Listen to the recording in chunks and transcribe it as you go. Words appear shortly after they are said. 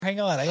Hang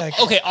on. I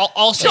gotta. Okay,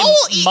 I'll say Joel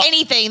will eat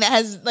anything that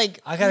has like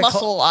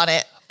muscle on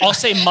it. I'll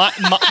say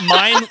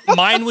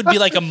mine would be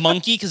like a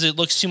monkey because it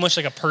looks too much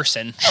like a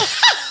person.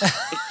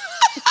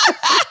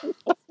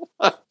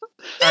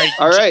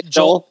 All right,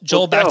 Joel.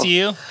 Joel, back to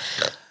you.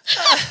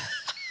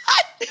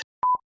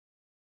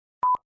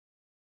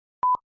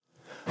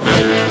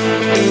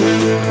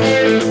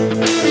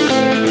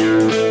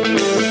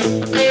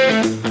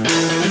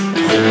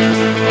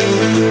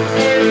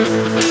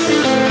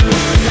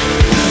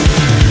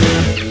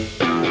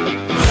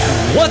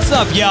 What's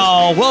up,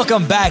 y'all?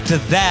 Welcome back to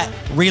That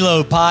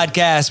Reload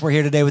Podcast. We're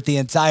here today with the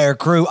entire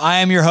crew. I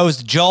am your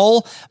host,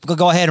 Joel. I'm going to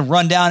go ahead and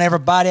run down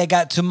everybody. I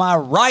got to my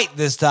right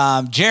this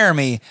time,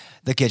 Jeremy,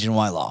 the Kitchen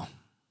Whitelaw.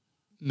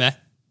 Meh.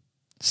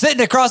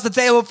 Sitting across the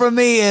table from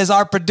me is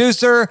our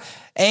producer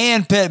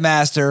and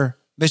pitmaster,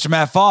 Mr.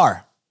 Matt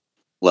Farr.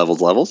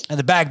 Levels. And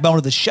the backbone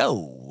of the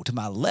show to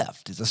my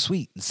left is a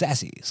sweet and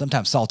sassy,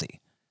 sometimes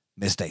salty,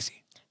 Miss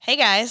Stacy. Hey,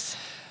 guys.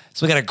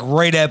 So we got a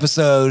great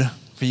episode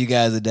for you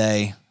guys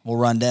today. We'll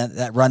run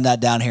that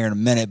down here in a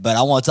minute, but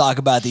I want to talk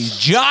about these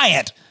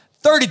giant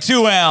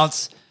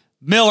 32-ounce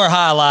Miller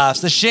High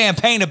Lifes, the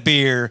champagne of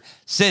beer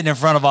sitting in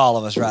front of all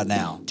of us right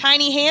now.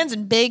 Tiny hands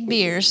and big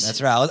beers.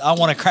 That's right. I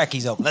want to crack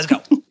these open. Let's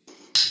go.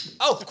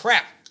 Oh,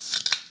 crap.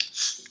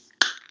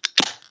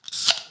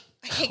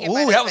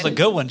 Ooh, that was a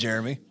good one,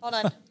 Jeremy. Hold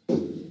on.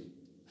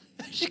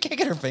 She can't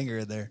get her finger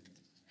in there.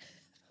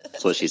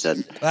 That's what she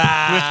said. Ready.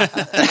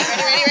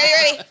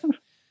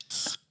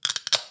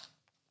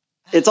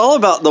 It's all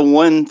about the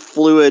one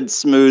fluid,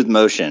 smooth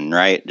motion,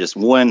 right? Just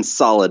one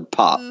solid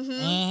pop.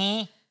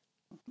 Mm-hmm.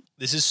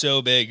 This is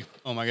so big.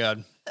 Oh my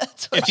god.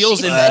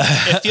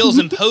 It feels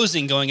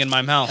imposing going in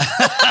my mouth.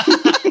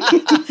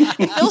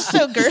 It feels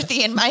so girthy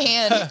in my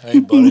hand. Hey,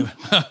 buddy.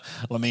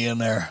 Let me in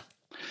there.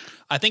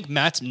 I think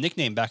Matt's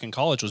nickname back in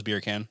college was Beer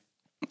Can.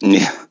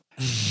 Yeah.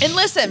 And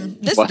listen,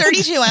 this What?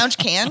 32-ounce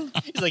can,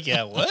 He's like,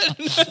 yeah, what?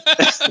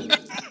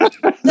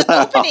 the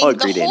opening, I'll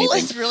agree to the hole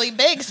anything. is really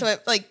big, so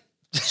it like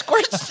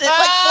squirts, it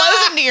like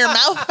flows into your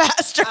mouth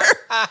faster.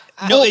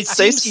 No, it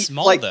seems Stacey,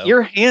 small like though.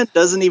 your hand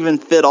doesn't even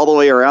fit all the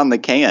way around the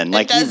can.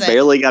 Like you doesn't.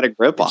 barely got a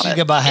grip on She's it.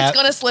 about half. It's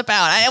gonna slip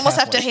out. I almost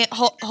have to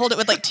hold it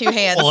with like two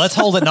hands. Well, let's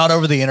hold it not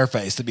over the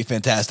interface. That'd be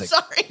fantastic.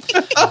 Sorry.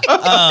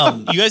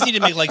 You guys need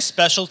to make like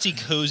specialty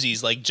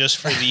cozies, like just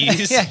for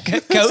these. Yeah,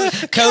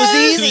 cozies.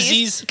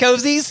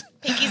 Cozies.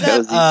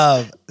 Pinkies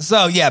up.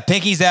 So yeah,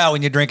 pinkies out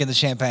when you're drinking the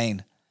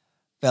champagne,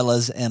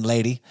 fellas and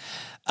lady.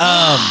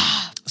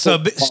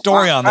 So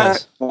story on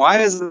this. Why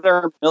is there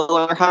a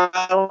Miller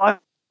High Life?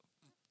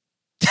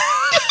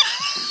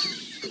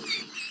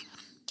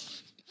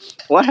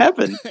 What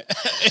happened?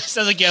 It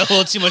sounds like you had a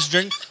little too much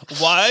drink.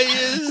 Why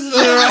is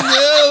there a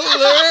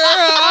Miller?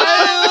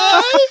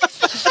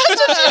 That's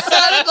what you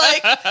sounded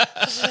like.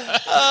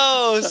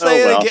 Oh,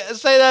 well. again.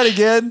 Say that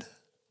again.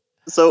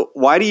 So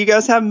why do you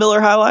guys have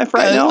Miller High Life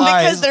right now? All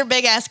right. Because they're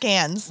big ass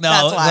cans. No,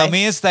 That's why. so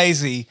me and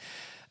Stacy,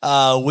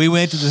 we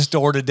went to the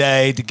store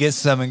today to get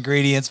some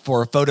ingredients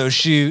for a photo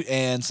shoot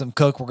and some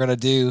cook we're gonna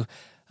do.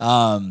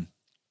 And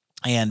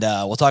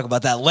we'll talk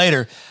about that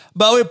later.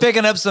 But we're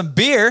picking up some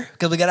beer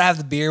because we got to have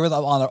the beer on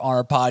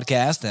our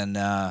podcast. And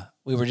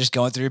we were just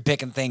going through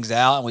picking things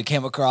out, and we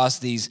came across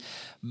these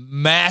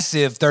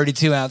massive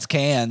 32-ounce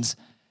cans.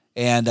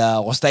 And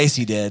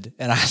Stacy did,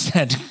 and I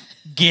said,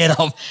 "Get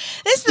them."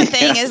 This is the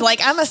thing is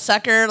like I'm a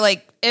sucker.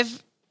 Like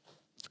if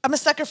I'm a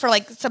sucker for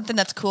like something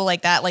that's cool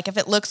like that. Like if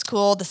it looks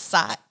cool, the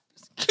size.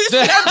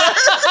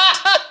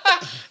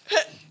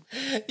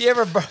 You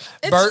ever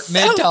It's burnt so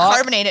mid-talk?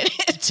 carbonated.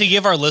 To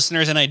give our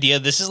listeners an idea,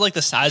 this is like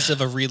the size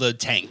of a reload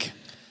tank.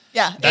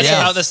 Yeah, That's Yes.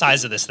 about the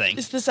size of this thing.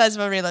 it's the size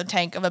of a reload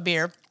tank of a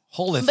beer.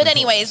 Hold it. But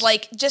anyways,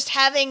 like just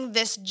having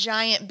this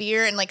giant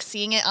beer and like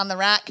seeing it on the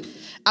rack,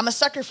 I'm a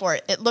sucker for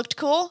it. It looked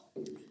cool.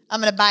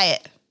 I'm gonna buy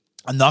it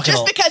I'm not gonna.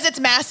 just because it's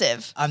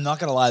massive. I'm not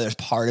gonna lie. There's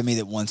part of me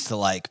that wants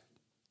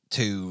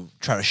to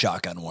try to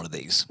shotgun one of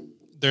these.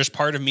 There's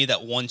part of me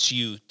that wants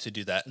you to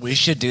do that. We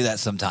should do that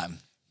sometime.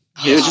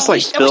 It was just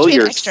like I wish fill we had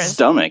your extras.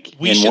 stomach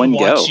We in should one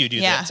watch go. you do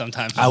Yeah. that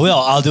sometime. I will.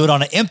 I'll do it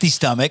on an empty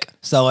stomach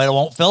so it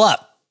won't fill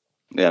up.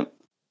 Yeah.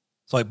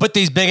 So I put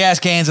these big ass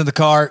cans in the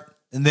cart,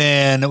 and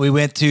then we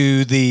went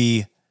to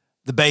the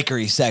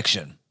bakery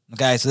section.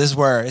 Okay, so this is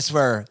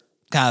where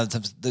kind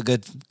of the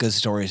good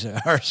stories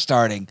are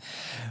starting.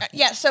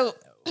 Yeah. So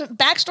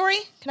backstory.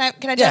 Can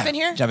I jump in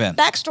here? Jump in.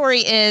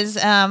 Backstory is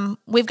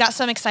we've got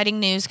some exciting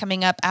news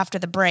coming up after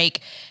the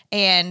break,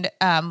 and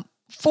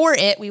for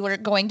it we were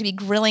going to be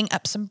grilling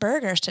up some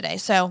burgers today.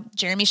 So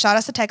Jeremy shot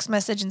us a text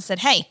message and said,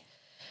 "Hey,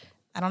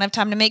 I don't have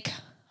time to make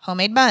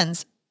homemade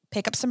buns.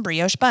 Pick up some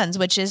brioche buns,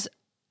 which is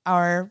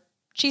our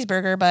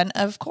cheeseburger bun,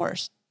 of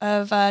course,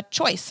 of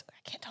choice."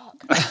 I can't talk.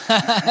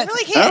 I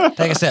really can't.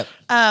 Take a sip.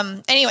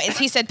 Anyways,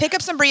 he said, pick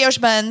up some brioche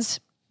buns.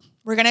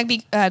 We're going to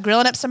be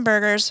grilling up some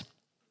burgers.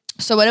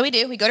 So what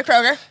do? We go to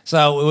Kroger.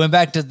 So we went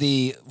back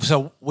to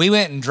so we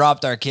went and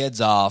dropped our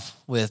kids off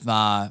with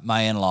my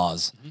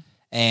in-laws. Mm-hmm.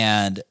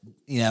 And,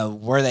 you know,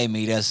 where they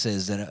meet us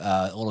is in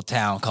a little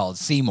town called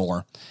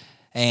Seymour.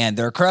 And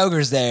there are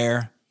Kroger's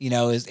there,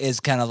 is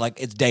kind of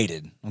like it's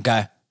dated.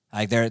 Okay,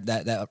 like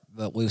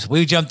but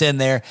we jumped in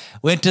there,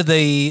 went to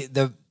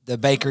the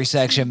bakery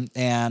section,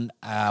 and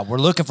we're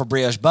looking for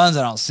brioche buns.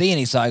 I don't see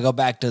any, so I go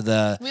back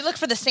to we look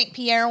for the St.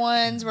 Pierre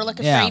ones. We're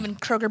looking for even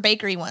Kroger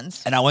bakery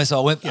ones. And I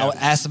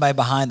asked somebody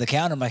behind the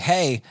counter. I'm like,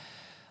 hey,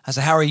 I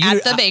said, how are you?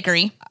 At the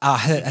bakery.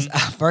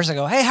 First I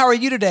go, hey, how are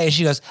you today? And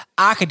she goes,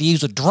 I could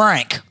use a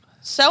drink.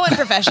 So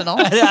unprofessional.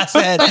 I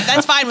said, but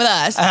that's fine with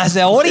us. I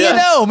said, what do you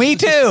know? Me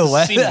too.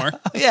 Seymour.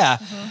 Yeah.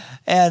 Mm-hmm.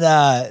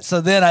 And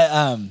so then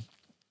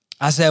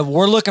I said,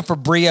 we're looking for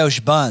brioche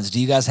buns. Do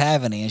you guys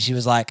have any? And she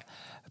was like,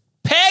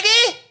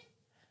 Peggy?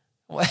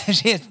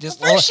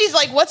 She's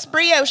like, what's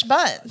brioche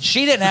buns?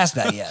 She didn't ask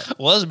that yet.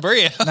 Was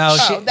brioche. No,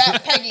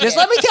 Peggy just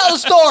did. let me tell the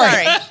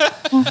story.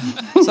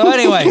 Sorry. So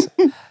anyways.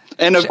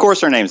 And of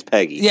course her name's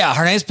Peggy. Yeah,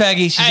 her name's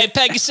Peggy. Hey,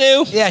 Peggy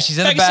Sue. Yeah, she's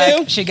in Peggy the back.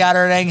 Sue. She got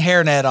her dang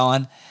hairnet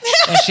on.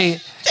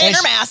 And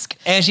her mask.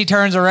 And she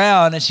turns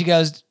around and she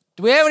goes,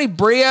 do we have any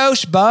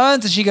brioche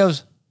buns? And she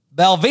goes,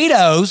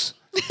 Belvitos.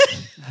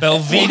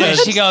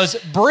 Belvitos. She goes,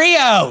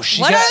 brioche.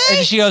 What are they?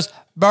 And she goes,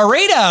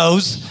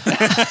 burritos.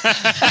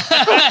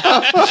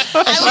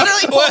 I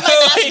literally pulled my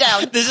mask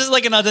down. This is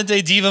like an Al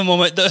Dente Diva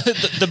moment.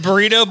 The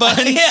burrito buns.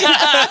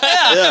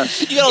 Yeah.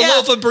 You got a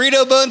loaf of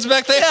burrito buns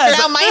back there?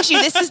 Now, mind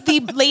you, this is the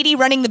lady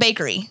running the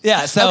bakery.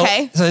 Yeah, so,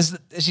 Okay. so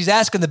she's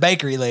asking the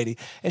bakery lady.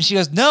 And she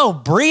goes, no,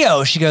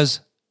 brioche. She goes,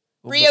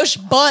 Brioche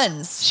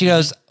buns.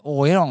 well,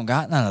 we don't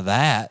got none of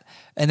that.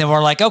 And then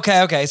we're like,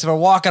 okay. So we're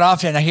walking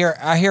off, and I hear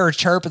her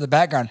chirp in the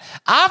background.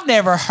 I've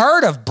never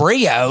heard of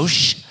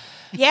brioche.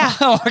 Yeah.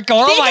 We're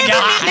going, oh my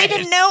God. They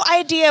had no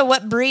idea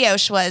what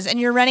brioche was, and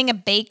you're running a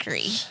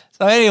bakery.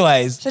 So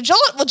anyways. So Joel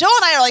and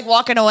I are like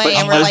walking away,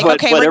 and we're like,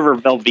 okay, whatever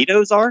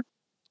Velvetos are.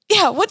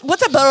 yeah. What's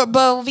a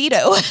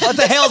Bovito? What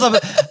the hell's up?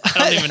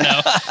 I don't even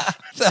know.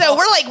 So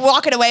we're like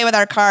walking away with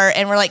our car,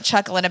 and we're like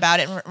chuckling about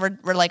it. And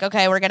we're like,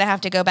 okay, we're gonna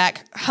have to go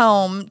back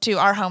home to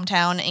our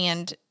hometown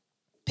and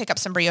pick up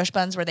some brioche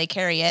buns where they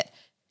carry it.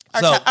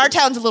 Our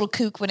town's a little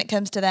kook when it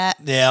comes to that.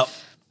 Yeah.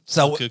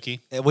 So Kooky.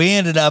 we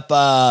ended up,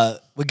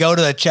 we go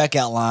to the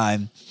checkout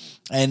line,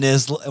 and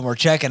we're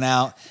checking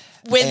out.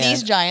 With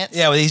these giants.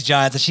 Yeah, with these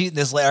giants.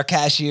 And our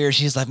cashier,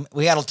 she's like,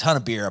 we got a ton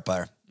of beer up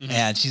there. Mm-hmm.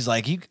 And she's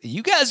like,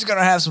 you guys are going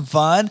to have some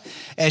fun.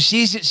 And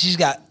she's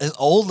got this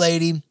old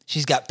lady.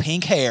 She's got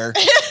pink hair.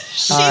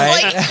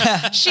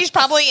 She's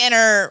probably in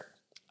her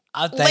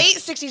late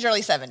 60s,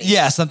 early 70s.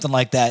 Yeah, something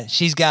like that.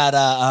 She's got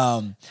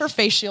her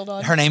face shield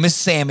on. Her name is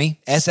Sammy,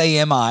 Sami.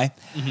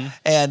 Mm-hmm.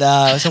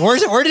 And so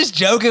we're just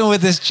joking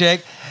with this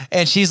chick,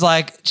 and she's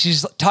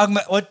talking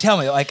about what? Tell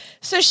me, like.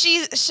 So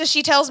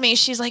she tells me,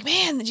 she's like,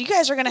 man, you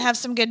guys are gonna have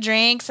some good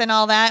drinks and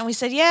all that. And we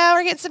said, yeah,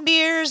 we're getting some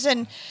beers.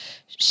 And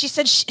she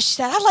said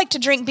I like to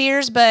drink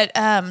beers, but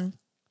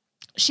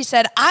she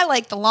said I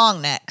like the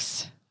long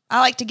necks. I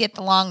like to get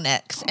the long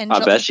necks. And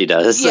I bet she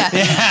does. Yeah.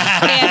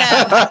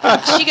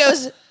 And she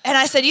goes, and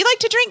I said, you like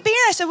to drink beer?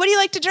 I said, what do you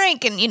like to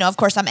drink? And, of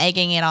course, I'm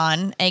egging it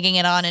on.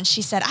 And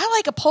she said, I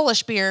like a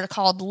Polish beer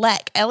called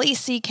Lek,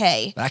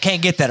 L-E-C-K. I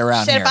can't get that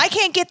around here. She said, if I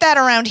can't get that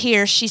around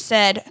here, she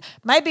said,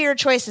 my beer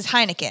choice is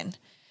Heineken.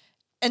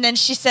 And then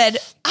she said,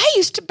 I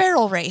used to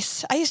barrel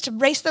race. I used to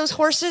race those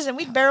horses, and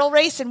we'd barrel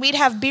race, and we'd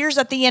have beers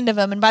at the end of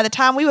them. And by the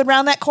time we would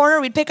round that corner,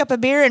 we'd pick up a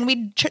beer, and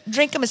we'd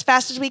drink them as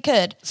fast as we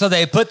could. So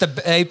they put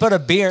a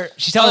beer.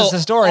 She tells us the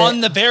story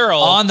on the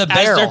barrel. On the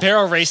barrel, as they're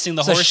barrel racing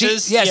the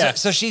horses.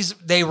 So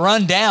they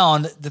run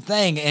down the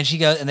thing, and she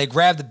goes, and they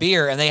grab the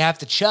beer, and they have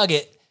to chug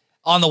it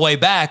on the way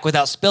back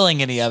without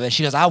spilling any of it.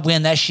 She goes, I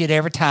win that shit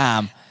every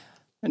time.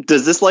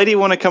 Does this lady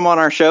want to come on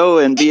our show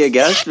and be a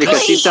guest?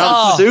 Because she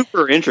sounds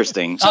super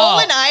interesting. Joel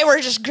and I were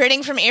just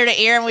grinning from ear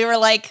to ear, and we were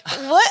like,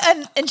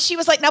 what? And she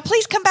was like, now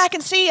please come back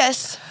and see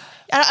us.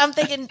 I'm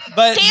thinking,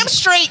 damn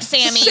straight,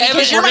 Sammy,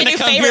 because you're my new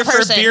favorite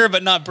person. For beer,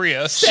 but not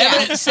brioche.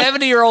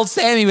 70-year-old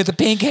Sammy with the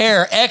pink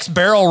hair,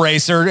 ex-barrel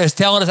racer, is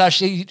telling us how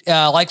she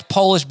likes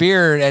Polish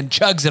beer and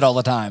chugs it all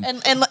the time.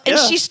 And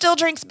she still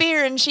drinks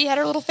beer, and she had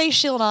her little face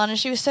shield on, and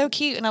she was so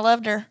cute, and I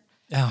loved her.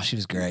 Oh, she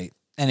was great.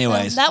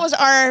 Anyways. That was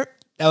our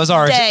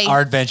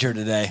adventure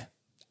today.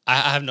 I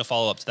have no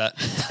follow-up to that.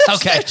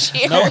 Okay.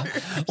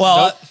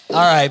 Well, all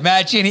right,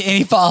 Matt,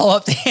 any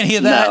follow-up to any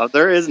of that? No,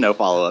 there is no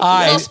follow-up.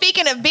 Well,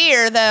 speaking of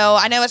beer, though,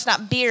 I know it's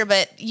not beer,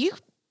 but you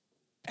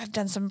have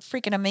done some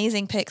freaking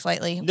amazing picks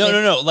lately.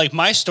 No. Like,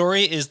 my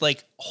story is,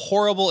 like,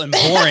 horrible and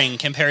boring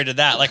compared to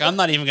that. Like, I'm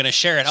not even going to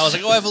share it. I was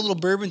like, I have a little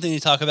bourbon thing to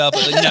talk about,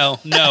 but like, no.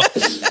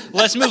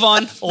 Let's move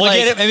on.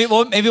 Maybe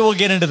we'll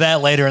get into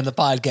that later in the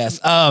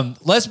podcast.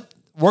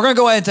 We're going to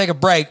go ahead and take a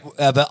break,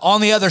 but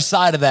on the other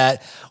side of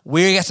that,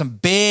 we got some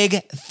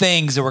big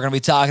things that we're going to be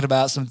talking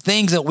about, some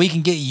things that we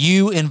can get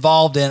you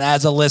involved in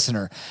as a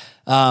listener.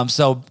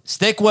 So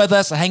stick with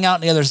us, hang out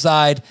on the other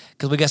side,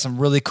 because we got some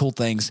really cool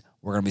things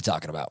we're going to be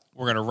talking about.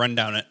 We're going to run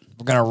down it.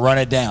 We're going to run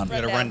it down. We're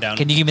going to run down.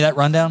 Can you give me that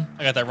rundown?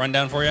 I got that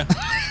rundown for you.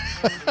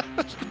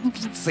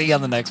 See you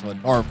on the next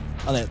one.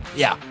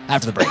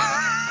 After the break.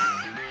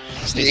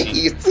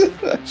 Stacey,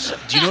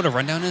 do you know what a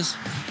rundown is?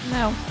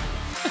 No.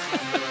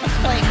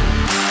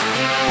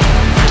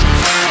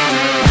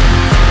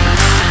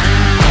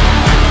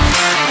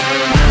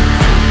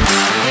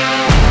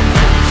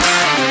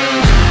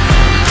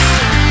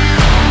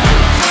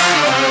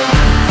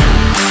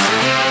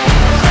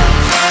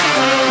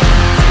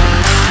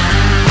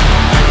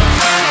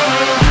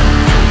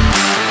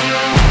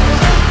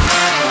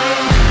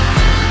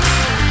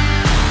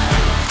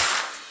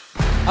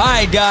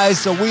 right, guys.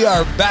 So we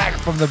are back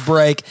from the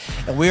break,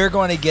 and we are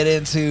going to get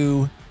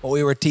into what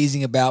we were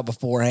teasing about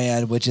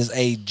beforehand, which is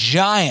a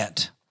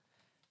giant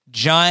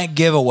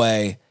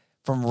giveaway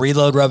from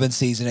Reload Rub and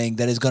Seasoning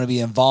that is going to be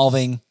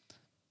involving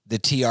the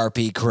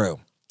TRP crew.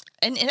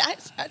 And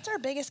that's our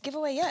biggest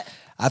giveaway yet.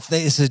 I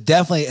think this is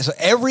definitely so.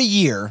 Every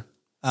year,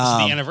 This is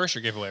the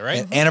anniversary giveaway,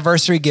 right?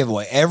 anniversary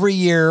giveaway. Every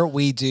year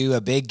we do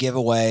a big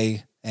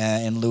giveaway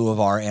in lieu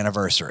of our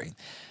anniversary.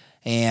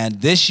 And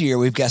this year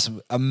we've got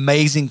some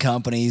amazing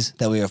companies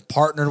that we have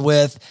partnered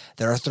with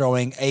that are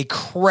throwing a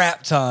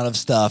crap ton of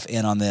stuff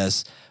in on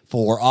this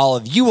for all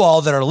of you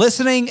all that are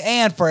listening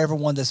and for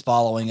everyone that's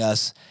following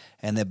us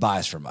and that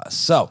buys from us.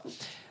 So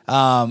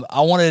I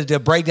wanted to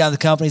break down the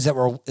companies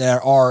that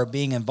are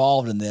being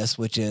involved in this,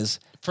 which is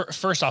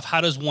First off,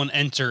 how does one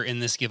enter in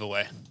this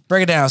giveaway?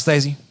 break it down,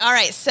 Stacey. All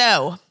right.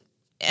 So,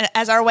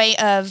 as our way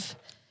of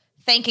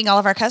thanking all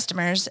of our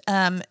customers,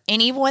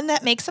 anyone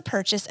that makes a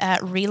purchase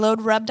at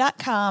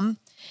reloadrub.com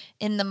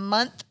in the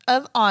month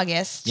of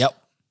August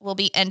will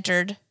be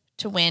entered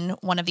to win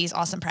one of these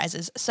awesome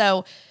prizes.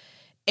 So,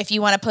 if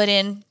you want to put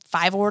in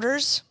 5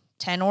 orders,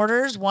 10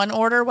 orders, 1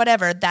 order,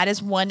 whatever, that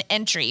is one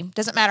entry.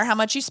 Doesn't matter how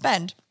much you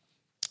spend.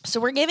 So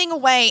we're giving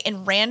away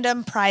in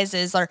random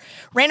prizes or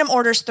random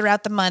orders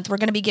throughout the month. We're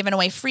going to be giving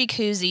away free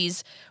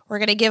koozies. We're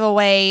going to give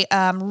away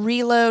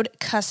Reload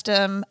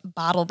custom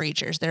bottle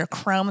breachers. They're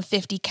chrome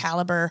 50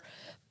 caliber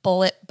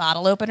bullet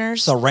bottle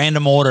openers. So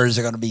random orders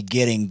are going to be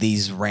getting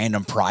these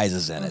random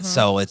prizes in it.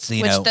 So it's,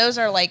 which those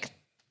are like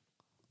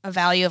a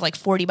value of like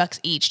 $40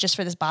 each just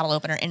for this bottle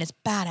opener, and it's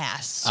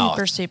badass,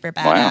 super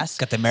badass.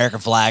 got the American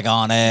flag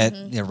on it.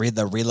 You know,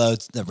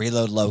 the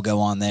reload logo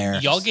on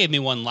there. Y'all gave me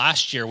one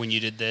last year when you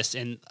did this,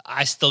 and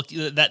I still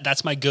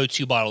that's my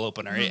go-to bottle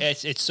opener.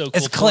 It's so cool.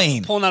 It's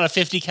clean. Pulling out a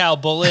 50 cal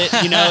bullet,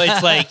 you know,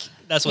 it's like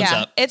that's what's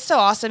up. It's so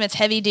awesome. It's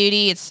heavy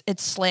duty. It's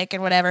slick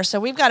and whatever.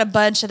 So we've got a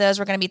bunch of those.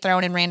 We're going to be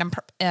throwing in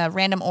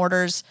random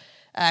orders,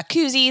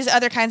 koozies,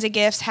 other kinds of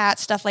gifts,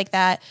 hats, stuff like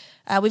that.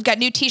 We've got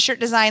new T-shirt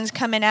designs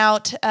coming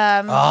out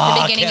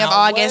the beginning of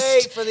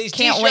August.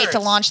 Can't wait to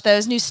launch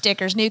those. New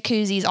stickers, new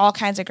koozies, all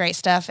kinds of great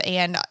stuff,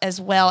 and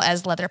as well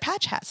as leather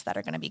patch hats that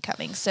are going to be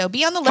coming. So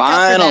be on the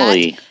lookout for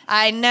that.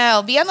 I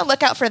know. Be on the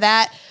lookout for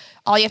that.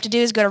 All you have to do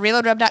is go to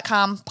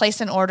reloadrub.com,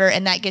 place an order,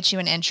 and that gets you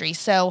an entry.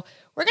 So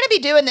we're going to be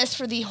doing this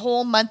for the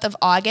whole month of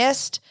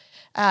August.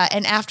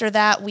 And after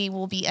that, we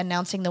will be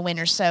announcing the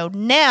winners. So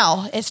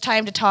now it's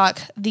time to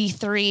talk the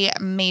 3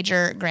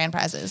 major grand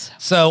prizes.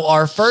 So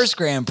our first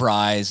grand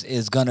prize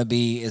is going to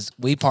be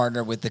we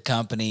partner with the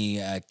company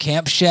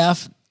Camp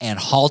Chef and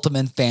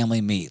Halteman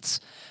Family Meats.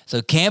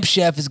 So Camp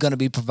Chef is going to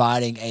be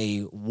providing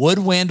a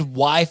Woodwind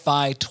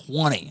Wi-Fi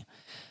 20.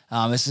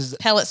 This is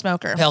pellet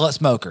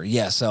smoker.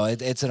 Yeah. So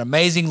it's an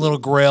amazing little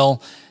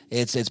grill.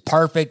 It's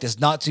perfect.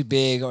 It's not too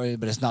big,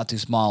 but it's not too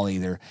small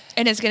either.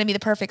 And it's going to be the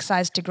perfect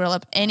size to grill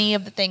up any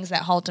of the things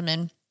that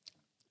Halteman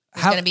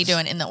is going to be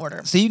doing in the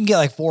order. So you can get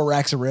like 4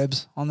 racks of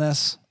ribs on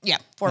this? Yeah,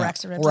 4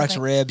 racks of ribs. 4 racks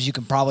of ribs. You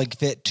can probably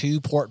fit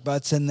 2 pork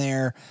butts in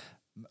there,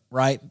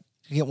 right?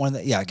 You get one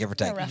of the, give or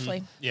take. Yeah,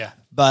 roughly. Yeah.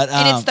 But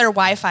and it's their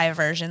Wi-Fi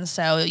version.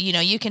 So,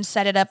 you can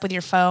set it up with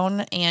your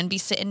phone and be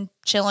sitting,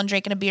 chilling,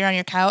 drinking a beer on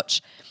your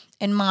couch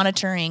and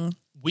monitoring.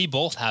 We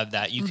both have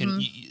that. You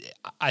can,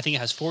 I think it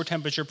has 4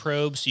 temperature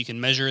probes, so you can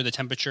measure the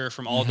temperature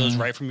from all those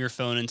right from your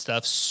phone and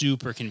stuff.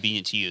 Super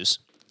convenient to use.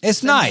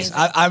 It's nice.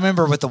 I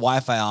remember with the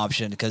Wi-Fi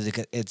option because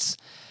it's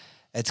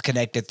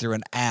connected through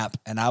an app,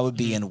 and I would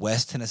be in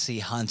West Tennessee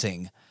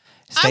hunting.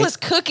 I was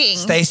cooking.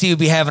 Stacey would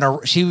be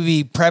she would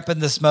be prepping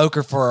the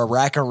smoker for a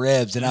rack of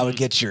ribs, and I would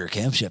get your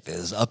Camp Chef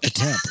is up to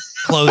temp.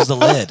 Close the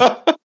lid.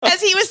 As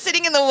he was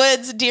sitting in the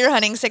woods deer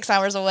hunting 6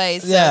 hours away.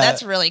 So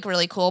that's really,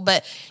 really cool.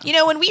 But,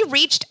 when we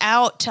reached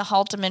out to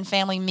Halteman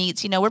Family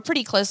Meats, we're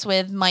pretty close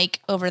with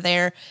Mike over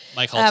there.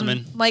 Mike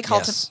Halteman. Mike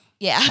Halteman.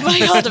 Yes. Yeah,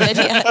 Mike Halteman,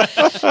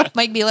 yeah.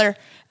 Mike Beeler.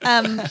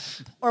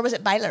 Or was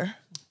it Byler?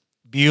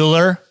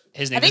 Bueller.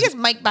 His name I think it's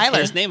Mike Byler.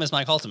 His name is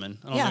Mike Halteman.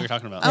 I don't know what you're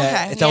talking about.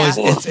 Okay. It's always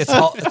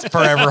it's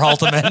forever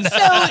Halteman.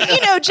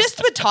 So, just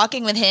with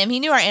talking with him, he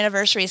knew our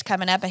anniversary is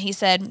coming up, and he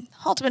said,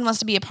 Halteman wants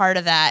to be a part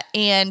of that.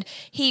 And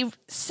he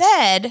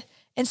said,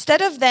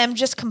 instead of them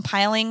just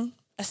compiling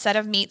a set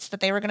of meats that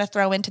they were going to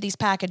throw into these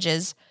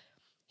packages,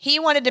 he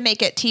wanted to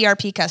make it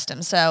TRP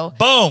custom. So,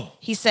 boom.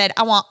 He said,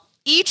 I want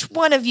each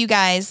one of you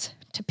guys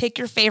to pick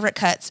your favorite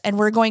cuts, and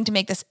we're going to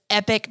make this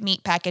epic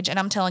meat package. And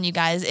I'm telling you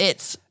guys,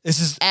 this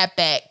is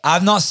epic.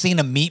 I've not seen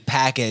a meat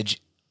package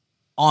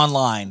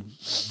online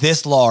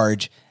this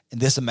large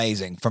and this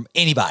amazing from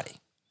anybody.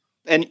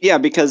 And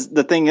because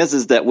the thing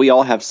is that we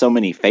all have so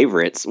many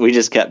favorites. We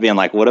just kept being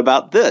like, what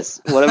about this?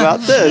 What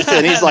about this?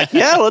 And he's like,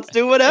 yeah, let's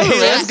do whatever.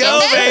 Let's go,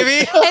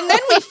 baby. And then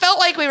we felt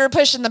like we were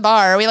pushing the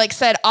bar. We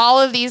said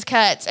all of these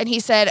cuts, and he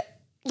said,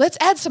 let's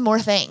add some more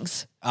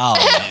things. Oh,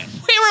 man.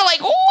 We were like,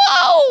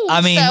 whoa.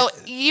 I mean, so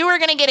you were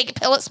going to get a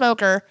pellet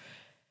smoker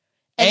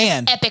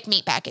and this epic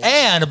meat package.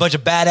 And a bunch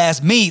of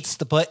badass meats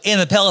to put in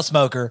the pellet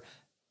smoker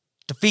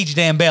to feed your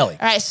damn belly.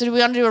 All right, so do we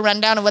want to do a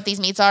rundown of what these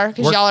meats are?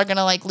 Because y'all are going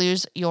to like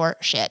lose your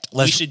shit.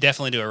 We should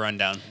definitely do a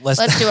rundown.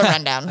 Let's do a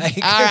rundown. All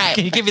right.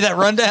 Can you give me that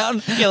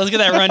rundown? Yeah, let's get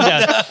that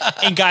rundown.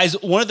 And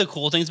guys, one of the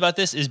cool things about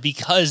this is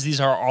because these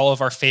are all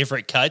of our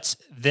favorite cuts,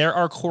 there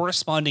are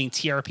corresponding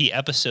TRP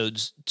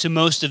episodes to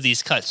most of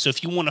these cuts. So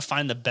if you want to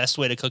find the best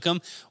way to cook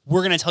them,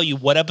 we're going to tell you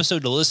what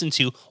episode to listen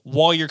to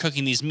while you're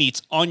cooking these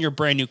meats on your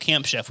brand new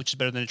Camp Chef, which is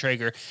better than a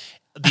Traeger.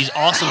 These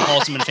awesome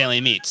Halteman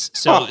family meats.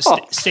 So,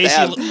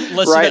 Stacey,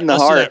 let's do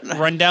that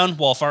rundown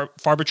while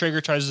Farber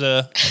Traeger tries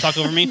to talk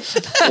over me.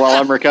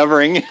 While I'm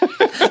recovering. All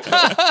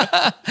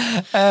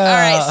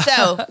right,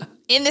 so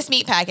in this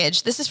meat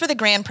package, this is for the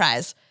grand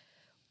prize.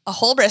 A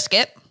whole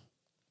brisket,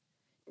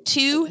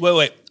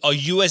 Wait. A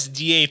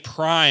USDA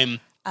prime,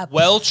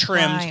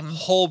 well-trimmed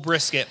whole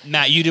brisket.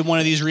 Matt, you did one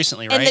of these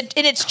recently, right?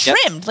 And it's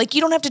trimmed. Like,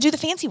 you don't have to do the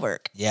fancy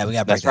work. Yeah, we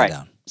got to break that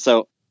down.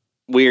 So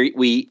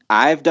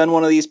I've done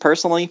one of these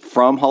personally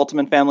from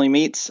Halteman Family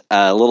Meats.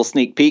 A little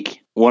sneak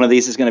peek. One of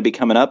these is going to be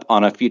coming up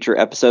on a future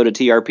episode of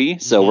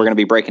TRP. So we're going to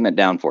be breaking it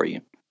down for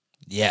you.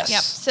 Yes.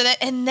 Yep. So that,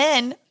 and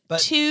then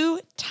 2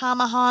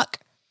 tomahawk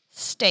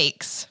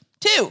steaks.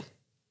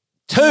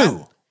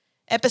 2.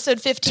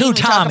 Episode 15, we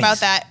talk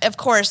about that. Of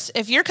course,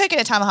 if you're cooking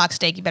a tomahawk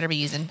steak, you better be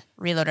using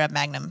Reload Rev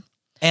Magnum.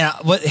 And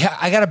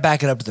I got to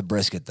back it up to the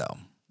brisket, though.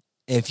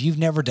 If you've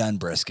never done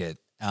brisket,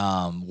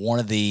 one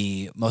of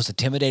the most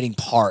intimidating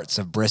parts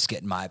of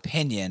brisket, in my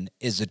opinion,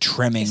 is the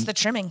trimming. It's the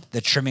trimming.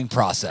 The trimming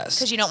process.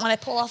 Because you don't want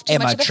to pull off too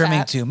much of the fat. Am I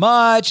trimming too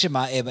much?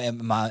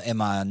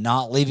 Am I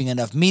not leaving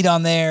enough meat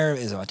on there?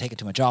 Am I taking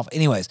too much off?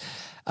 Anyways,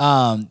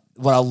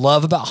 what I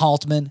love about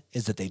Halteman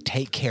is that they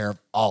take care of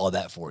all of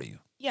that for you.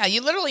 Yeah,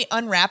 you literally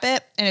unwrap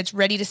it and it's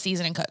ready to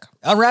season and cook.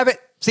 Unwrap it,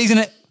 season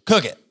it,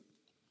 cook it.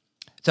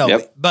 So,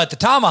 But the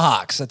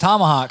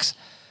tomahawks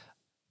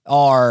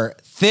are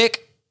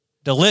thick,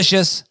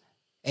 delicious,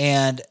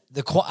 and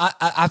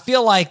I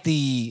feel like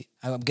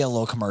I'm getting a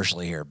little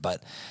commercially here,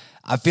 but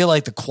I feel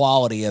like the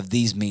quality of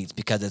these meats,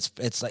 because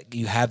it's like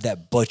you have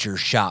that butcher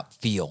shop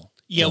feel.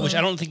 Yeah, which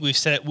I don't think we've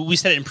said it. We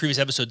said it in previous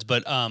episodes,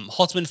 but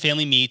Halteman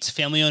Family Meats,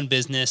 family-owned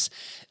business.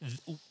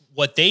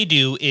 What they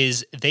do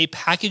is they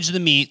package the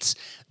meats.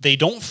 They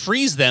don't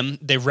freeze them.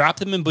 They wrap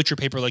them in butcher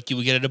paper like you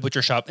would get at a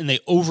butcher shop, and they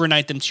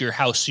overnight them to your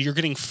house. So you're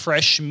getting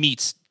fresh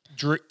meats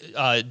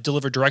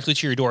delivered directly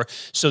to your door.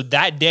 So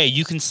that day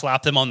you can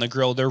slap them on the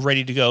grill. They're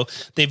ready to go.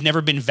 They've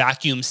never been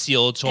vacuum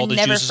sealed, so all the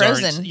juices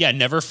aren't. Yeah,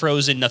 never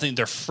frozen. Nothing.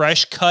 They're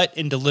fresh cut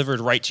and delivered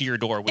right to your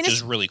door, which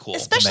is really cool.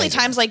 Especially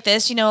times like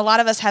this, a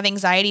lot of us have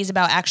anxieties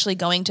about actually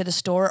going to the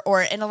store,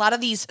 and a lot of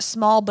these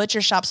small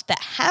butcher shops that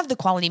have the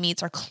quality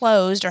meats are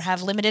closed or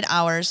have limited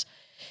hours.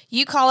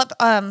 You call up,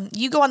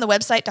 you go on the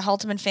website to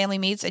Halteman Family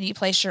Meats and you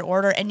place your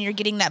order, and you're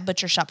getting that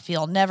butcher shop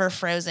feel, never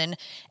frozen.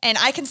 And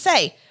I can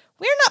say,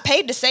 we're not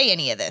paid to say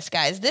any of this,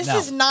 guys. This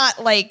is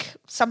not like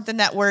something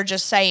that we're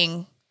just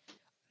saying.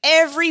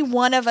 Every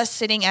one of us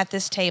sitting at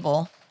this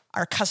table,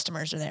 our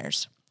customers are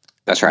theirs.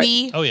 That's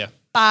right. We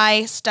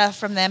buy stuff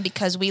from them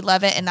because we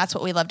love it, and that's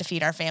what we love to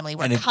feed our family.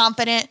 We're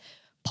confident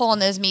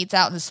pulling those meats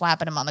out and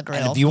slapping them on the grill.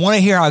 And if you want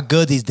to hear how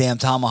good these damn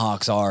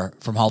tomahawks are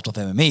from Halteman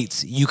Family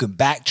Meats, you can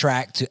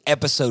backtrack to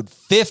episode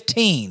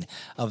 15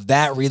 of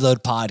that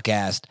Reload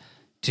podcast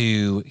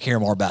to hear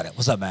more about it.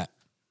 What's up, Matt?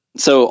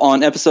 So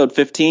on episode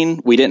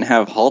 15, we didn't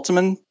have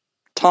Halteman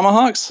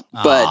tomahawks,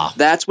 but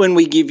that's when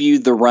we give you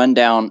the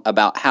rundown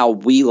about how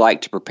we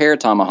like to prepare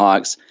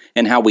tomahawks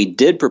and how we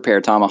did prepare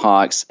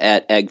tomahawks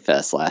at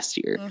Eggfest last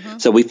year. Mm-hmm.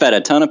 So we fed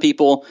a ton of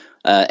people.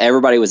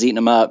 Everybody was eating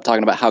them up,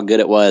 talking about how good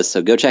it was.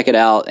 So go check it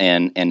out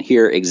and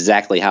hear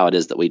exactly how it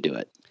is that we do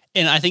it.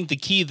 And I think the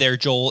key there,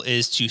 Joel,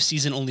 is to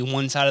season only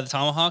one side of the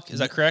tomahawk. Is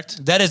that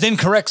correct? That is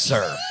incorrect,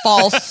 sir.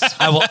 False.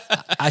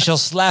 I shall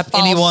slap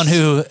anyone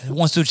who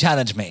wants to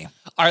challenge me.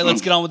 All right,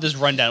 let's get on with this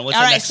rundown. What's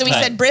all right, next so we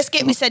said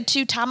brisket, we said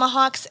 2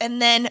 tomahawks, and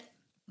then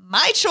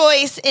my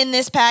choice in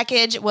this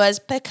package was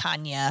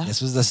picanha.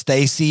 This was the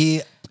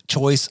Stacey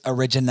choice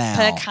original.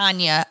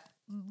 Picanha.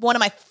 One of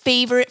my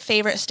favorite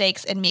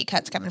steaks and meat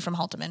cuts coming from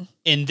Halteman.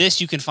 In this,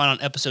 you can find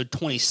on episode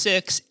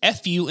 26,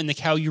 F you and the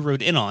cow you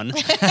rode in on.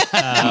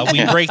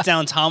 We break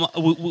down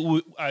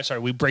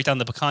we break down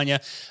the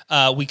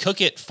picanha. We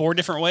cook it 4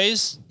 different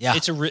ways. Yeah,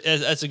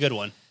 that's a good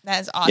one.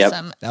 That is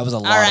awesome. Yep. That was a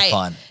lot of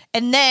fun.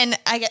 And then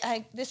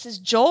this is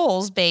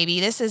Joel's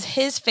baby. This is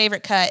his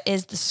favorite cut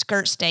is the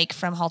skirt steak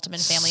from Halteman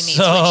Family Meats.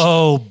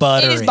 So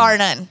buttery. It is bar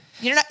none.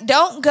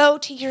 Don't go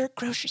to your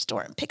grocery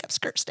store and pick up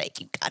skirt steak.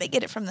 You got to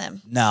get it from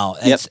them. No,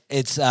 it's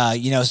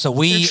so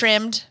they're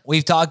trimmed.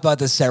 We've talked about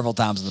this several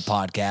times in the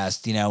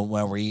podcast,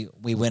 when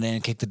we went in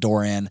and kicked the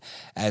door in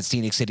at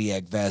Scenic City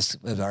Eggfest.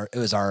 It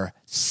was our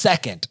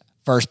second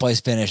first place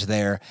finish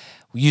there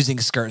using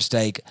skirt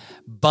steak.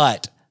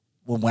 But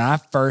when I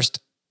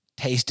first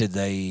tasted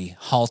the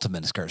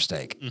Halteman skirt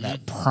steak,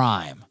 that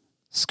prime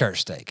skirt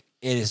steak,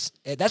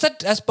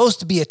 that's supposed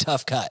to be a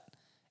tough cut.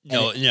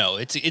 No,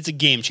 it's a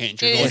game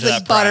changer.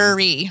 It's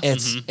buttery.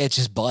 It's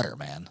just butter,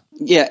 man.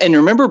 Yeah, and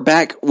remember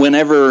back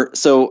whenever,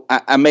 so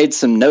I made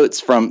some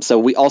notes so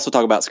we also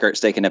talk about skirt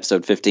steak in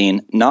episode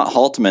 15, not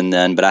Haltman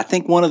then, but I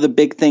think one of the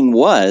big thing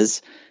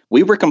was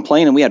we were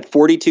complaining we had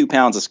 42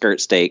 pounds of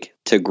skirt steak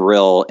to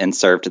grill and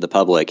serve to the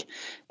public,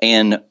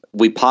 and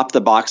we popped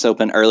the box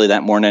open early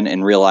that morning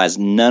and realized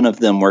none of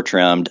them were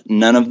trimmed,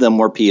 none of them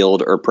were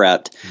peeled or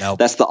prepped. Nope.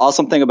 That's the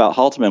awesome thing about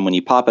Haltman. When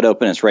you pop it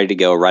open, it's ready to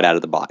go right out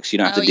of the box. You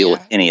don't have to deal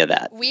with any of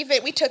that. We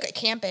took it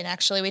camping,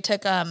 actually. We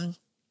took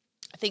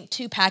I think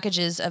 2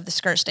 packages of the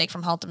skirt steak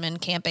from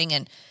Haltman camping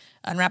and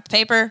unwrapped the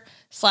paper,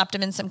 slapped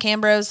them in some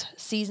Cambros,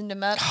 seasoned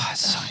them up.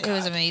 It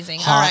was amazing.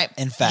 Hot All right.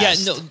 and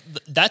fast. Yeah, no,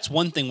 that's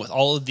one thing with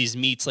all of these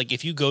meats. Like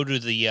if you go to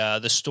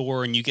the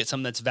store and you get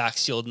something that's vac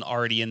sealed and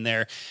already in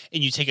there,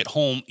 and you take it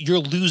home, you're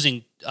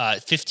losing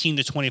 15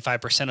 to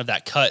 25% of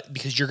that cut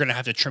because you're going to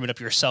have to trim it up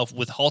yourself.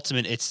 With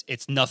Haltman,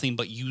 it's nothing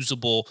but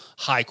usable,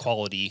 high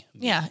quality.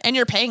 Yeah, and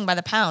you're paying by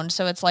the pound,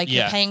 so it's like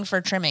you're Yeah. paying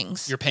for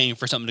trimmings. You're paying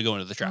for something to go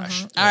into the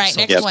trash. All right, So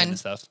next skin one. and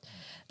stuff.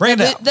 Bring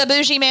it up. The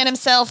bougie man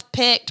himself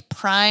picked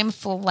prime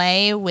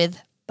filet with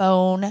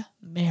bone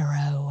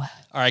marrow.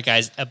 All right,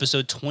 guys,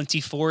 episode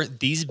 24.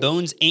 These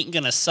bones ain't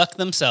going to suck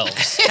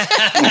themselves.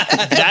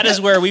 That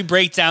is where we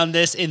break down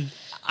this. And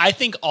I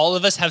think all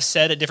of us have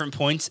said at different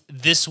points,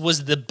 this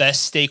was the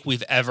best steak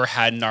we've ever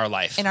had in our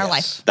life. In our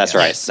life. That's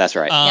right. That's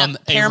right.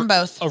 Pair 'em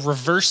both. A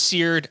reverse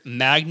seared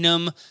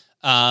magnum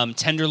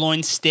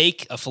tenderloin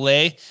steak, a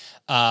filet,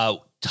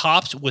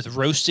 topped with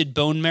roasted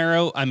bone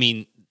marrow. I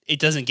mean, it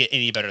doesn't get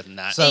any better than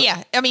that. So-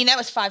 Yeah, I mean, that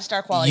was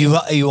 5-star quality.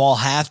 You all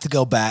have to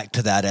go back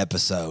to that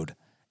episode,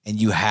 and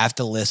you have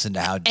to listen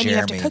to how And you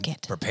have to Jeremy cook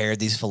it. prepared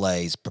these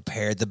fillets,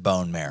 prepared the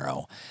bone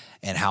marrow,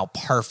 and how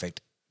perfect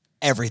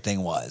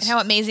everything was. and how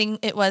amazing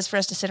it was for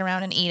us to sit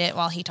around and eat it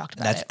while he talked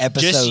about That's it.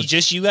 episode.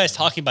 Just you guys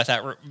talking about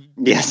that.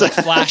 Yes. Like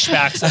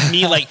flashbacks of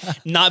me like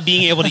not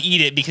being able to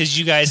eat it because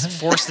you guys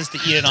forced us to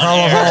eat it on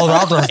Oh, air. oh,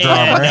 oh, oh,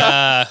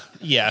 And,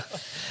 yeah.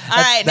 All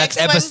right, that's next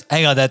one. episode.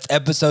 Hang on, that's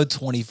episode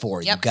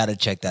 24. You Yep. got to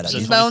check that out.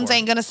 These Episode bones 24.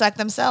 ain't going to suck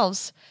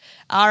themselves.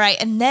 All right.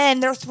 And then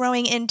they're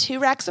throwing in 2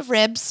 racks of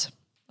ribs.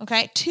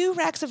 Okay. 2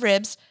 racks of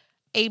ribs,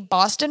 a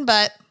Boston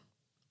butt,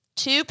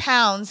 2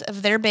 pounds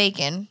of their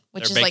bacon,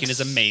 which Their is like bacon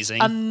is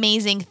amazing.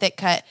 amazing thick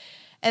cut.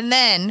 And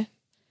then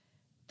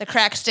the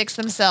crack sticks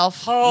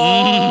themselves,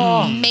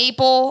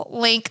 maple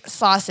link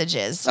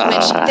sausages,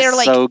 which they're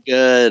like, so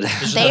good.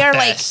 This is they the are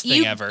like best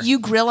thing ever. you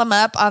grill them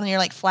up on your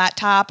like flat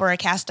top or a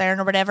cast iron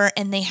or whatever,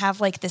 and they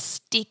have like this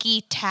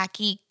sticky,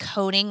 tacky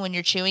coating when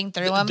you're chewing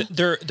through them.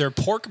 They're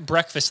pork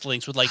breakfast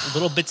links with like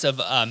little bits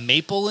of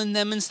maple in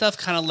them and stuff,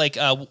 kind of like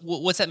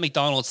what's that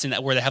McDonald's thing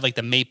that where they have like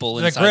the maple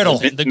inside?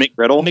 McGriddle. The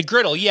McGriddle?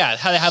 McGriddle, yeah.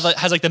 How they have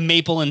has like the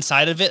maple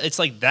inside of it. It's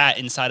like that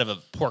inside of a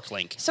pork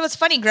link. So it's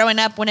funny, growing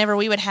up, whenever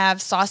we would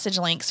have sausage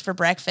links for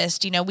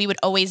breakfast, we would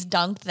always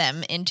dunk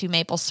them into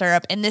maple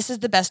syrup. And this is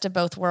the best of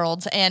both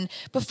worlds. And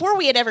before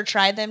we had ever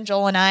tried them,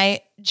 Joel and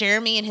I,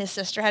 Jeremy and his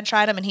sister had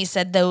tried them, and he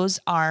said those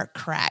are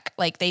crack.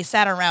 Like they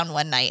sat around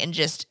one night and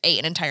just ate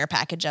an entire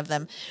package of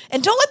them.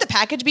 And don't let the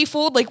package be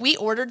fooled. Like we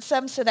ordered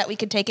some so that we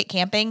could take it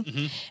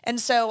camping. And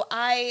so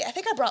I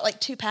think I brought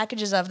like 2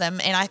 packages of them,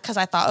 and because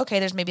I thought, okay,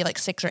 there's maybe like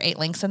 6 or 8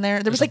 links in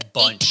there. There was like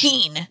bunch.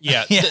 18.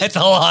 Yeah, Yeah, it's a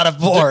lot of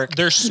pork.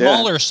 They're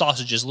smaller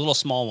sausages, little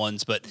small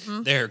ones, but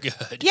they're good.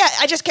 Yeah,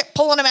 I just kept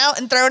pulling them out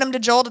and throwing them to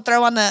Joel to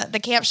throw on the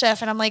camp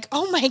chef, and I'm like,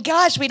 oh my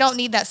gosh, we don't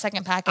need that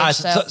second package.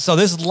 All right, so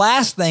this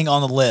last thing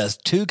on the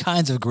list, 2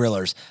 kinds of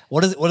grillers.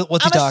 What's he I'm talking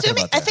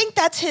assuming, about there? I think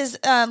that's his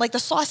like the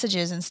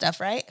sausages and stuff,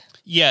 right?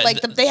 Yeah,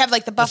 Like they have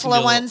like the buffalo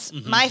good. ones.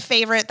 My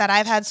favorite that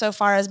I've had so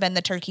far has been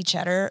the turkey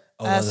cheddar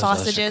those are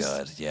sausages.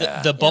 good.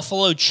 Yeah. The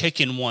buffalo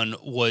chicken one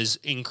was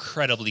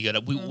incredibly good.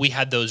 We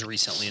had those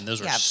recently, and those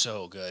were Yeah.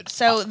 so good.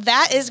 So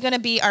that is going to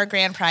be our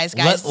grand prize,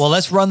 guys.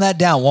 Let's run that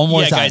down one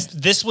more Yeah, time. guys,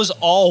 this was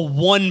all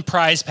one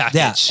prize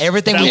package. Yeah,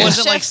 everything that we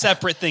wasn't just- like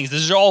separate things.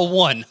 This is all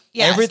one.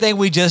 Yes. Everything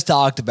we just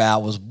talked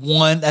about was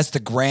one. That's the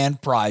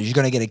grand prize. You're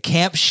going to get a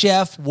Camp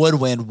Chef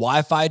Woodwind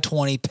Wi-Fi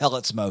 20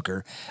 pellet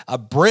smoker, a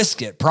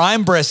brisket,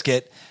 prime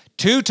brisket,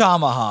 2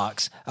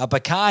 tomahawks, a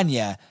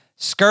picanha,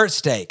 skirt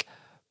steak,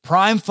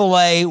 prime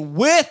filet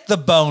with the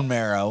bone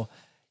marrow.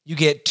 You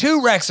get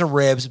 2 racks of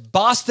ribs,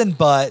 Boston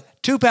butt,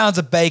 2 pounds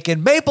of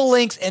bacon, maple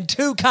links, and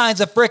 2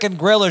 kinds of frickin'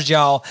 grillers,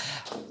 y'all.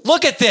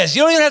 Look at this.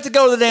 You don't even have to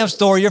go to the damn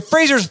store. Your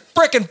freezer's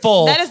frickin'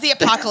 full That is the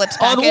apocalypse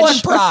on package. one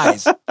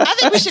prize. I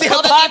think we should The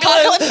call that the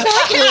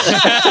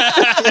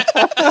apocalypse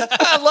package.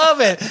 I love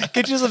it.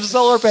 Get you some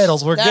solar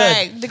panels. We're All good.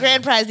 right, the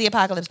grand prize, the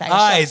apocalypse package.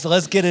 All right, so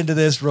let's get into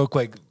this real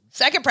quick.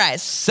 Second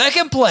prize.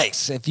 Second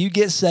place. If you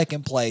get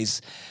second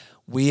place,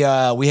 we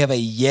have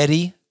a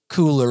Yeti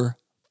Cooler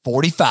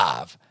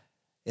 45.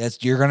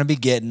 You're going to be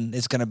getting.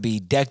 It's going to be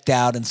decked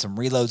out in some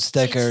reload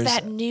stickers. It's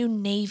that new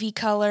navy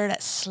color,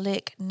 that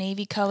slick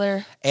navy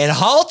color. And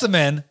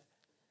Halteman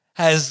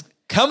has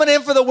coming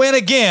in for the win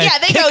again. Yeah,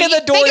 they kicking go.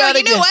 the door They go. down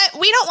You know again. what?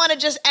 We don't want to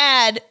just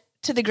add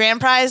to the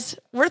grand prize.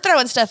 We're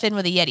throwing stuff in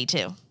with a Yeti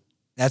too.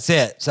 That's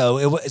it. So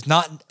it's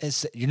not.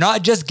 You're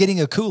not just getting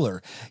a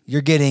cooler.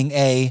 You're getting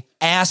a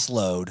ass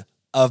load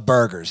of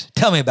burgers.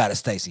 Tell me about it,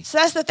 Stacy. So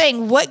that's the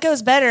thing. What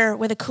goes better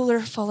with a cooler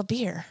full of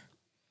beer?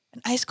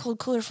 An ice cold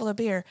cooler full of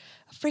beer.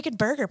 A freaking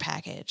burger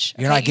package.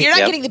 You're not You're not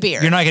getting the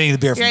beer. You're not getting the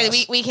beer from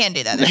us. We can't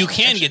do that. You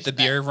can get the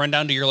beer. Run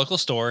down to your local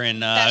store and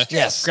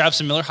Yes. grab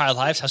some Miller High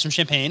Lifes, have some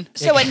champagne.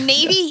 So a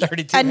navy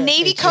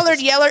 32 colored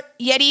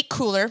Yeti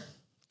cooler,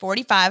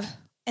 45.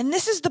 And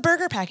this is the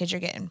burger package you're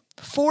getting.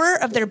 4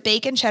 of their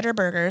bacon cheddar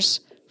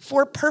burgers,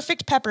 4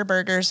 perfect pepper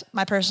burgers,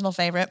 my personal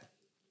favorite,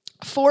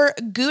 4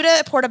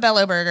 Gouda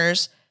portobello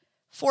burgers,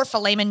 4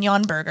 filet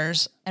mignon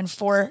burgers, and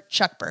 4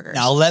 chuck burgers.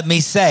 Now let me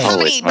say, How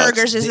many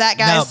burgers is that,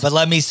 guys? No, but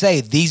let me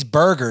say, these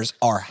burgers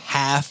are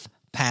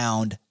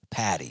half-pound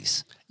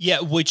patties.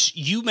 Yeah, which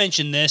you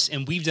mentioned this,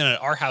 and we've done it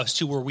at our house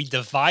too, where we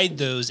divide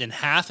those in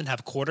half and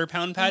have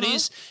quarter-pound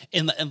patties,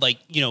 and like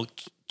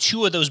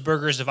 2 of those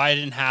burgers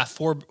divided in half,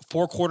 4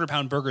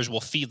 quarter-pound burgers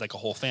will feed like a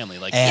whole family.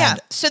 Like, Yeah.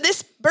 And- So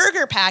this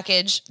burger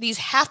package, these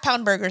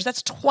half-pound burgers,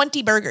 that's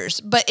 20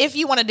 burgers. But if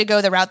you wanted to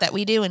go the route that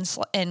we do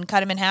and cut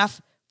them in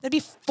half, that'd be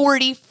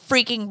 40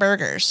 freaking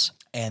burgers.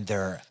 And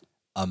they're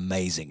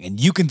amazing. And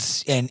you can,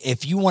 and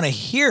if you want to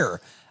hear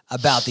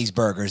about these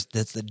burgers,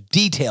 that's the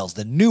details,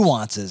 the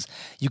nuances,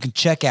 you can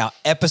check out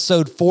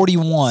episode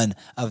 41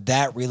 of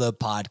That Reload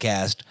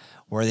podcast,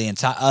 where the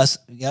entire us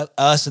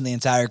and the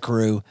entire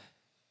crew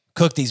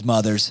cook these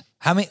mothers.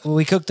 How many?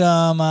 We cooked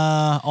them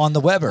on the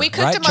Weber. We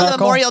cooked right? them on the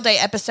Charcoal? Memorial Day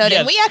episode, Yeah.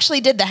 and we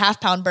actually did the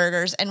half-pound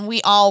burgers, and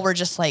we all were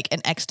just like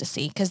in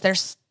ecstasy because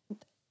there's.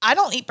 I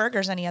don't eat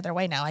burgers any other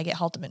way now. I get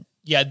Halteman.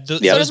 yeah, So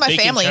those does my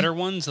bacon family. cheddar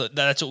ones,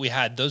 that's what we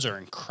had. Those are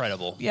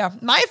incredible. Yeah,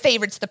 my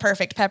favorite's the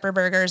perfect pepper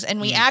burgers, and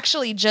we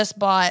actually just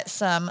bought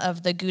some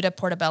of the Gouda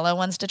portobello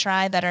ones to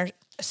try that are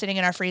sitting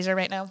in our freezer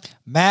right now.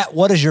 Matt,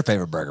 what is your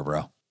favorite burger,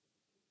 bro?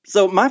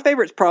 So my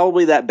favorite's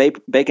probably that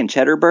bacon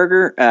cheddar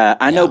burger.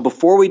 I know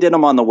before we did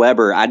them on the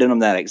Weber, I did them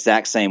that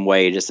exact same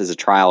way, just as a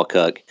trial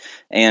cook.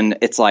 And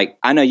it's like,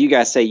 I know you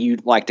guys say you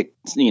like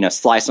to,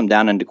 slice them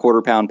down into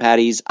quarter-pound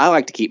patties. I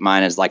like to keep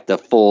mine as like the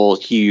full,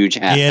 huge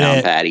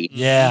half-pound patty.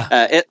 Yeah.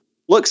 It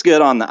looks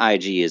good on the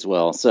IG as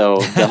well. So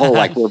the whole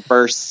like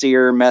reverse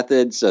sear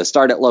method. So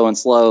start it low and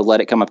slow,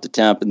 let it come up to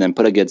temp, and then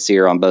put a good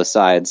sear on both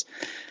sides.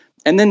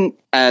 And then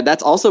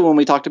that's also when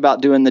we talked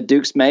about doing the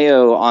Duke's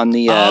mayo on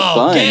the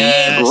bun.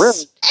 yes. Grill.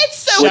 It's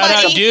so Shout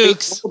out funny.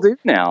 Dukes. We'll do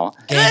now.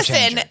 Game Listen,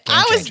 changer. Game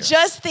I was changer.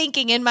 just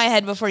thinking in my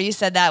head before you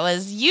said that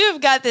was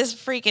you've got this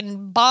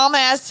freaking bomb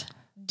ass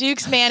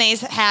Duke's mayonnaise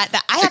hat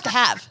that I have to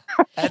have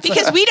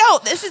because we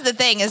don't. This is the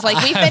thing is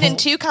like we've been in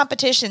 2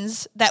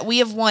 competitions that we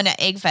have won at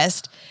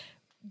Eggfest.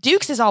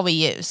 Duke's is all we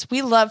use.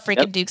 We love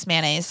freaking Duke's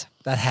mayonnaise,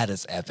 That hat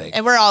is epic.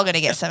 and we're all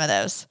gonna get some of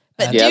those.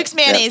 But Yep, Duke's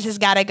mayonnaise has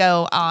got to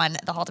go on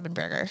the Halteman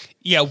burger.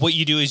 Yeah, what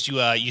you do is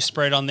you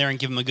spread it on there and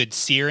give them a good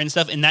sear and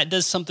stuff, and that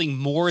does something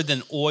more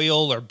than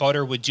oil or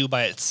butter would do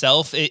by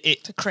itself.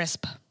 It's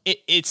crisp.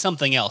 It's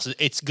something else.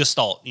 It's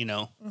gestalt, more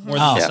than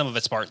Oh. some of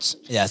its parts.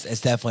 Yes,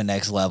 it's definitely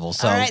next level.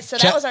 So All right, so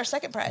that was our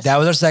second prize. that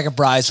was our second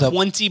prize. So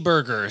 20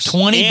 burgers.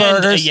 20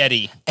 and burgers a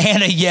Yeti.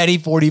 and a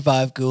Yeti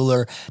 45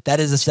 cooler. That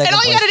is the second. and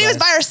all you got to place do is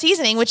prize. buy our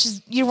seasoning, which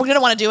is you were going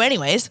to want to do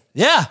anyways.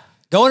 Yeah.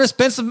 Go in and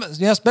spend spend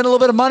a little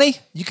bit of money.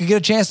 You could get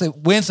a chance to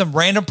win some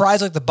random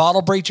prize like the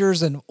bottle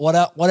breachers and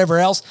whatever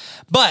else.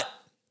 But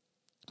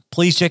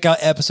please check out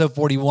episode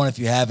 41 if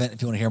you haven't,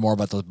 if you want to hear more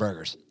about those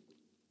burgers.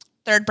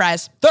 Third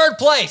prize. Third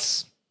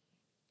place.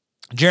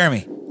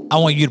 Jeremy, I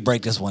want you to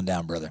break this one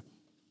down, brother.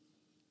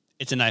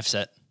 It's a knife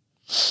set.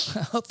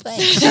 Oh,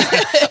 thanks.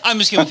 I'm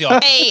just kidding with y'all.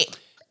 A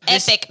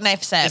epic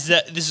knife set.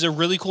 This is a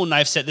really cool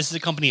knife set. This is a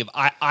company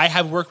I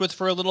have worked with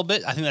for a little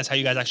bit. I think that's how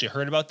you guys actually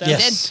heard about them.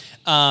 Yes.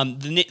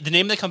 The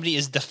name of the company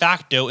is De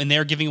Facto, and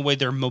they're giving away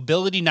their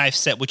mobility knife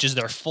set, which is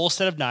their full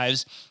set of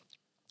knives.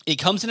 It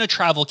comes in a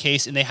travel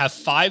case, and they have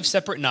 5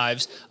 separate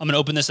knives. I'm going to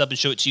open this up and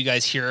show it to you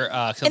guys here.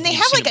 And they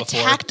have like a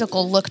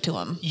tactical look to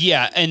them.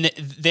 Yeah, and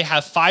they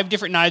have 5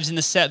 different knives in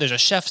the set. There's a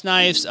chef's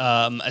knives, a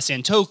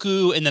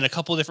santoku, and then a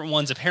couple of different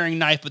ones, a paring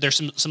knife. But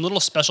there's some little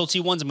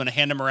specialty ones. I'm going to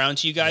hand them around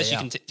to you guys.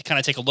 Yeah. You can kind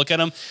of take a look at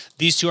them.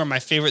 These 2 are my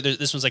favorite.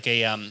 This one's like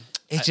a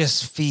It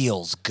just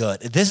feels good.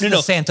 This is No,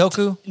 the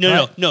Santoku?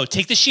 no.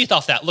 Take the sheath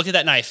off that. Look at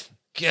that knife.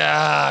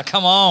 Yeah,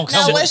 come on.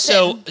 Now Come on.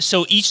 listen.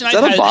 So each knife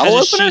that a has bottle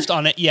a opener? sheath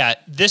on it. Yeah,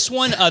 this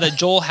one that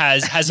Joel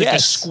has like a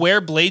Yes. square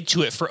blade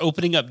to it for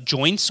opening up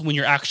joints when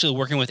you're actually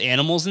working with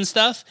animals and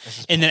stuff.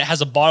 And then it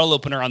has a bottle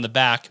opener on the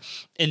back.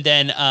 And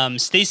then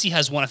Stacy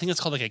has one. I think it's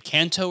called like a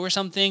Kanto or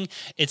something.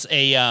 It's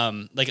a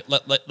like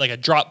a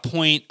drop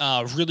point,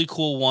 really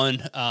cool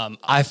one. I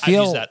I've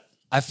used that.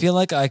 feel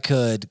like I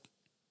could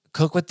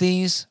cook with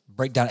these,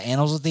 break down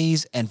animals with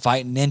these, and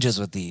fight ninjas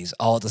with these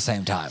all at the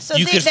same time. So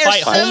You could they're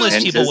fight so,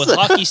 homeless people with Ninjas.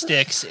 hockey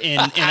sticks in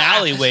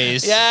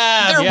alleyways.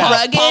 Yeah, They're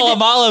rugged.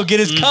 Palomalo get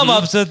his come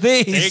ups with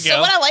these. There you So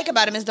go. what I like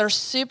about them is they're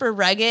super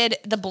rugged.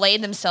 The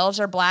blade themselves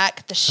are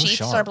black. The sheaths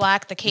sharp. are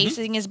black. The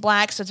casing is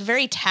black. So it's a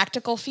very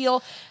tactical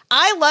feel.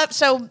 I love,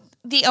 so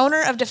the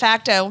owner of De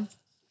Facto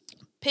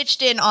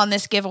pitched in on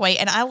this giveaway,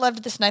 and I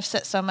loved this knife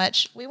set so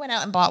much. We went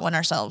out and bought one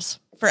ourselves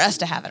for us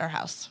to have at our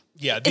house.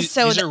 Yeah, It's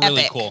so these are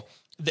really epic. cool.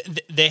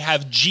 They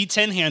have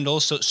G10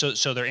 handles,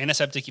 so they're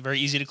antiseptic, very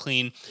easy to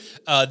clean.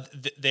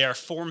 They are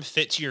form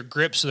fit to your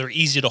grip, so they're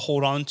easy to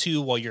hold on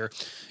to while you're,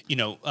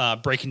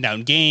 breaking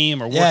down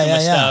game or working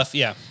with stuff.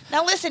 Yeah.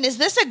 Now listen, is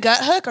this a gut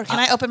hook or can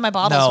I open my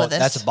bottles with this?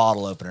 No, that's a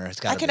bottle opener. It's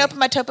got. I can open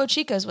my Topo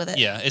Chicos with it.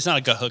 Yeah, it's not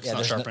a gut hook. It's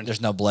not sharpened.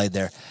 There's no blade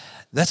there.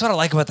 That's what I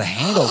like about the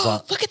handles.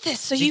 Look at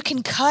this. So you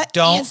can cut.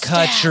 Don't and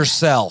cut stab.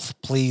 yourself,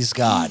 please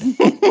God.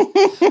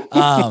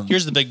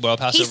 Here's the big boy. I'll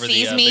pass He over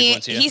sees the me. big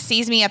ones. Yeah. He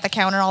sees me at the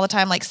counter all the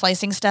time, like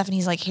slicing stuff, and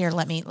he's like, "Here,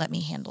 let me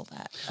handle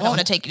that. I don't want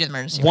to take you to the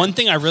emergency room." One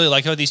thing I really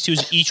like about these two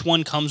is each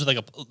one comes with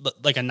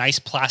like a nice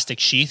plastic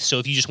sheath. So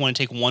if you just want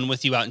to take one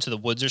with you out into the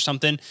woods or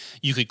something,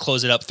 you could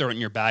close it up, throw it in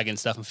your bag and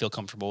stuff, and feel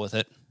comfortable with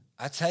it.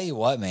 I tell you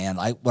what, man.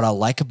 What I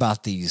like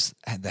about the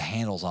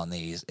handles on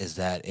these is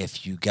that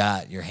if you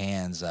got your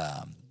hands,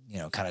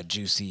 kind of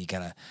juicy,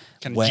 kind of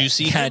wet,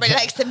 juicy. Everybody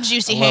likes them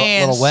juicy a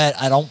hands. little wet.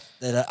 I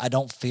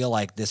don't feel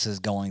like this is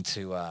going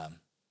to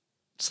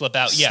Slip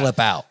out. Yeah. slip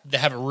out. They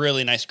have a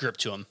really nice grip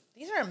to them.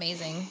 These are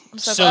amazing. I'm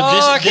so So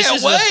glad. this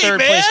is the third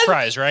place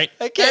prize, right?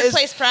 Third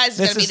place prize is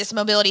this going to be is- this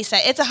mobility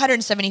set. It's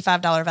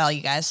 $175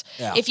 value, guys.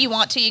 Yeah. If you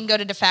want to, you can go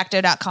to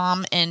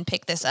defacto.com and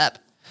pick this up.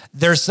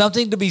 There's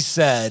something to be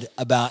said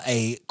about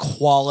a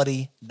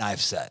quality knife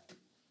set.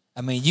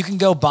 I mean, you can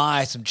go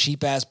buy some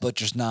cheap ass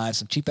butcher's knives,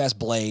 some cheap ass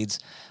blades,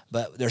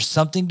 but there's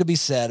something to be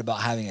said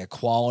about having a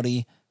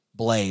quality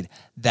blade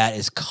that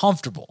is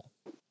comfortable.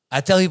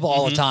 I tell people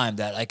all the time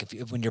that, like,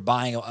 if when you're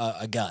buying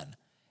a gun,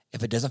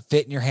 if it doesn't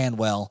fit in your hand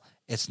well,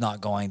 you're not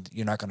going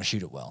to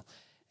shoot it well.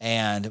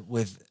 And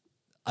with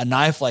a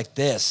knife like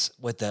this,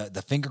 with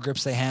the finger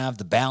grips they have,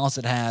 the balance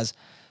it has,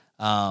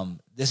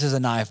 this is a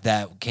knife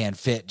that can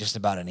fit just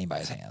about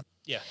anybody's hand.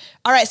 Yeah.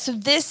 All right, so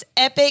this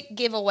epic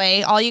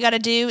giveaway, all you got to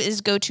do is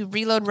go to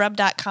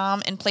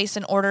reloadrub.com and place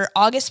an order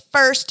August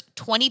 1st,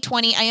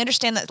 2020. I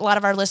understand that a lot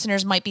of our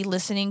listeners might be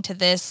listening to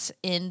this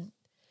in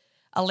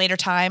a later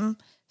time.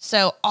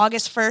 So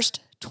August 1st,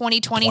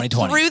 2020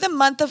 through the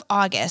month of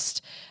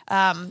August,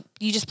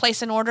 you just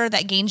place an order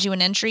that gains you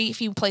an entry.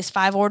 If you place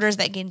 5 orders,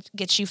 that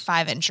gets you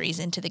 5 entries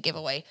into the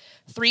giveaway.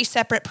 3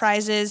 separate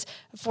prizes.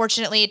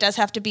 Fortunately, it does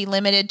have to be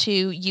limited to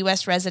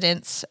U.S.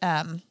 residents.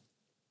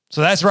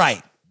 So that's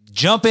right.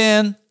 Jump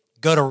in,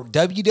 go to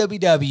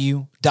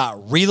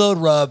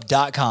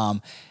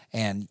www.reloadrub.com,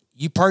 and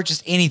you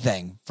purchase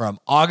anything from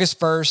August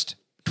 1st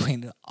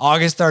between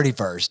August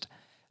 31st,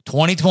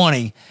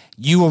 2020,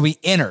 you will be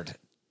entered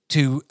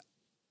to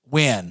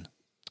win,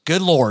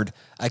 good Lord,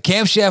 a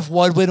Camp Chef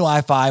Woodwind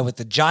Wi-Fi with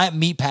the giant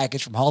meat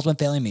package from Halsman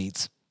Family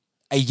Meats,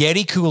 a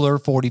Yeti Cooler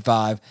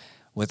 45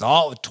 with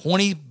all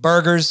 20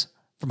 burgers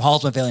from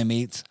Halsman Family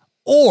Meats,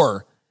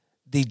 or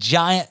the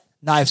giant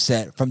knife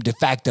set from De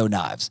Facto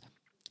Knives.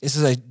 This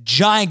is a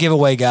giant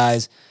giveaway,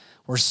 guys.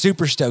 We're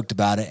super stoked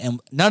about it. And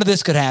none of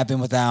this could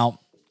happen without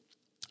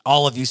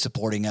all of you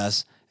supporting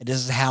us. And this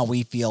is how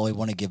we feel we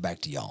want to give back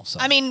to y'all. So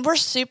I mean, we're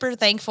super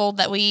thankful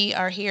that we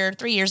are here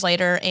 3 years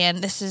later, and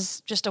this is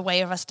just a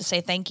way of us to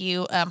say thank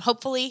you.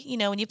 Hopefully,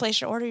 when you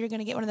place your order, you're going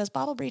to get one of those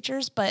bottle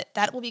breachers, but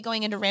that will be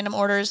going into random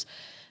orders.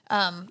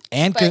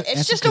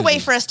 It's just a way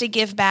for us to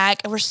give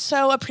back. We're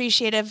so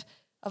appreciative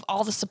of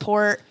all the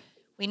support.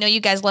 We know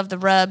you guys love the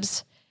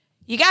rubs.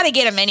 You got to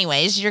get them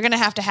anyways. You're going to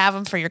have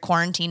them for your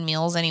quarantine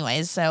meals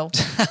anyways. So,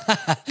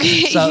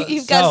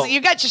 you've got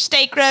your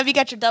steak rub, you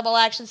got your double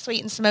action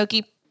sweet and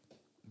smoky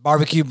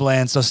barbecue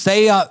blend. So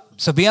stay up.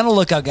 So be on the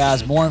lookout,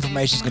 guys. More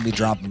information is going to be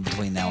dropping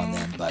between now and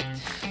then. But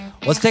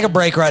let's take a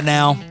break right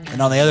now.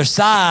 And on the other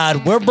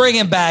side, we're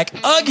bringing back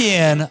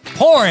again,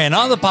 pouring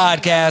on the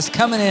podcast,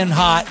 coming in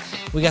hot.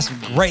 We got some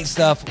great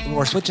stuff.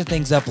 We're switching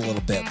things up a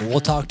little bit, but we'll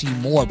talk to you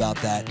more about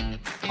that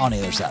on the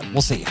other side.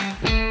 We'll see you.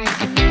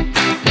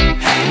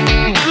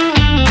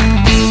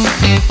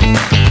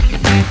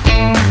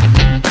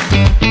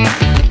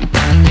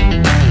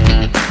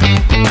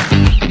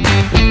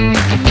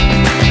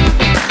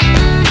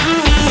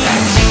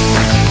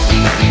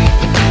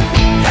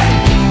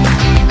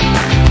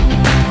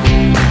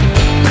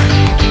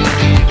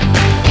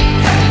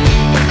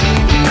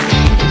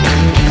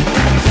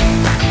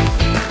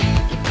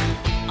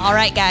 All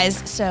right, guys.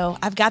 So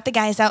I've got the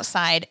guys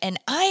outside, and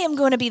I am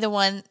going to be the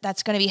one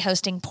that's going to be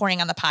hosting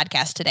Pouring on the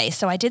podcast today.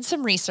 So I did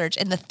some research,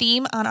 and the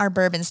theme on our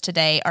bourbons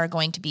today are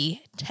going to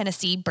be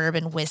Tennessee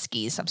bourbon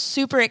whiskeys. I'm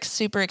super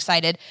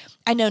excited.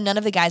 I know none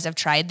of the guys have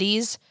tried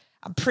these.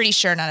 I'm pretty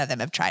sure none of them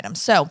have tried them.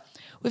 So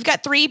we've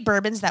got 3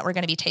 bourbons that we're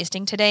going to be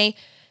tasting today.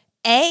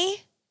 A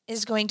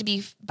is going to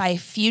be by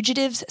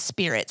Fugitives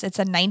Spirits. It's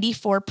a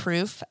 94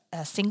 proof,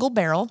 single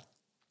barrel.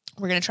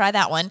 We're going to try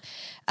that one.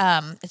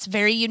 It's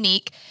very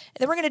unique.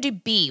 And then we're going to do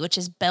B, which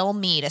is Bell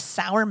Mead, a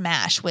sour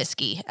mash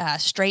whiskey,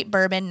 straight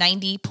bourbon,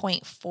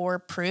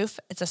 90.4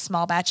 proof. It's a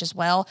small batch as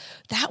well.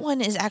 That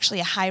one is actually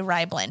a high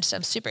rye blend, so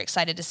I'm super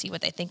excited to see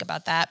what they think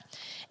about that.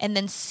 And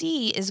then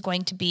C is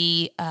going to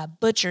be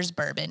Butcher's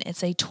Bourbon.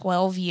 It's a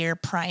 12-year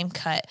prime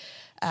cut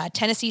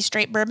Tennessee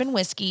straight bourbon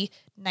whiskey,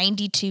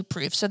 92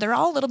 proof. So they're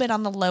all a little bit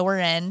on the lower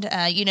end.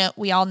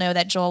 We all know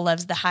that Joel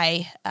loves the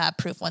high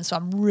proof ones, so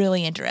I'm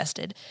really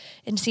interested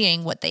in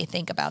seeing what they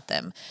think about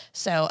them.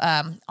 So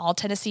all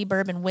Tennessee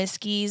bourbon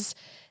whiskeys.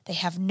 They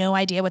have no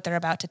idea what they're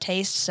about to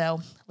taste,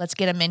 so let's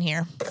get them in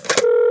here.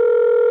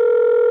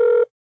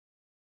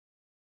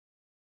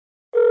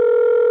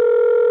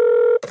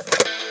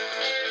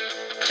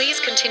 Please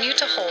continue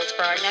to hold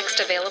for our next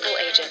available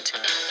agent.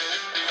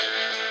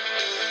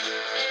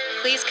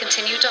 Please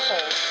continue to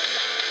hold.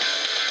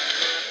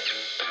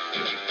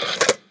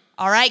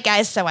 All right,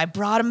 guys, so I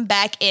brought them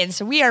back in.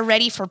 So we are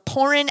ready for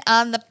Pouring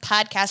on the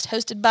Podcast,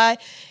 hosted by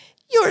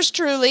yours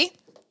truly.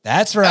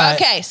 That's right.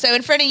 Okay, so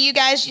in front of you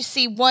guys, you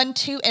see 1,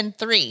 2, and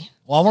 3.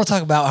 Well, I want to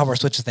talk about how we're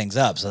switching things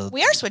up. So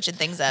We are switching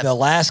things up. the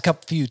last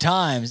few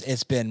times,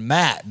 it's been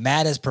Matt.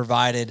 Matt has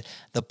provided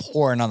the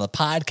pouring on the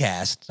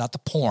podcast, not the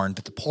porn,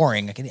 but the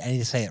pouring. I need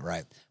to say it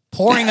right.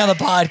 Pouring on the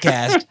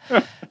podcast.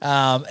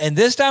 And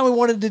this time we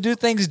wanted to do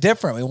things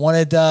different. We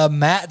wanted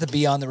Matt to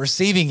be on the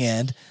receiving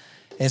end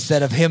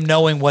instead of him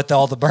knowing what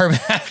all the bourbon.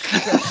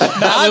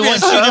 I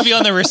want you to be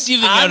on the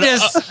receiving end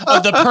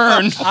of the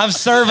pern. I'm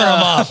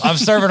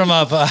serving them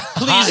up.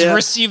 Please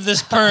receive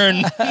this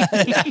pern.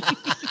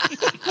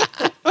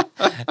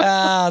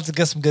 Let's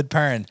get some good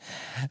purring.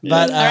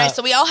 But All right,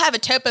 so we all have a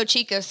Topo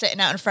Chico sitting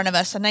out in front of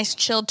us, a nice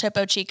chilled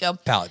Topo Chico.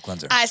 palate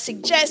cleanser. I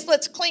suggest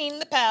let's clean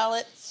the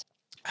palates.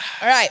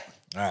 All right,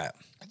 All right.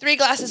 3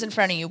 glasses in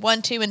front of you,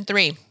 1, 2, and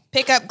 3.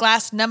 Pick up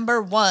glass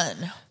number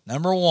 1.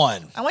 Number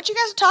 1. I want you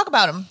guys to talk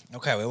about them.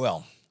 Okay, we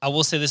will. I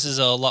will say this is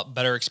a lot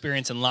better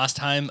experience than last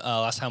time.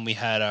 Last time we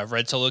had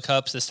red Solo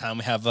cups. This time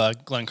we have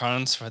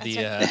Glencairns for the.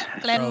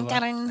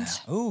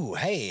 Glencairns. Ooh,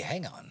 hey,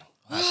 hang on.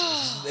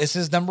 This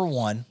is number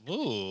 1.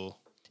 Ooh.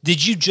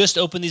 Did you just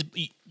open these?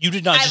 You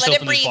did not I just let it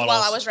open these breathe bottles.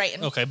 while I was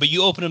writing. Okay, but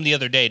you opened them the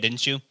other day,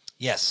 didn't you?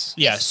 Yes.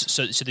 Yes.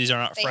 So these are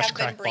not They fresh have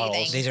been cracked breathing.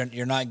 bottles.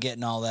 You're not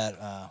getting all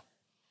that.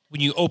 When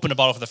you open a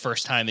bottle for the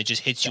first time, it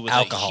just hits you with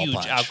alcohol a huge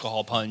punch.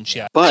 alcohol punch.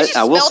 Yeah. But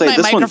I will smelled say my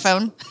this one,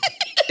 microphone.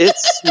 it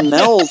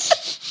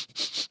smells.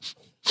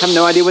 I have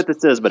no idea what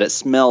this is, but it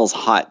smells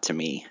hot to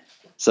me.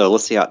 So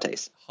let's see how it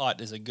tastes. Hot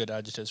is a good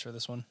adjective for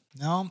this one.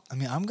 No, I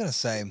mean, I'm going to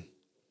say,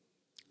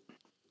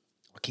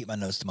 I'll keep my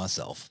notes to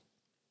myself.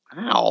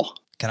 Wow.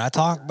 Can I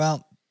talk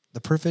about the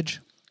proofage?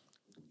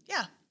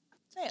 Yeah.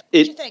 Say it.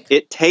 What you think?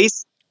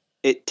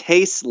 It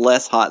tastes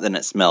less hot than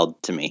it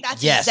smelled to me.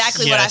 That's Yes.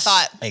 exactly what I Yes.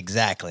 thought.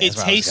 Exactly. It That's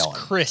where I was tastes going.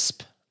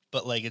 crisp,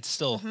 but like it's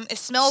still. It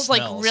smells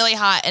like Smells. really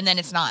hot, and then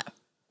it's not.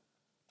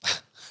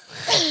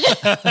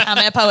 I'm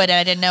a poet, and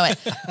I didn't know it.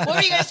 What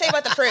were you going to say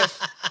about the proof?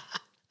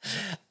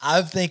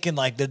 I'm thinking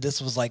like that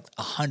this was like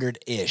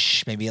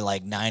 100-ish, maybe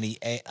like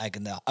 98, like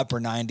in the upper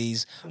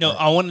 90s. No,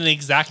 I want an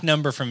exact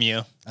number from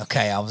you.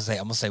 Okay, I'm gonna say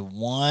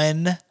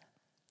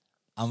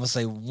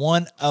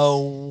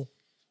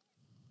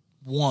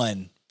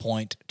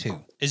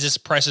 101.2. Is this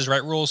Price is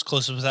Right rules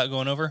closest without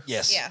going over?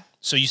 Yes. Yeah.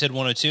 So you said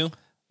 102?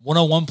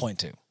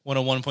 101.2.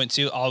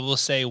 101.2. I will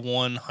say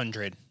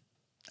 100.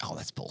 Oh,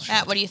 that's bullshit.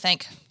 Matt, what do you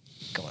think?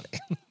 Go on.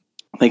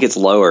 I think it's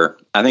lower.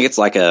 I think it's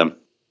like I'm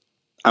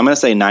going to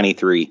say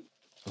 93.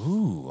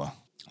 Ooh.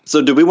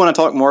 So do we want to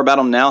talk more about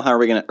them now? How are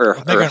we going to, or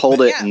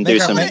hold it and do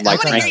make our- some I I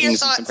like want to hear your rankings and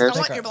thoughts. I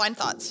comparisons? want your blind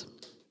thoughts.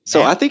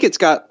 So I think it's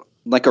got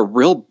like a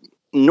real.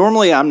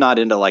 Normally, I'm not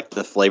into like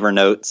the flavor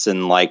notes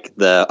and like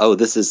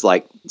this is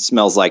like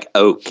smells like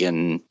oak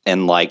and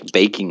like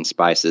baking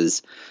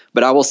spices.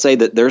 But I will say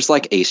that there's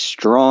like a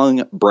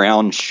strong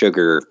brown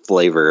sugar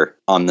flavor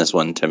on this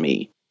one to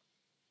me.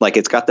 Like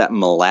it's got that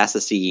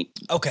molassesy,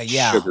 Okay,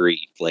 yeah.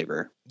 sugary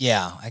flavor.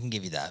 Yeah, I can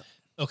give you that.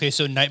 Okay,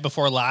 so night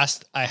before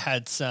last, I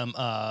had some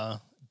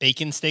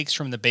bacon steaks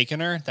from the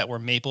Baconer that were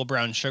maple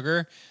brown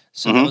sugar.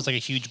 So that was like a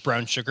huge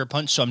brown sugar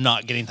punch. So I'm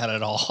not getting that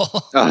at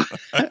all.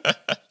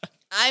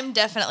 I'm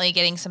definitely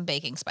getting some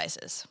baking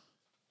spices.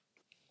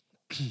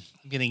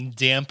 I'm getting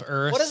damp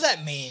earth. What does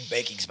that mean,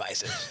 baking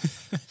spices?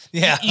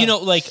 Yeah. You know,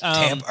 like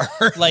Damp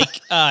earth.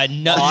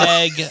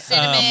 nutmeg,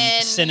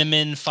 Cinnamon.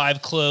 cinnamon,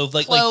 5 clove,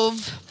 Clove.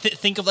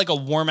 think of like a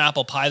warm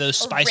apple pie. Those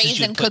spices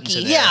raisin you put cookie.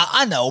 into there. Yeah,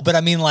 I know, but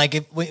I mean, like,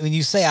 when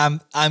you say I'm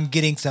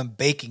getting some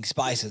baking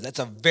spices, that's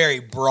a very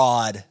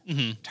broad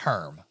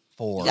term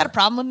for You got a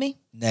problem with me?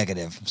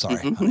 negative. I'm sorry,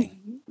 honey.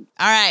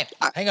 All right.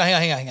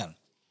 Hang on.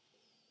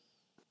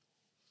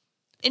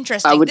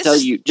 Interesting. I would This tell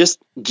is- you, just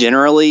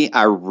generally,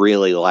 I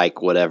really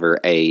like whatever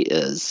A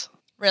is.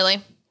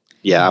 Really?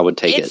 Yeah, I would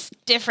take It's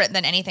it. different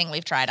than anything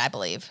we've tried, I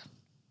believe.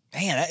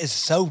 Man, that is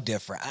so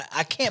different.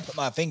 I can't put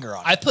my finger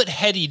on it. I put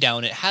heady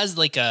down. It has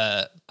like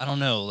a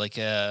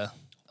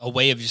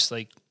way of just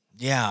like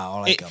Yeah, I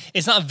like them.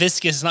 it's not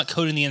viscous. It's not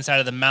coating the inside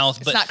of the mouth,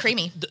 It's but not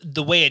creamy.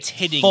 the way it's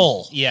hitting.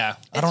 Full. Yeah.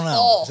 I don't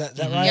know. full. Is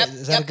that right? Yep,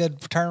 Is that yep. a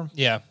good term?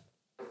 Yeah.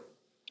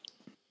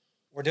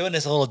 We're doing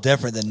this a little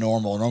different than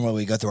normal. Normally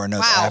we go through our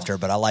notes Wow. after,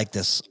 but I like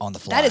this on the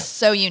fly. That is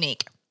so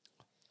unique.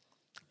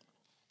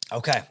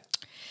 okay.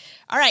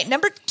 All right,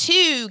 number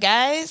 2,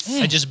 guys.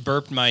 I just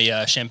burped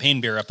my champagne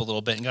beer up a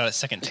little bit and got a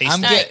second taste. I'm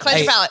of All right, it.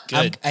 cleanse your palate.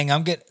 Good.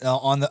 I'm getting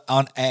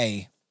on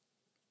A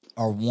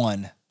or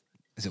 1.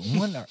 Is it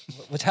one or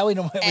what's how we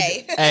know?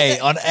 A. A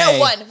on A. No,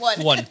 one.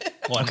 One.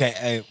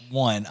 Okay,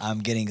 one. I'm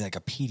getting like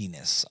a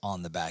peatiness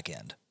on the back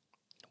end.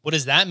 What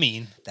does that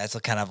mean? That's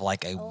kind of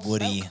like a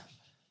woody,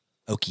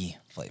 oaky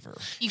flavor.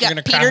 You You're got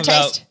gonna Peter crap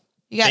about taste?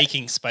 You got,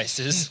 baking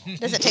spices.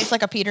 does it taste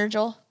like a Peter,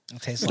 Joel?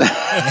 It tastes like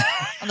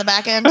On the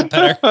back end?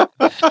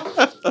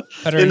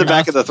 Petter In the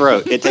back of the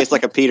throat. It tastes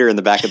like a Peter in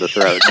the back of the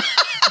throat.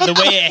 the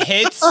way it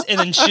hits and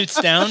then shoots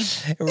down.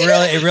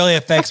 it really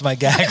affects my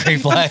gag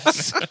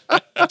reflex. All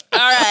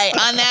right.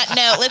 On that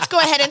note, let's go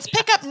ahead and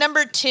pick up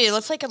number 2.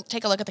 Let's take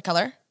a look at the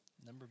color.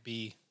 Number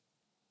B.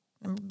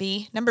 Number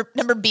B. Number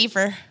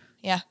beefer.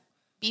 Yeah.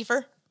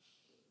 Beefer.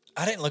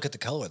 I didn't look at the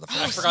color of the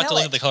I first. forgot to smell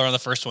look it. at the color on the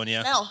first one.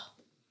 Yeah. Smell.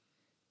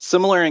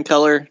 Similar in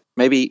color,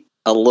 maybe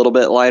a little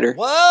bit lighter.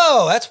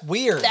 Whoa, that's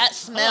weird. That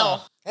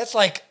smell. That's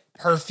like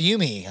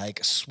perfumey,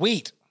 like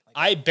sweet.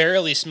 I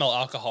barely smell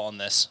alcohol in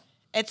this.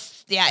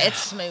 It's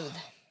smooth.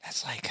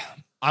 That's like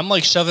I'm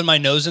like shoving my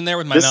nose in there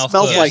with my This mouth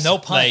smells closed. like- no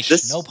punch.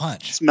 This- no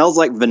punch. Smells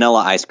like vanilla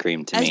ice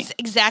cream to me.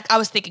 I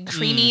was thinking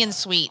creamy and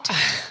sweet.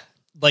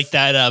 like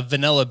that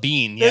vanilla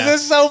bean. Yeah.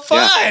 This is so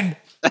fun.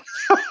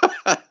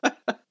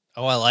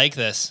 Oh, I like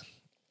this.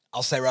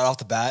 I'll say right off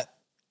the bat,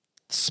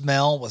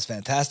 smell was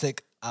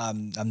fantastic.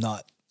 I'm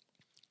not.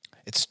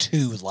 It's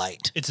too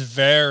light, It's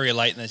very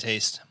light in the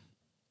taste,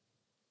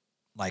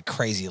 like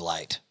crazy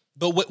light.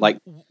 but Like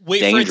wait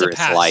for it to dangerous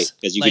pass. light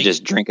because you Like, could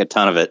just drink a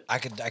ton of it. I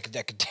could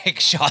take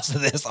shots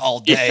of this all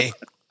day.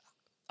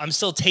 I'm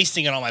still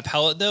tasting it on my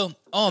palate though.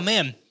 Oh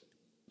man,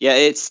 Yeah,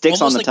 it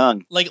sticks on the like,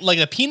 tongue. like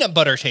a peanut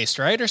butter taste,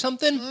 right, or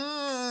something?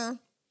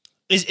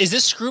 Is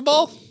this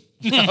Screwball?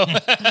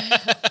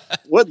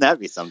 Wouldn't that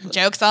be something?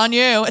 Joke's on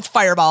you. It's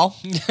Fireball.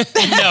 No,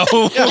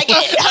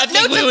 I I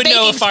think we would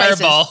know a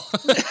Fireball.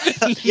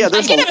 Yeah,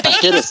 there's Get a a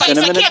baking hit of spice. I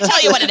cinnamon in can't this.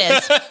 tell you what it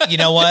is. You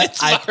know what?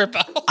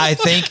 Fireball. I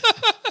think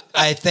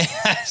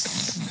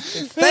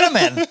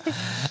cinnamon.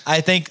 I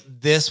think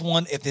this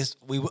one,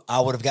 I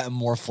would have gotten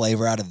more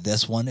flavor out of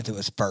this one if it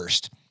was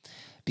first,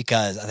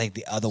 because I think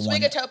the other one.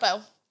 Swig of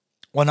topo.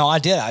 Well, no, I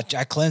did. I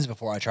cleansed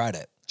before I tried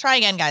it. Try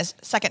again, guys.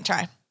 Second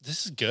try.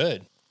 This is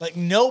good. Like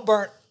no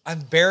burn.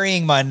 I'm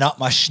burying my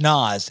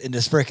schnoz in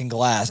this freaking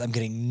glass. I'm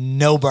getting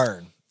no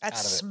burn. That's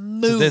out of it.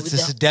 smooth. So this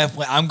is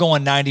definitely. I'm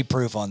going 90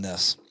 proof on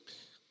this.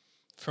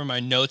 For my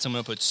notes, I'm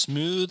going to put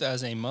smooth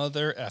as a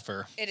mother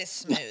effer. It is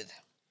smooth.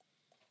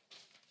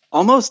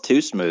 Almost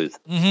too smooth.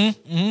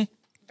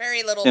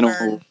 Very little In a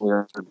burn.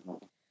 weird-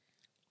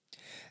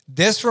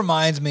 This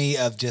reminds me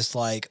of just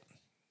like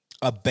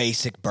a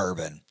basic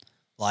bourbon,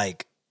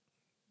 like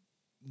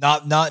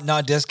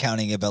not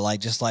discounting it, but like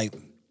just like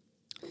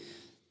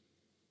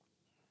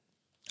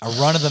a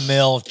run of the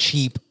mill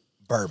cheap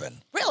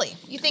bourbon. Really?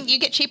 You think you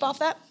get cheap off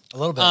that? A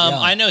little bit. Yeah.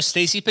 I know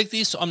Stacy picked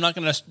these, so I'm not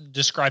going to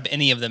describe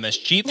any of them as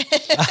cheap. Did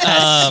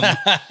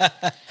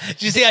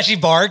you see how she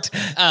barked?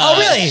 Oh,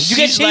 really? Did you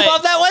get she's cheap like-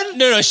 off that one?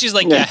 No, she's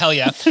like, yeah, hell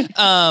yeah.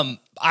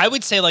 I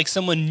would say like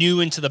someone new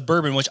into the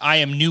bourbon, which I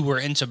am newer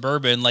into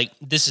bourbon, like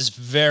this is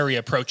very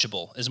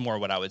approachable is more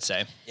what I would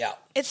say. Yeah.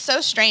 It's so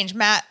strange,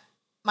 Matt.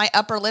 My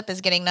upper lip is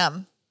getting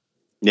numb.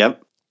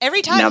 Yep.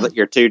 Every time. Now that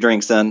you're 2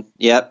 drinks in.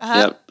 Yep.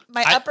 Yep.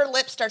 My I- upper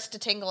lip starts to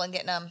tingle and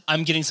get numb.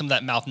 I'm getting some of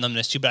that mouth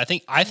numbness too, but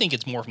I think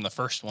it's more from the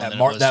first one.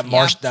 That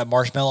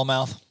marshmallow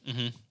mouth.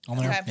 On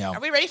there. Okay. Yeah. Are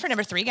we ready for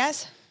number 3,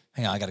 guys?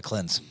 Hang on, I got to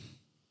cleanse.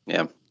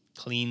 Yep.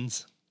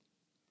 Cleans.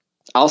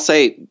 I'll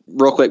say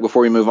real quick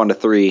before we move on to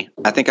 3.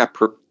 I think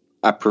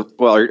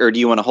or do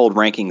you want to hold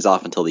rankings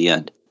off until the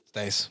end?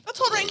 Stace. Let's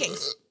hold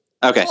rankings.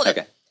 Okay. Hold it.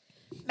 Okay.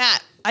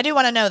 Matt, I do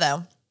want to know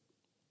though.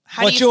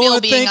 How What do you you feel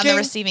were being on the thinking?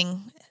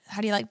 receiving?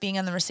 How do you like being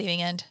on the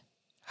receiving end?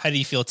 How do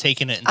you feel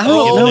taking it and I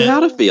don't giving know it? how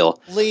to feel.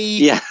 Lee.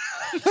 Yeah.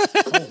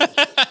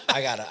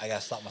 I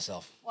gotta stop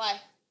myself. Why?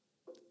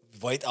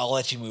 Wait, I'll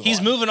let you move He's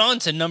on. moving on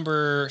to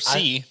number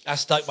C. I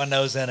stuck my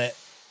nose in it.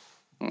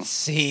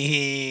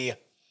 C.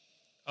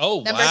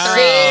 Oh, Number wow.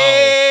 3.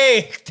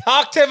 Hey,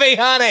 talk to me,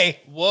 honey.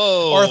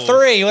 Whoa. Or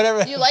 3,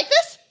 whatever. You like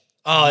this?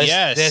 Oh,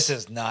 Yes. this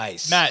is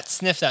nice. Matt,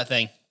 sniff that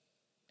thing.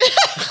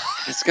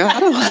 It's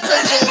got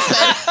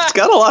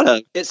a lot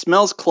of. It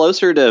smells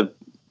closer to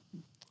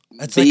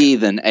It's B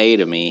than A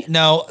to me.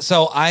 No,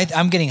 so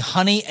I'm getting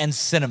honey and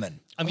cinnamon.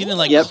 I'm getting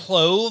like Yep.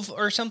 clove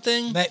or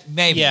something.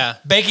 Maybe. Yeah.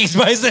 Baking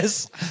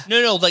spices.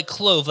 No, like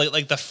clove,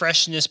 like the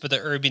freshness but the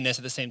herbiness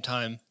at the same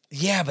time.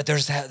 Yeah, but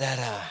there's that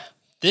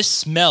This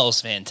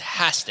smells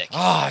fantastic.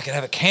 I could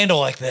have a candle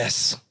like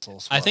this.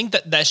 I think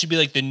that should be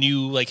like the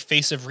new like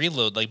face of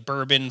Reload, like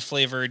bourbon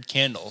flavored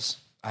candles.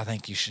 I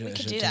think you should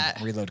do that.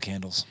 reload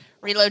candles.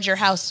 Reload your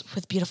house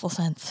with beautiful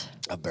scents.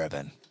 A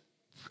bourbon.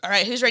 All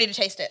right, who's ready to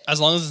taste it? As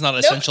long as it's not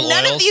Nope, essential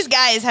none oils. of these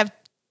guys have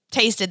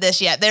tasted this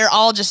yet. They're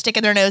all just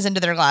sticking their nose into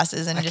their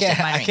glasses and I just can't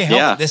admiring. help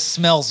Yeah. it. This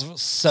smells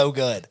so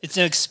good. It's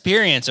an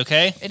experience,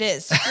 okay? It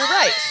is. You're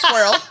right.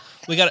 Swirl.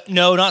 We got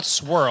no, not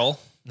swirl.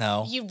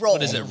 No. You roll.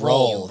 What is it? You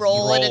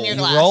roll it in your You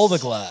glass. roll the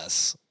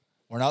glass.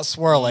 We're not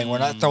swirling. We're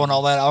not throwing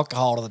all that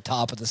alcohol to the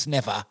top of the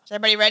sniffer. Is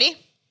everybody ready?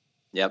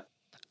 Yep.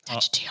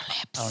 Touch it to your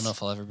lips. I don't know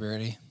if I'll ever be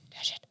ready.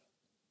 Touch it.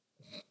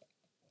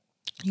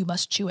 You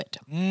must chew it.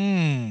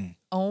 Mmm.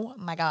 Oh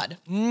my God.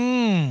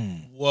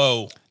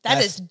 Whoa.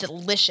 That is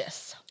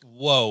delicious.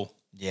 Whoa.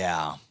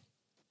 Yeah.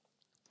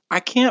 I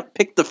can't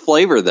pick the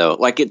flavor though.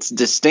 Like it's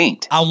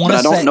distinct. I wanna but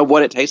I don't say- know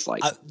what it tastes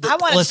like. I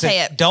wanna Listen,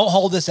 say it. Don't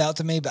hold this out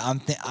to me, but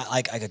I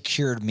like a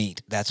cured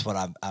meat. That's what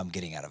I'm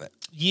getting out of it.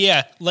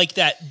 Yeah, like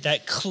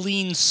that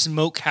clean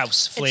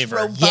smokehouse flavor.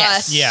 It's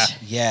robust. Yes. Yeah.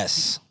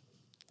 Yes.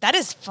 That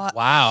is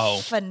Wow.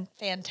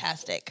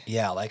 fantastic.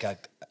 Yeah. Like a.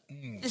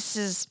 This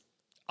is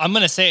I'm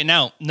gonna say it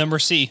now. Number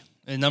C.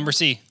 Number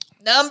C.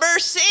 number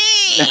C.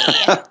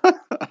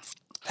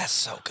 That's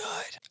so good.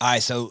 All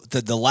right, so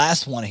the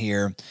last one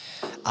here,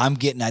 I'm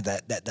getting at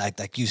that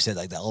like you said,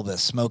 like that little bit of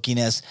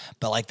smokiness,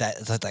 but like that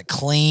it's like that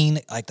clean,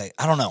 like that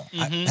I don't know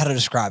how to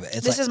describe it.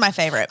 It's This like, is my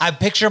favorite. I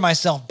picture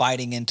myself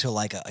biting into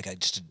like a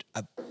just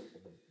a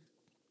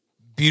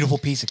beautiful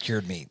piece of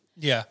cured meat.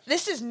 Yeah.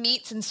 This is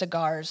meats and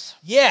cigars.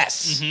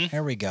 Yes,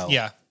 here we go.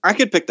 Yeah. I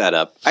could pick that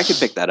up. It's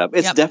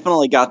Yep.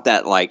 definitely got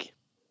that like.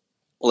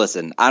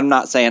 Listen, I'm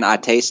not saying I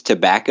taste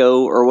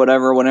tobacco or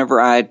whatever whenever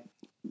I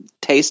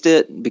taste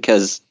it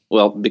because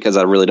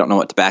I really don't know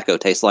what tobacco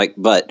tastes like,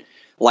 but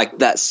like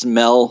that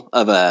smell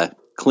of a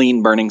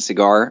clean burning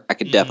cigar, I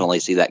could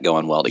definitely see that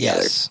going well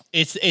together. Yes.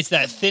 It's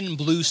that thin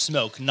blue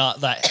smoke,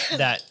 not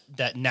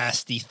that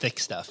nasty thick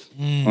stuff.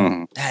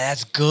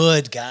 That's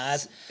good,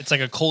 guys. It's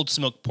like a cold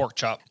smoked pork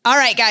chop. All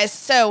right, guys.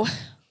 So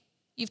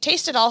you've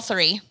tasted all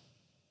three.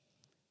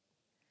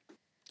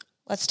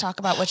 Let's talk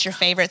about what's your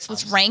favorites.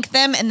 Let's rank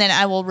them, and then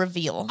I will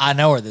reveal. I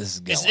know where this is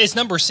going. It's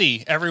number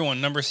C.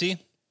 Everyone, number C.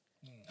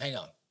 Hang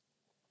on.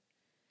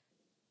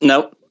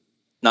 Nope,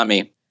 not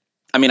me.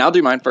 I mean, I'll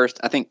do mine first.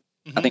 I think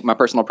my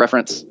personal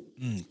preference,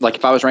 like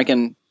if I was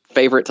ranking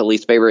favorite to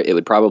least favorite, it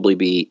would probably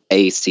be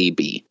A, C,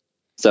 B.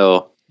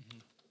 So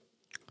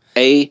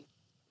A,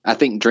 I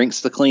think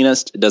drinks the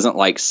cleanest. It doesn't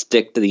like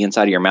stick to the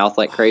inside of your mouth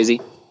like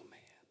crazy.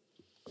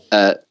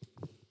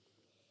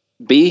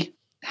 B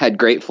had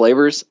great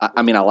flavors.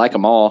 I mean, I like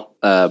them all,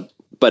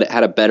 but it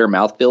had a better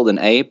mouthfeel than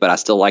A, but I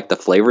still like the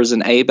flavors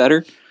in A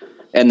better.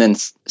 And then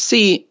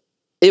C,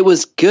 it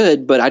was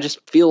good, but I just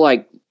feel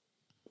like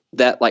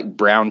that like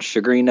brown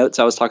sugary notes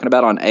I was talking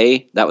about on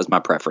A, that was my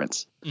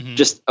preference.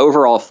 Just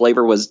overall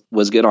flavor was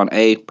good on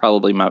A.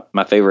 Probably my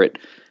favorite.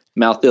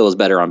 Mouthfeel is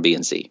better on B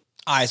and C.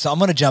 All right, so I'm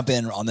going to jump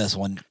in on this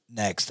one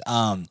next.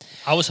 I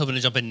was hoping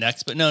to jump in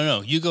next, but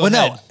no, you go Well,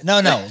 ahead.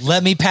 no.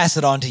 Let me pass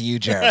it on to you,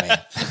 Jeremy.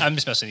 I'm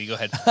just messing with you. Go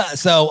ahead.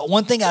 So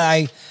one thing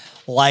I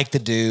like to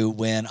do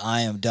when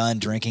I am done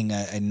drinking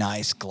a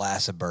nice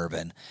glass of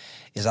bourbon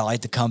is I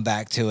like to come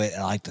back to it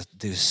and I like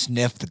to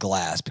sniff the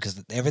glass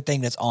because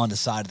everything that's on the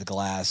side of the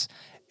glass,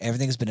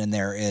 everything that's been in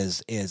there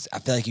is I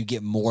feel like you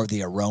get more of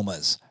the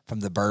aromas from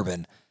the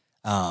bourbon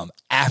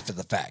after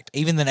the fact.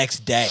 Even the next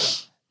day,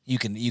 you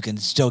can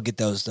still get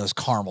those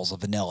caramels, the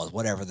vanillas,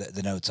 whatever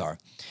the notes are.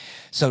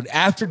 So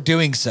after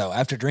doing so,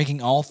 after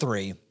drinking all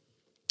three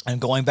and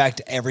going back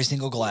to every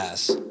single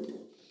glass,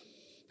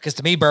 because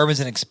to me, bourbon's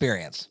an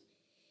experience.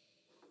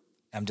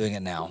 I'm doing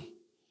it now.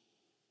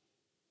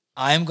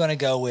 I'm going to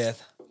go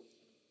with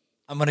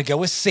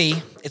C.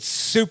 It's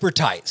super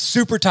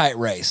tight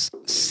race.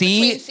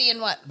 C Between C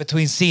and what?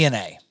 between C and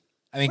A.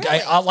 I mean,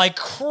 Really? I like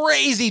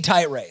crazy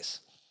tight race.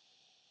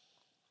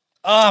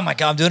 Oh my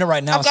God, I'm doing it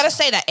right now. I've got to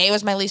say that A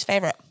was my least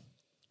favorite.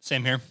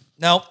 Same here.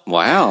 Nope.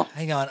 Wow.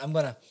 Hang on.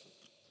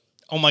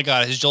 Oh my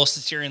God, his Joel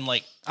sits here and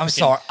like I'm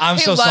sorry. I'm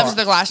He so loves sorry.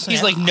 the glass.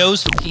 he's like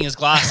nose fucking his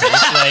glasses.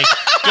 Like,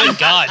 good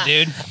God,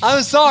 dude.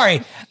 I'm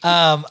sorry.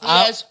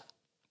 Yes.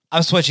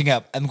 I'm switching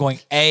up. I'm going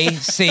A,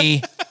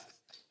 C,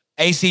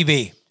 A, C,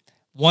 B.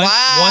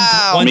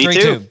 Wow. One, Me three,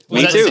 too. two. Was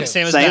Me that too.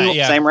 same as Matt?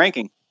 Yeah. Same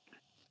ranking.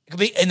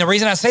 And the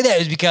reason I say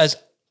that is because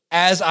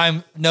as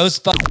I'm nose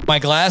fucking my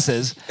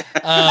glasses,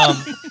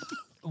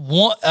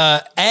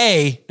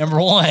 number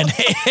one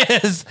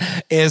is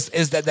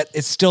that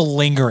it's still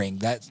lingering.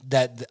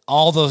 That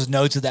all those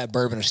notes of that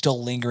bourbon are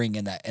still lingering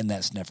in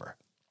that sniffer.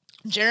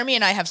 Jeremy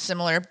and I have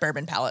similar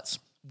bourbon palates.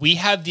 We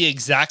have the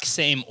exact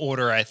same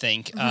order, I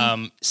think.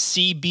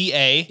 C, B,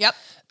 A. Yep.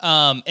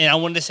 And I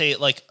wanted to say,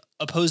 like,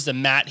 opposed to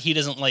Matt, he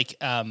doesn't like,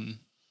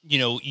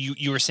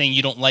 you were saying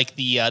you don't like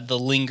the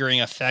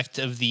lingering effect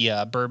of the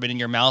bourbon in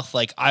your mouth.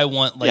 Like, I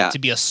want to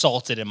be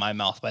assaulted in my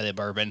mouth by the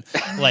bourbon.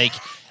 Like,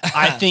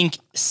 I think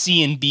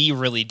C and B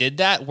really did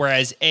that,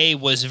 whereas A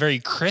was very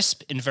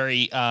crisp and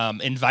very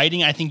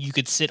inviting. I think you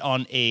could sit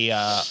on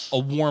a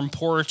warm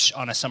porch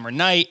on a summer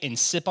night and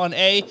sip on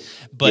A,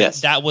 but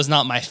that was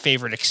not my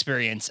favorite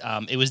experience.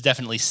 It was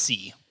definitely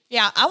C.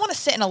 Yeah, I want to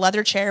sit in a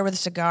leather chair with a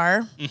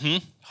cigar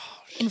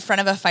in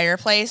front of a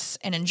fireplace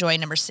and enjoy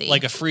number C.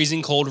 Like a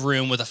freezing cold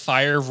room with a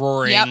fire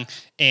roaring Yep.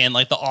 and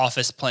like The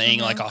Office playing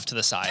like off to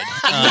the side.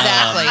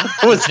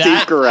 Exactly. With Steve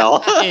that-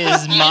 Carell.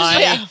 Is my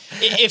Yeah.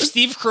 if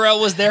Steve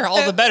Carell was there,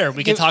 all the better.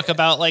 We could talk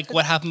about like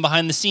what happened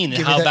behind the scene and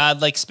Give me how the- bad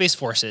like Space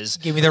Force is.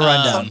 Give me the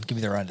rundown. Give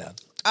me the rundown.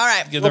 All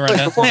right. Give the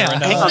rundown. Before, Give the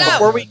rundown. hang on,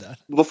 So-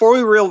 before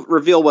we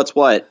reveal what's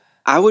what,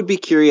 I would be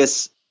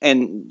curious,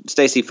 and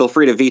Stacey, feel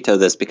free to veto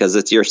this because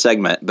it's your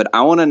segment, but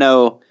I want to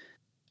know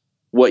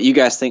what you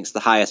guys think's the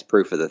highest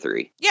proof of the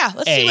three. Yeah,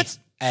 let's A. see what's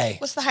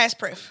A. the highest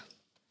proof.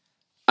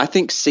 I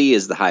think C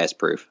is the highest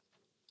proof.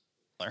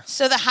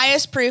 So the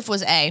highest proof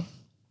was A.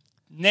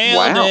 Nailed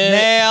Wow. it.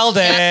 Nailed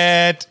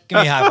it. Give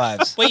me high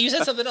fives. Wait, you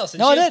said something else,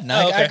 didn't No, I you? didn't.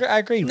 Oh, okay. I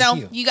agreed No,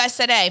 with you. you guys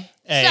said A.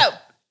 A. So,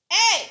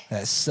 A.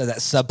 That's that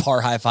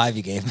subpar high five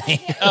you gave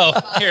me. Oh,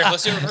 here,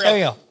 let's do it for There we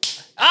real. go.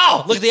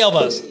 Oh, look at the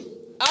elbows.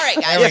 All right,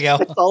 There guys. we go.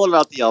 It's all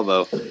about the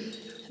elbow.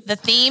 The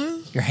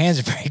theme. Your hands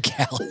are very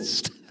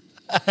calloused.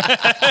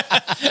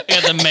 I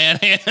got the man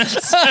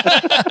hands.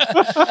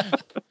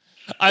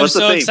 I'm What's the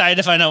so theme? excited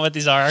to find out what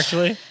these are,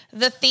 actually.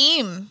 The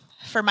theme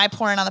for my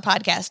pouring on the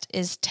podcast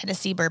is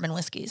Tennessee bourbon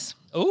whiskeys.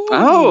 Ooh.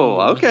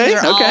 Oh, okay.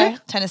 These are Okay. all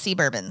Tennessee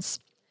bourbons.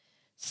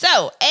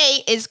 So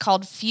A is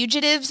called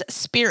Fugitives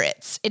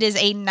Spirits. It is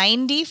a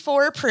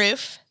 94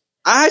 proof.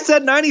 I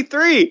said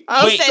 93.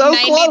 I was You said so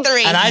close.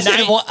 93. And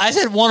I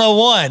said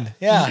 101.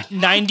 Yeah.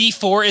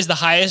 94 is the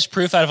highest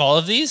proof out of all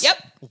of these?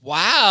 Yep.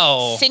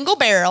 Wow. Single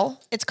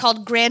barrel. It's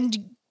called Grand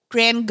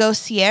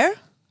Gossier.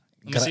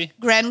 Let me see.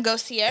 Grand There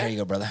Gossier. you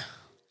go, brother.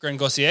 Grand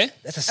Gossier.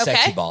 That's a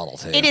sexy bottle,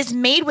 too. It is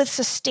made with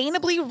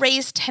sustainably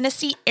raised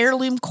Tennessee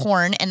heirloom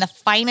corn and the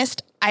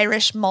finest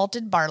Irish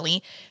malted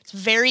barley. It's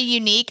very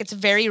unique. It's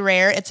very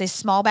rare. It's a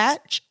small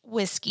batch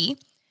whiskey.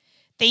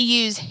 They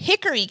use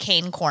hickory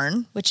cane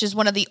corn, which is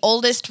one of the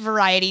oldest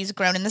varieties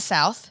grown in the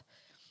South.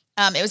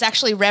 It was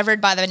actually revered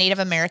by the Native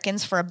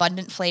Americans for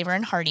abundant flavor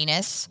and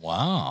hardiness.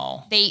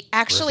 Wow. They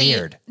actually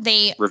Revered.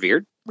 they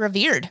Revered?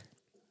 revered.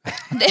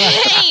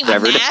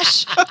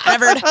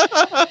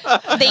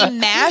 They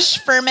mash,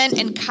 ferment,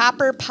 and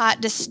copper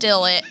pot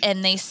distill it.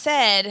 And they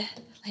said,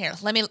 here,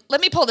 let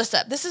me pull this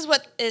up. This is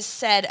what is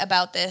said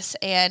about this.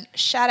 And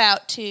shout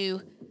out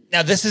to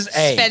Now, this is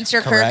A.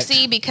 Spencer correct?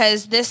 Kirksey,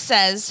 because it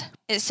says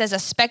a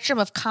spectrum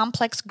of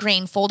complex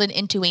grain folded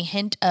into a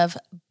hint of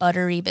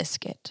buttery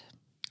biscuit.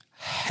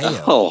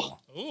 Hey-o.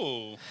 Oh,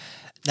 Ooh.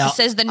 Now, It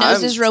says the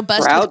nose is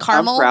robust proud, with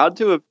caramel. I'm proud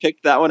to have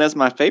picked that one as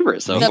my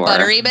favorite so The far.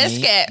 buttery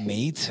biscuit.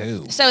 Me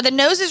too. So the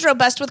nose is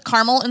robust with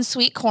caramel and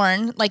sweet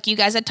corn, like you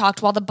guys had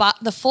talked, while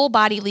the full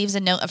body leaves a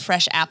note of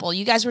fresh apple.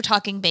 You guys were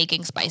talking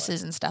baking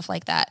spices and stuff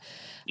like that.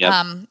 Yep.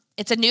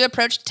 It's a new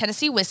approach to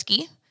Tennessee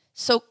whiskey.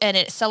 So, and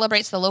it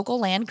celebrates the local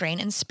land, grain,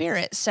 and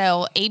spirit.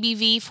 So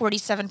ABV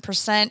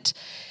 47%.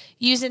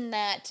 Using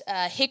that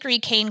hickory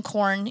cane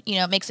corn,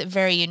 makes it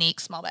very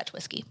unique small batch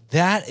whiskey.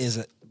 That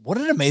is what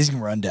an amazing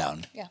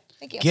rundown. Yeah,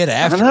 thank you. Get I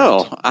after don't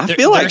know. it. I There-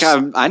 feel like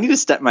there's- I need to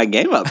step my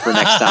game up for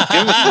next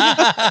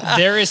time.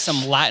 There is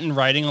some Latin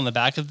writing on the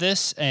back of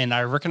this, and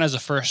I recognize the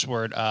first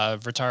word,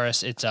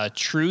 Vertaris. It's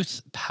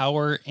truth,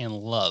 power, and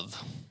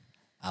love.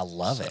 I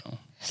love it.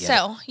 Get it.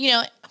 So,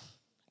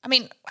 I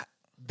mean,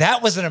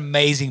 That was an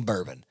amazing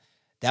bourbon.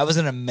 That was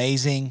an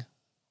amazing,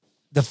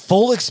 the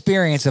full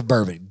experience of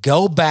bourbon.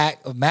 Go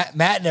back.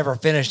 Matt never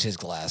finished his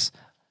glass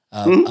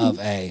of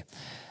A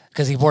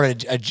because he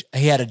poured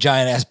he had a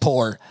giant ass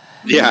pour.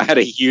 Yeah, I had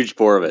a huge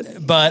pour of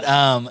it. But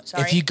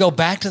Sorry. if you go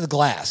back to the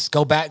glass,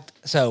 go back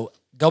to.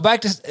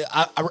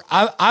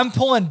 I'm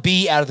pulling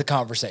B out of the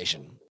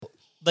conversation.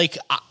 Like,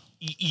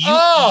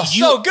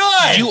 so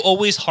good! You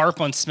always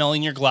harp on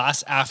smelling your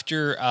glass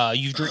after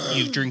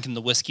you've drinking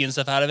the whiskey and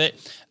stuff out of it,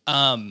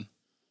 and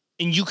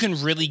you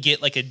can really get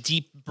like a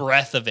deep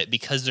breath of it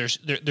because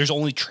there's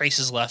only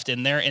traces left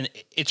in there, and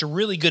it's a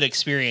really good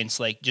experience.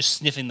 Like just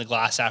sniffing the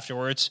glass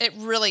afterwards. it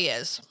really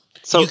is.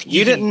 So You can-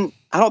 didn't.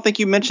 I don't think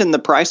you mentioned the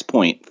price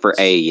point for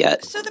A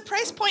yet. So the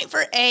price point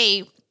for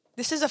A,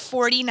 this is a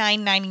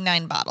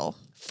 $49.99 bottle.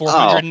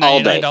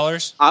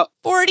 $499.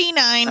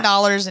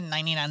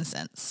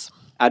 $49.99.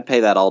 I'd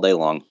pay that all day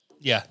long.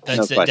 Yeah, No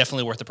that's question.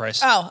 definitely worth the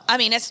price. Oh, I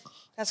mean,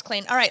 that's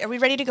clean. All right, are we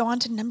ready to go on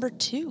to number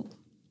 2?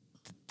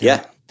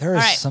 Yeah. There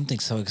is All right. something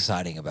so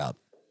exciting about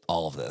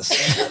all of this.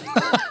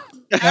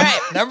 All right,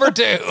 Number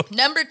 2.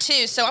 number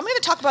 2. So I'm going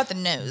to talk about the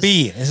nose.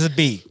 B. This is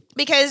B.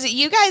 Because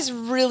you guys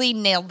really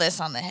nailed this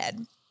on the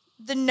head.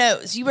 The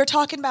nose. You were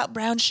talking about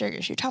brown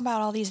sugars. You're talking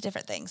about all these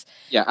different things.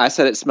 Yeah, I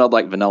said it smelled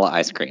like vanilla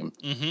ice cream.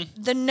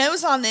 The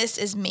nose on this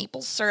is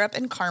maple syrup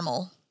and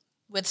caramel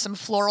with some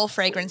floral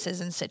fragrances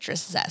and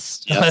citrus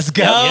zest. Let's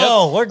go.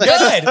 Yep. We're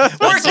good.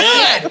 We're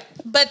good.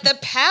 But the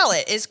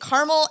palate is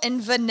caramel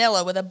and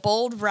vanilla with a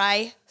bold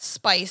rye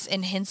spice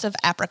and hints of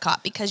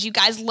apricot because you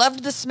guys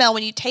loved the smell.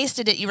 When you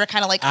tasted it, you were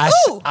kind of like,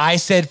 ooh, I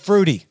said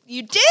fruity.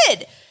 you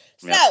did.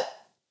 Yeah. So,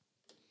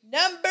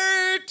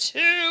 number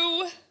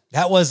 2.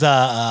 That was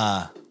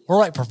we're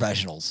like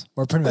professionals.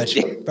 We're pretty much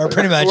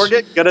We're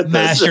getting good at this.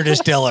 master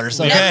distillers.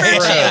 Okay.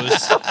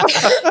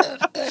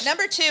 Pros.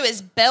 Number 2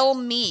 is Bell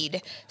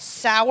Mead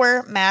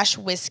Sour Mash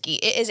Whiskey.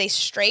 It is a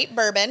straight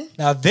bourbon.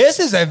 Now this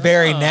is a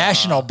very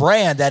national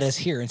brand that is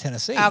here in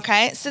Tennessee.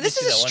 Okay, so this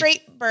see is a that one.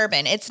 straight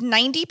bourbon. It's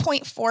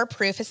 90.4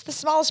 proof. It's the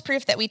smallest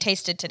proof that we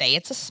tasted today.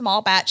 It's a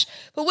small batch.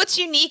 But what's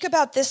unique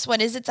about this one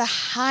is it's a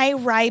high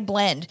rye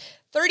blend.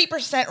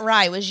 30%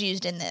 rye was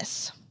used in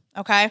this.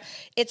 Okay,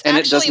 it's And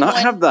it actually does not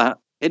have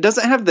it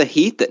doesn't have the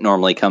heat that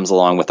normally comes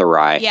along with a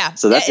rye. Yeah,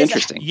 So that's it is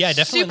interesting. Yeah,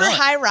 definitely super not.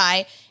 high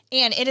rye,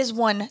 and it has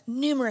won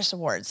numerous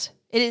awards.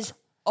 It is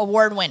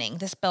award winning.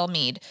 This Bell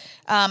Mead.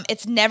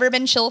 It's never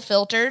been chill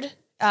filtered.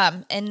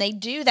 And they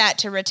do that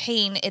to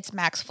retain its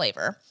max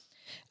flavor.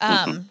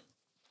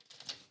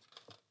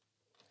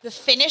 The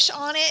finish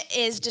on it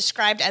is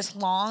described as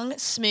long,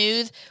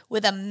 smooth,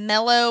 with a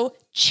mellow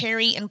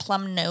cherry and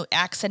plum note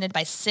accented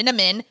by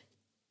cinnamon,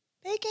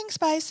 baking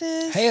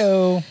spices.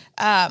 Heyo.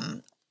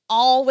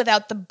 All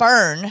without the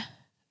burn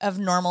of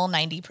normal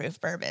 90 proof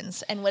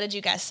bourbons. And what did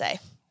you guys say?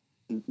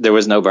 There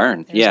was no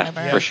burn. There's no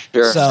burn. For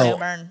sure. So- No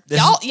burn. this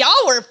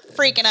Y'all were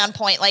freaking on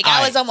point. Like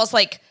I was almost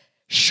like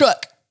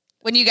shook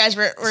when you guys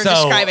were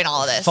describing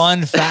all of this.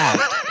 Fun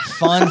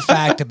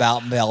fact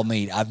about Belle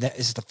Mead. This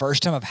is the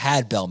first time I've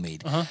had Belle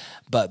Mead,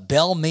 but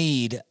Belle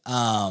Mead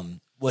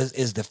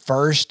is the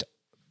first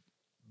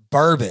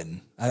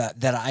bourbon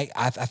that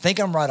I think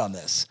I'm right on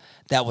this,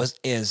 that was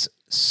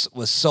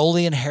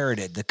solely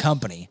inherited, the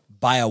company,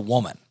 by a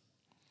woman.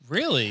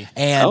 Really?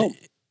 And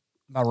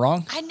am I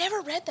wrong? I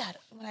never read that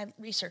when I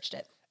researched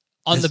it.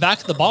 On the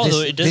back of the bottle,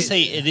 though, it does this-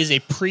 say it is a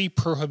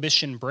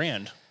pre-prohibition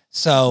brand.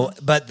 So,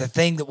 but the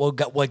thing that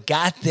what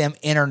got them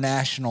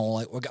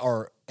international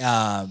or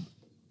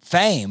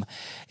fame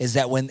is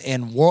that when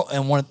in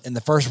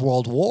the First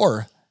World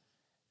War,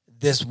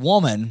 this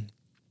woman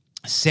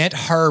sent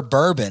her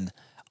bourbon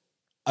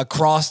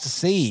across the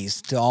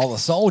seas to all the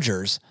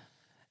soldiers,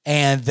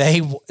 and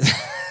they.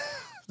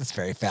 That's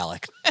very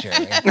phallic,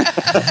 Jeremy.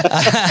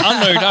 I don't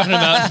know what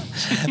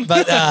you're talking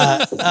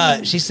about.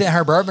 But she sent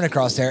her bourbon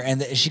across there,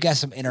 and she got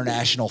some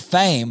international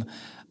fame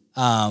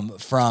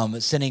from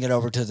sending it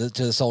over to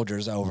the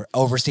soldiers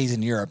overseas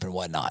in Europe and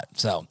whatnot.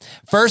 So,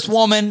 first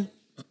woman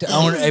to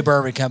own a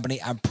bourbon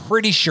company, I'm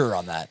pretty sure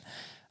on that.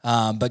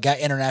 But got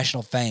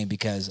international fame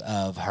because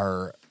of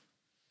her.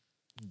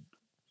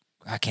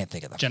 I can't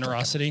think of the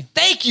Generosity.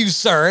 Thank you,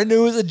 sir. I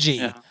knew it was a G.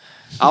 Yeah.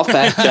 I'll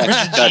fact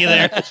check. G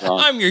there. That's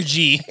wrong. I'm your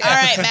G. All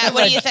right, Matt,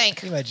 what do you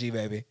think? Give me my G,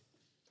 baby.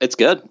 It's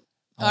good.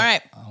 All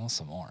right. I want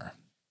some more.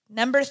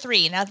 Number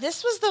 3. Now,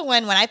 this was the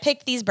one when I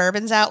picked these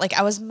bourbons out, like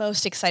I was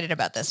most excited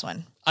about this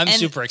one. I'm And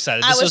super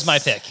excited. I This was my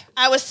pick.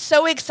 I was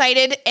so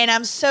excited, and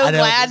I'm so I know.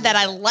 glad that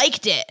I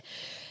liked it.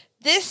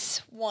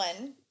 This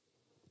one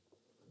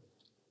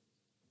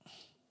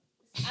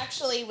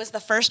actually was the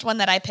first one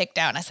that I picked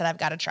out, and I said, I've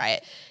got to try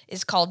it.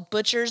 It's called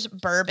Butcher's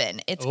Bourbon.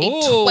 It's a Ooh.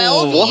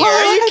 12-year.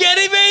 Are you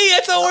kidding me?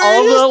 That's what we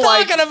All were the,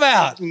 just talking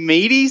about.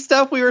 Meaty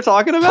stuff we were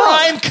talking about.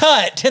 Prime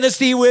cut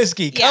Tennessee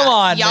whiskey. Come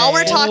on, Y'all were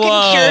man. talking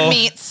Whoa. cured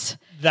meats.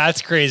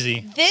 That's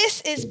crazy.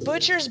 This is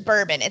Butcher's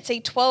Bourbon. It's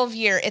a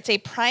 12-year. It's a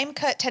prime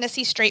cut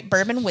Tennessee straight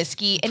bourbon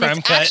whiskey, and Prime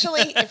it's cut.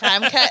 actually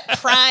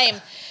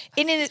prime.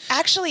 And it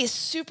actually is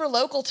super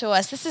local to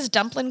us. This is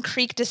Dumplin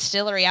Creek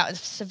Distillery out in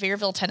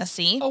Sevierville,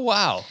 Tennessee. Oh,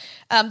 wow.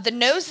 The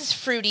nose is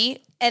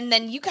fruity, and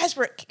then you guys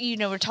were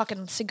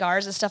talking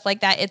cigars and stuff like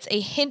that. It's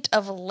a hint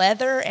of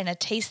leather and a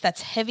taste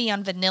that's heavy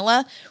on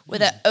vanilla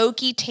with an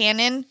oaky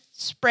tannin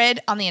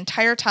spread on the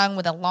entire tongue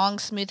with a long,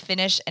 smooth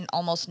finish and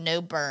almost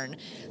no burn.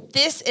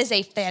 This is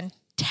a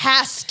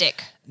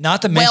fantastic,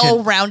 Not to mention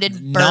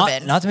well-rounded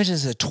bourbon. Not to mention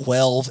it's a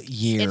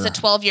 12-year. It's a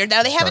 12-year.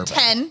 Now they have bourbon. a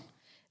 10.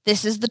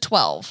 This is the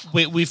 12.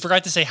 Wait, we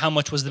forgot to say how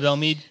much was the Belle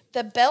Mead?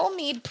 The Belle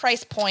Mead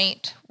price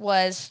point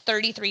was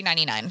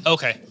 $33.99.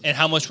 Okay. And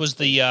how much was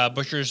the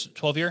Butcher's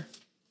 12-year?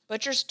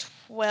 Butcher's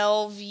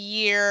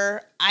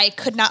 12-year. I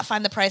could not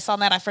find the price on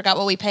that. I forgot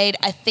what we paid.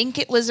 I think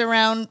it was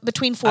around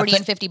between 40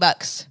 and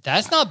 $50.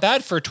 That's not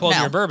bad for a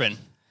 12-year No. bourbon.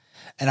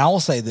 And I will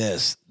say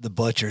this: the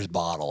Butcher's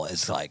bottle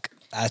is like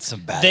that's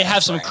some bad. They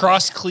have some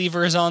cross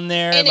cleavers on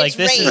there. And like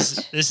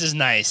it's this is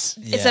nice.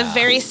 It's a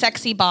very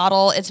sexy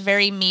bottle. It's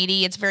very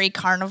meaty. It's very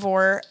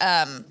carnivore.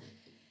 And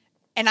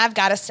I've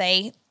got to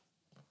say,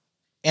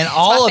 And my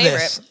all of favorite.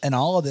 this, and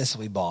all of this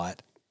we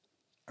bought,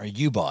 or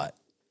you bought,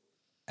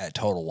 at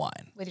Total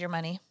Wine. with your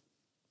money,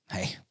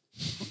 Hey,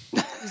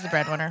 who's the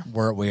breadwinner?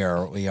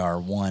 we are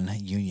one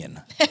union.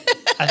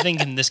 I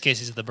think in this case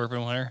he's the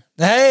bourbon winner.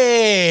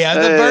 Hey, I'm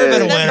the Hey. bourbon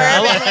The winner.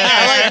 bourbon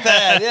I like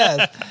that.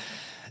 Yes.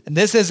 And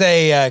this is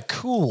a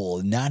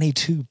cool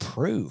 92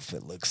 proof.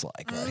 It looks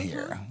like right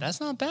here. That's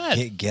not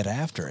bad. Get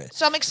after it.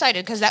 So I'm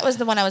excited because that was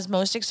the one I was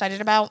most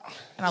excited about,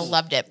 and I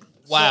loved it.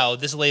 Wow,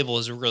 this label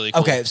is really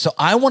cool. Okay, so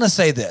I want to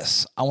say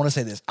this. Out of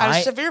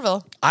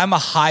Sevierville. I'm a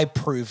high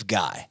proof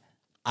guy.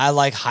 I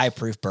like high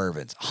proof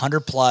bourbons,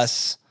 100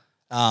 plus.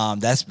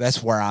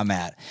 That's where I'm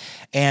at.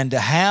 And to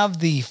have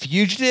the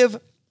Fugitive,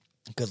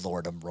 good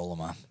Lord, I'm rolling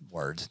my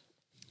words.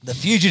 The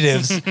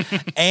Fugitives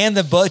and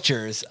the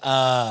Butchers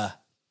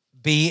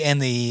be in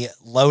the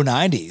low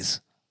 90s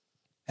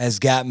has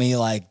got me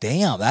like,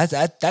 damn,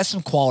 that's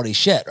some quality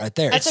shit right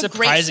there. That's It's a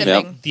great surprising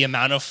sipping. the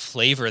amount of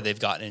flavor they've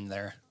gotten in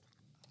there.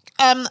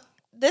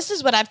 This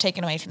is what I've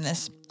taken away from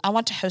this. I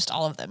want to host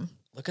all of them.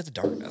 Look at the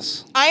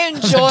darkness. I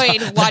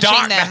enjoyed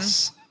watching them.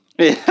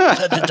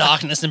 Let the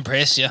darkness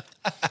embrace you.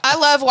 I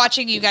love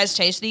watching you guys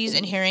taste these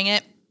and hearing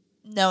it,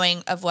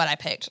 knowing of what I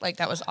picked. Like,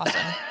 that was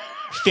awesome.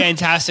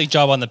 Fantastic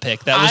job on the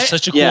pick. That was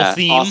such a cool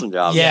theme. Awesome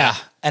job. Yeah.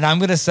 And I'm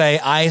going to say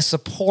I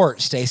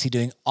support Stacy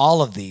doing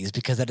all of these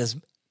because that is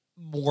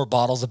more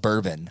bottles of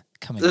bourbon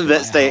coming to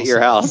That stay at your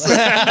house.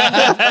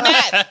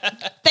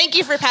 Matt, thank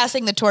you for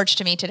passing the torch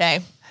to me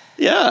today.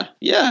 Yeah.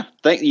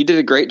 You did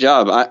a great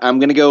job. I'm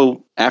going to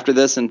go after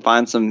this and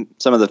find some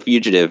of the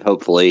fugitive,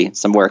 hopefully,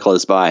 somewhere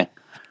close by.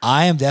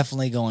 I am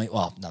definitely going.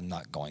 Well, I'm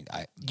not going.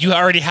 You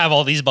already have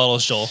all these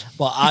bottles, Joel.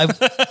 But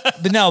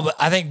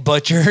I think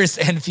butchers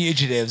and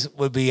fugitives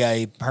would be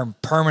a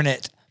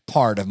permanent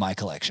part of my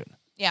collection.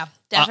 Yeah,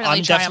 definitely.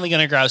 I'm definitely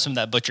going to grab some of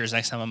that butchers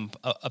next time I'm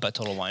up at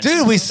Total Wine.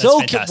 Dude, we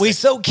That's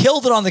so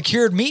killed it on the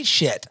cured meat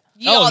shit.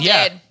 Y'all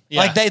yeah. did.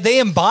 Yeah. Like they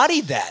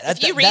embodied that.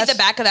 If you read the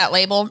back of that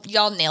label,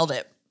 y'all nailed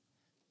it.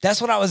 That's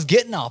what I was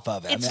getting off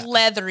of it. It's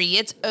leathery.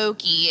 It's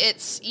oaky.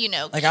 It's,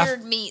 like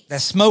cured meat.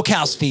 That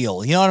smokehouse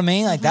feel. You know what I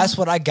mean? Like that's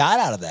what I got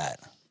out of that.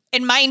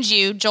 And mind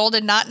you, Joel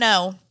did not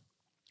know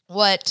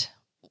what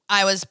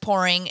I was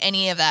pouring,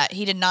 any of that.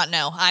 He did not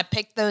know. I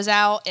picked those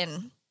out,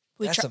 and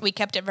we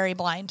kept it very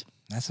blind.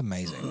 That's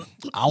amazing.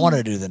 I want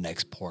to do the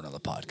next porn on the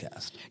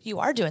podcast. You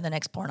are doing the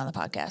next porn on the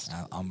podcast.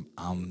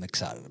 I'm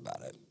excited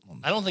about it.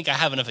 I don't think I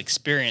have enough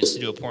experience to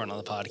do a porn on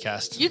the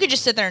podcast. You could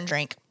just sit there and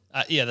drink.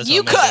 Yeah, that's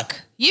you what I'm gonna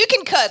cook. You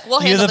can cook. We'll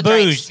You're handle the the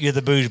bouge. drinks. You're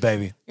the bouge,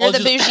 baby. You're the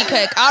bougie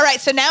cook. All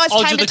right, so now it's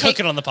I'll time do to the take.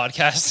 cooking on the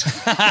podcast.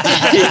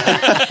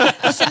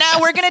 So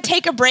now we're going to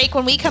take a break.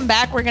 When we come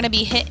back, we're going to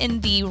be hitting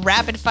the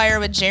rapid fire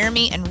with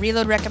Jeremy and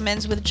reload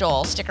recommends with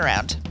Joel. Stick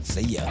around.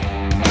 See ya.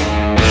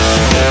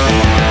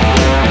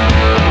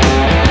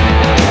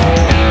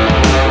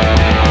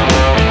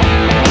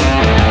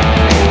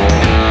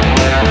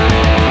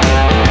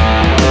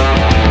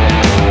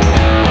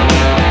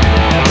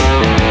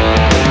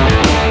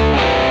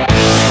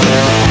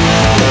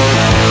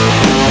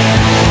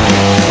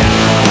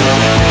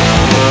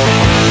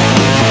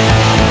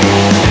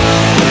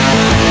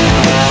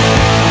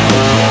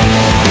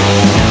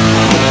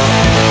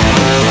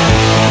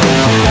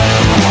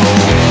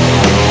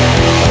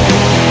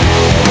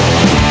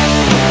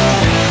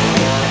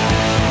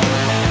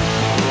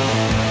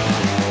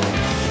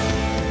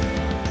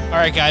 All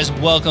right, guys,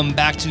 welcome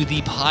back to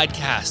the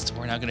podcast.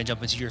 We're now going to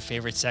jump into your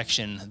favorite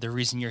section. The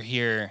reason you're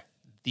here,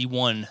 the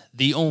one,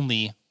 the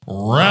only.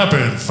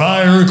 Rapid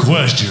fire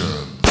question. All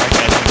right,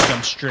 guys, we're going to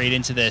jump straight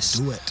into this.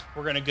 Do it.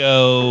 We're going to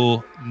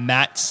go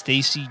Matt,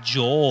 Stacy,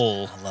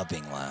 Joel. I love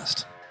being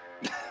last.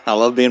 I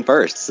love being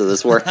first, so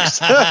this works.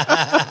 All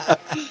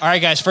right,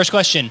 guys, first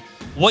question.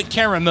 What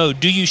camera mode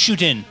do you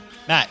shoot in?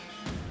 Matt,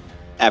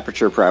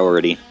 Aperture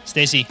priority.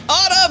 Stacy,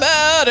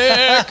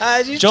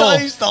 Automatic. Joel.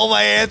 You stole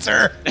my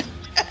answer.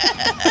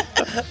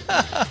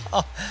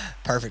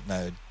 Perfect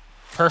mode.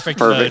 perfect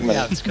Perfect mode.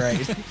 Yeah, it's great.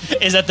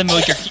 Is that the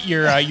mode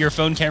your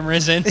phone camera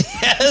is in?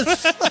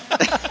 Yes.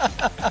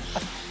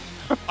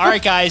 All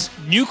right, guys,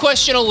 new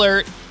question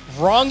alert.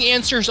 Wrong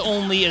answers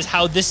only is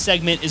how this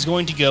segment is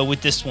going to go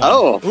with this one.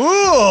 Oh,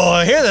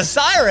 Ooh, hear the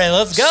siren.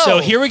 Let's go. So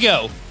here we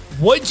go.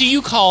 What do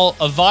you call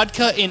a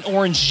vodka in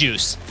orange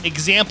juice?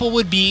 Example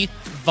would be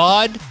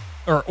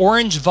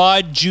orange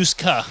vod juice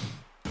ka.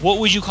 What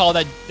would you call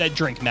that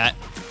drink, Matt?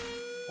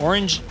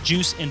 Orange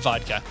juice and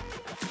vodka.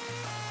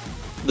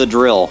 the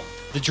drill.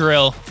 The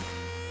drill.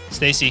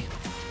 Stacy.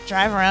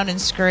 Drive around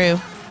and screw.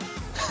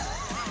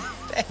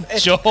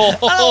 Joel.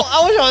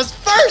 I wish I was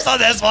first on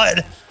this one.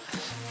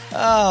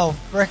 Oh,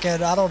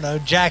 frickin', I don't know.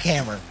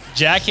 Jackhammer.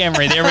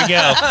 Jackhammer. There we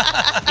go.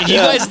 If you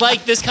guys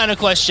like this kind of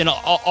question,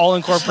 I'll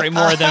incorporate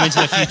more of them into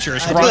the future.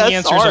 It's wrong That's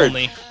answers hard.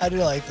 only. I do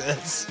like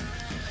this.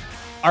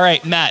 All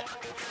right, Matt.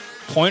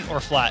 Point or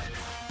flat?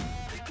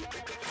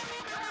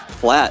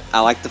 Flat. I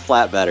like the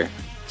flat better.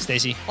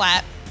 Stacy.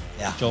 Flat.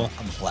 Yeah, Joel.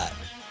 I'm flat.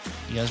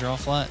 You guys are all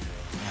flat.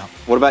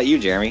 What about you,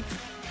 Jeremy?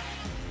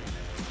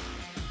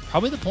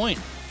 Probably the point.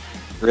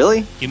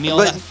 Really? Give me all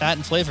But that fat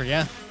and flavor,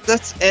 yeah.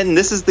 and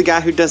this is the guy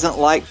who doesn't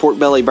like pork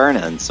belly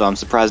burn-in, so I'm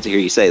surprised to hear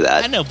you say I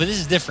that. know, but this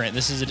is different.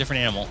 This is a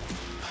different animal.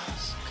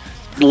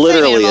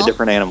 Literally animal. a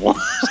different animal.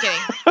 Just kidding.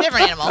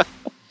 Different animal.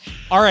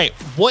 All right,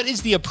 what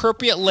is the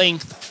appropriate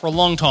length for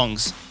long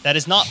tongs? That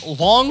is not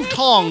long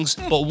tongs,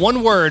 but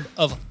one word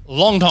of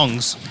long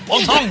tongs.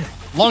 Long tongue.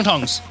 Long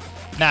tongs.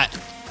 Matt,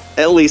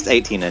 At least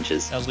 18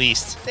 inches. at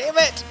least. Damn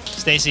it.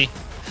 Stacy,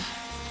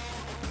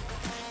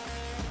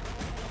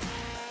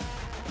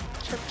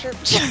 Chirp,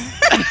 chirp.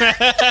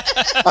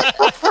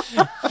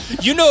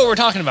 you know what we're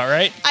talking about,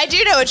 right? I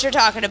do know what you're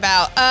talking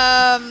about.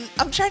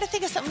 I'm trying to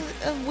think of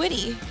something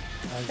witty.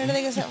 I'm trying to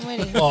think of something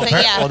witty. Well, But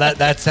yeah,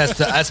 that's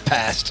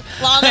past.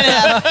 long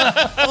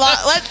enough.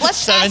 Let's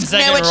 7 ask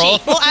second Noah roll.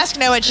 Cheek. We'll ask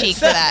Noah Cheek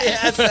for that.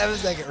 Yeah,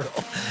 7-second rule.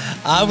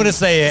 I'm gonna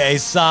say a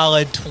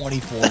solid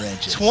 24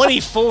 inches.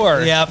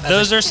 24. Yep.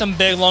 Those are some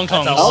big long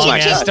tongs. That's a Oh long my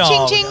ass God.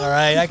 dog. Ching, ching. All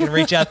right, I can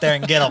reach out there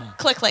and get them.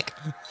 Click, click.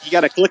 You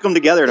got to click them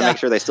together to Yeah. make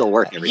sure they still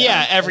work every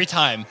Yeah, time. every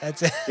time.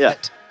 That's it. Yeah.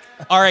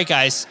 All right,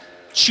 guys,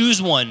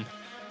 choose one.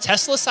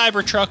 Tesla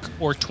Cybertruck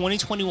or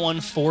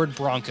 2021 Ford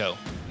Bronco?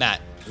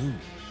 Matt,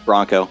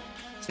 Bronco.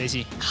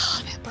 Stacy,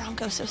 Oh, that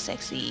Bronco's so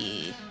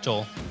sexy.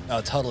 Joel.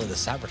 Oh, totally the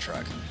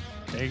Cybertruck.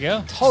 There you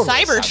go. Totally.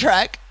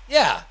 Cybertruck.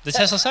 Yeah, The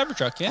Tesla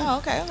Cybertruck, yeah. Oh,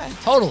 okay, okay.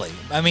 totally.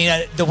 I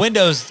mean, the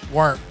windows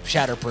weren't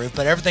shatterproof,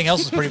 but everything else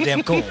was pretty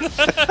damn cool.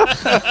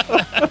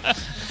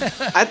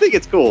 I think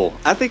it's cool.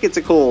 I think it's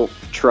a cool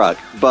truck,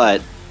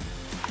 but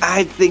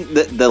I think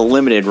that the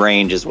limited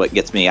range is what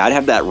gets me. I'd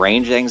have that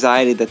range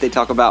anxiety that they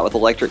talk about with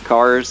electric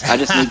cars. I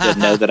just need to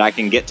know that I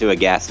can get to a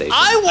gas station. I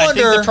I think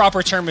wonder. the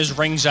proper term is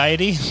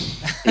ranxiety.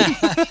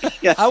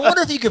 I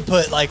wonder if you could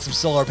put like some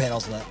solar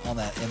panels on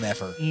that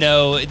MFer.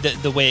 No,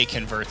 the way it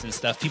converts and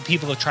stuff.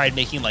 People have tried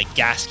making like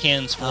gas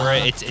cans for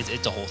it.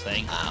 It's a whole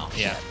thing. Oh,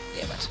 yeah.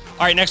 Damn it.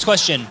 All right, next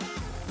question.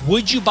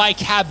 Would you buy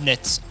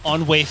cabinets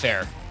on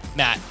Wayfair,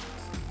 Matt?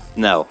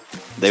 No,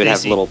 they would have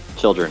Stacey. little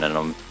children in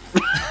them.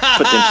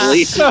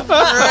 Potentially.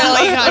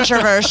 Really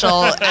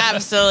controversial.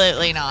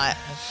 Absolutely not.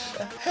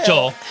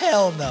 Joel.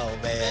 Hell no,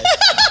 man.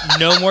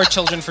 No more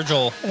children for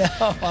Joel.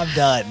 No, I'm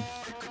done.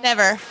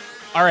 Never.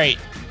 All right.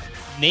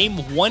 Name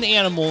one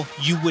animal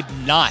you would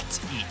not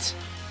eat.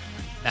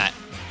 Matt.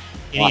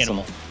 Any Possum.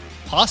 animal.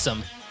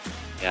 Possum.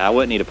 Yeah, I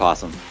wouldn't eat a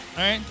possum.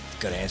 All right.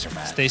 Good answer,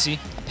 Matt. Stacy.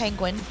 A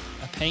penguin.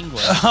 A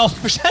penguin. Oh,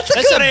 that's a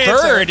That's good a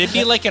answer. bird. It'd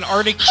be like an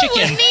Arctic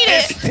chicken. Need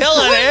it. Still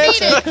an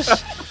answer.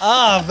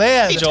 Oh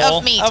man, Joel.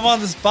 Tough meat. I'm on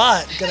the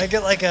spot. Can I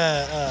get like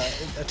a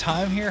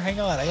time here? Hang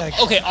on, I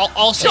gotta. Okay,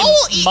 I'll say Joel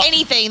will eat mi-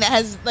 anything that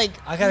has like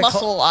I gotta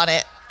muscle on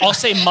it. I'll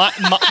say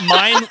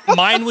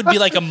mine would be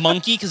like a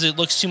monkey because it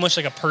looks too much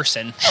like a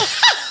person.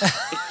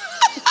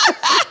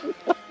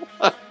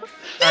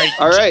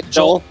 All right,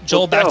 Joel.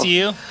 Joel, let's back go. to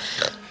you.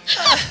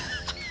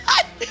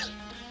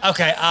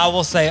 Okay, I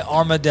will say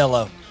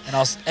armadillo, and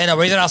the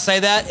reason I'll say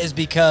that is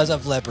because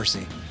of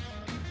leprosy.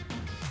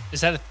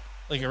 Is that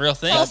like a real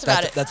thing? Tell us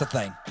about it. That's a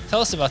thing.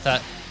 Tell us about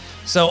that.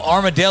 So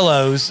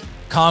armadillos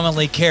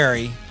commonly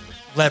carry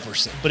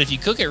leprosy. But if you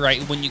cook it right,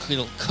 wouldn't you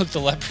cook the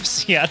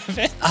leprosy out of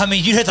it? I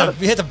mean, you have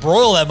to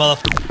broil that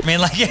motherfucker. I mean,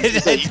 like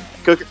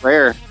Cook it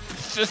rare.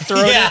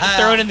 Throw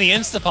Yeah. it in the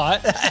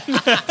Instapot.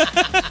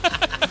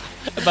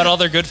 About all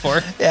they're good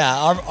for. yeah,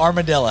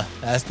 armadillo.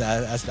 That's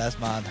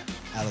mine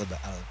out of the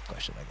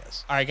question, I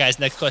guess. All right, guys.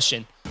 Next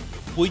question.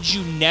 Would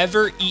you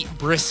never eat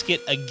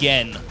brisket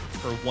again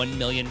for $1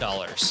 million?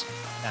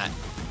 Matt.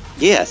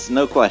 Yes,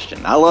 no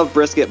question. I love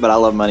brisket, but I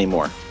love money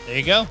more. There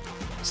you go.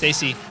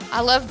 Stacy. I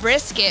love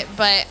brisket,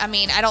 but I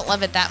mean, I don't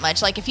love it that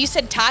much. Like if you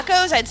said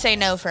tacos, I'd say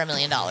no for $1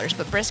 million.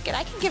 But brisket,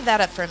 I can give that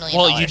up for $1 million.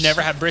 Well, you'd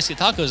never have brisket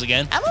tacos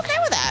again. I'm okay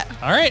with that.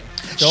 All right.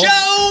 Joel?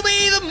 Show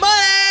me the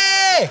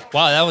money.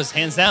 Wow, that was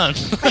hands down.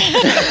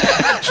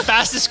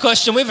 Fastest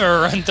question we've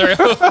ever run through.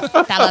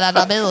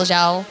 $1 bills,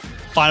 y'all.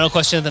 Final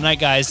question of the night,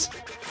 guys.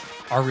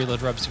 Are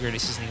Reload Rubs the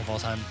greatest seasoning of all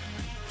time?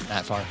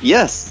 That far.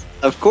 Yes,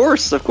 of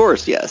course,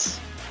 yes.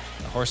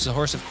 A horse is a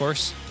horse, of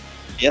course.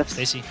 Yes.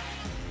 Stacy.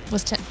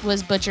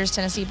 Was Butcher's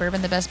Tennessee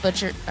Bourbon the best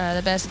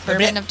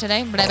bourbon of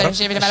today? It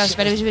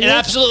It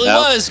absolutely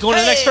No. was. Going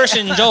to the next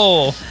person,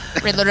 Joel.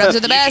 Riddler Rubs are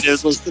the This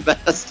best. was the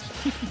best.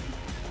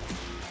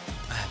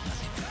 I have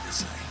nothing better to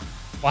say.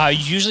 Wow,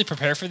 you usually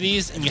prepare for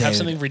these and you have Dude.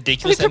 something We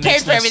ridiculous that prepared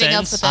makes for no everything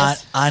sense. else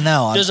with this. I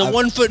know. Does a I-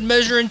 1 foot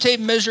measuring tape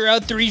measure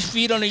out 3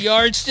 feet on a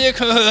yardstick?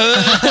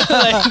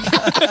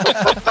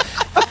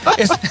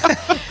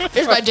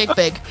 Here's my dick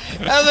big.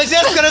 I was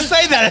just gonna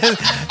say that.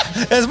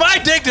 Is my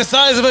dick the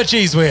size of a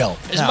cheese wheel?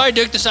 Is No. my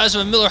dick the size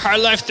of a Miller High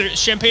Life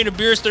champagne of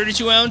beers,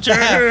 32 ounce?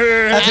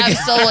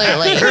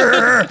 Absolutely.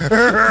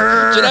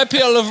 Did I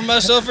pee all over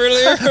myself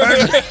earlier?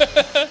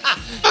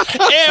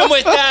 And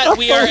with that,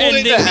 we are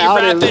ending the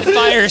rapid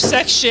fire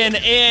section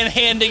and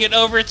handing it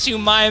over to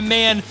my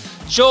man,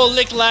 Joel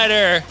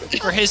Licklider,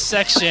 for his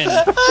section.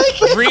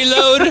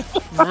 Reload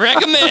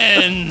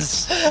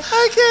recommends.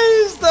 I can't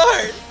even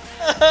start.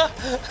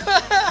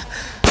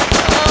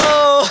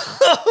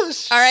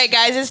 All right,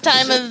 guys, it's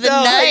time of the No,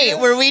 I night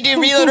can't. where we do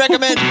Reload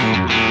Recommend.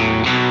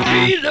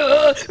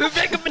 Reload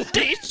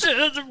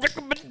recommendations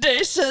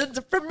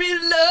from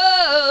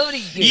Reload.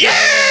 Yeah!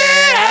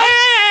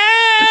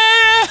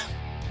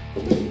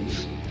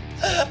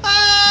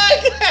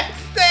 I can't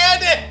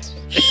stand it.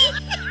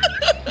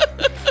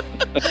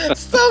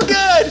 So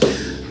good.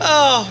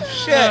 Oh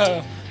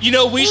shit. You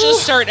know, we should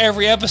start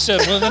every episode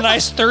with a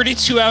nice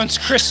 32-ounce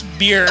crisp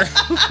beer.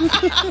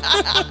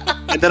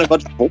 And then a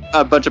bunch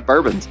of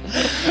bourbons.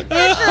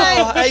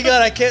 Oh, hang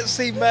on, I can't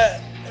see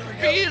Matt.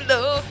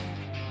 Reload.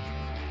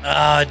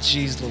 Ah,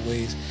 jeez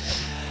Louise.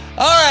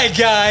 All right,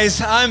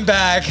 guys, I'm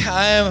back.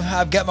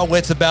 I've got my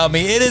wits about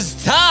me. It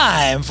is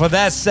time for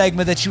that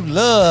segment that you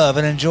love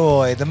and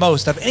enjoy the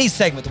most of any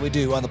segment that we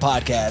do on the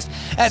podcast.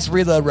 That's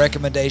Reload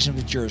Recommendation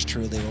with yours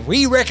truly, where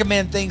we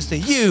recommend things to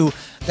you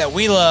that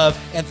we love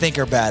and think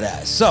are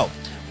badass. So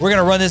we're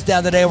gonna run this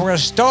down today. We're gonna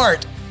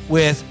start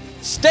with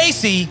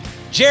Stacy,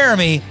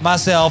 Jeremy,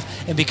 myself,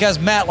 and because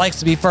Matt likes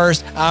to be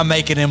first, I'm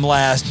making him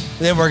last.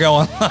 Then we're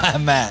going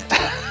Matt.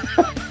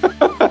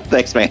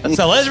 Thanks, man.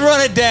 So let's run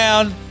it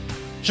down.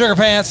 Sugar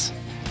Pants,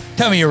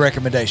 tell me your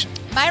recommendation.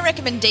 My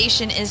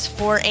recommendation is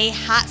for a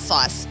hot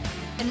sauce.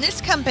 And this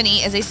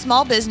company is a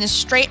small business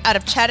straight out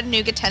of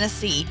Chattanooga,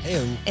 Tennessee.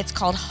 Ew. It's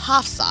called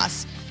Hoff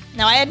Sauce.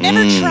 Now, I had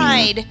never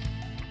tried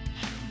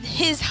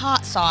his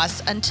hot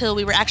sauce until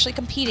we were actually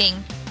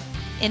competing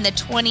in the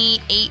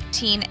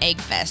 2018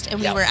 Egg Fest. And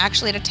we Yep. were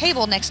actually at a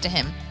table next to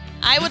him.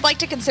 I would like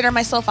to consider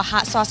myself a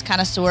hot sauce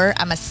connoisseur.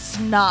 I'm a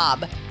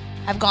snob.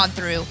 I've gone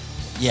through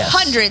Yes.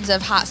 hundreds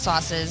of hot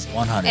sauces.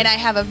 100. And I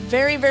have a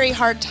very, very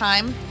hard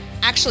time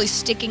actually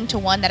sticking to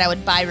one that I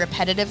would buy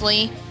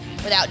repetitively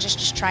without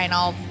just trying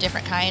all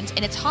different kinds.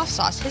 And it's Hoff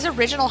sauce. His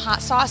original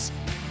hot sauce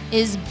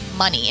is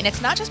money. And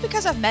it's not just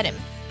because I've met him.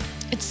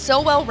 It's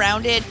so well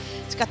rounded.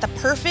 It's got the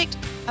perfect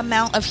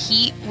amount of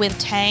heat with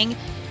tang,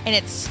 and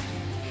it's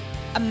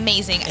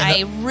amazing.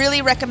 I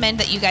really recommend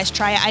that you guys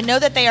try it. I know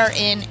that they are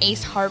in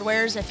Ace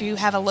Hardwares. If you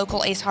have a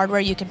local Ace Hardware,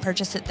 you can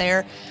purchase it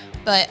there.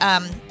 But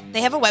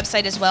they have a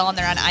website as well, and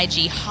they're on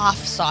IG, Hoff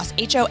Sauce,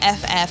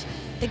 Hoff.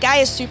 The guy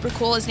is super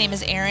cool. His name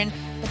is Aaron,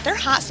 but their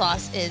hot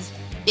sauce is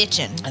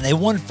bitchin'. And they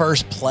won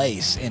first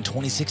place in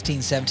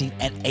 2016, 17,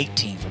 and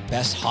 18 for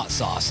best hot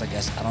sauce. I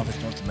guess, I don't know if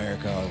it's North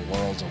America or the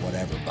Worlds or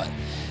whatever, but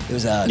it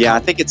was a... Yeah, I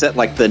think it's at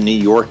like the New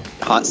York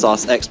Hot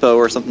Sauce Expo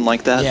or something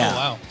like that. Yeah. Oh,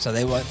 wow. So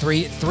they won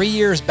three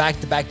years back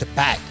to back.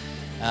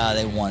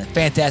 They won.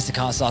 Fantastic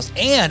hot sauce.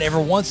 And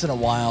every once in a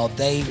while,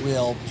 they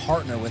will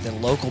partner with a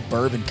local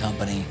bourbon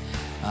company,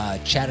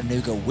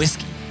 Chattanooga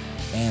Whiskey,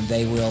 and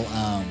they will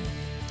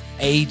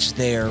age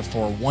there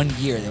for 1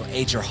 year. They'll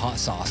age their hot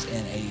sauce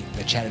in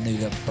the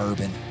Chattanooga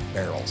bourbon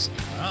barrels.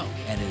 Wow.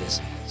 And it is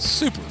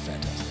super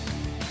fantastic.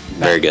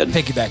 Very good.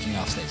 Piggybacking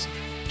off Stacey.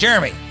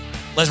 Jeremy,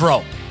 let's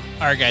roll.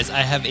 All right, guys, I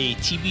have a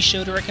TV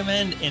show to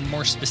recommend, and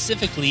more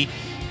specifically,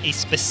 a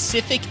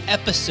specific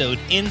episode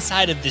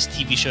inside of this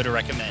TV show to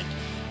recommend.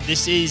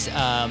 This is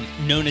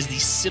known as the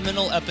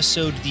seminal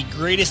episode, the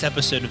greatest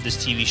episode of this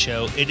TV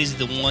show. It is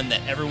the one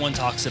that everyone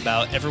talks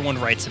about, everyone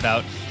writes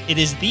about. It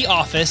is The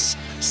Office,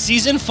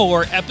 Season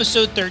 4,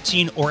 Episode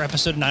 13, or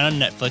Episode 9 on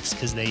Netflix,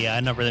 because they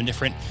number them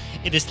different.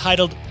 It is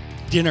titled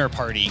Dinner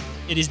Party.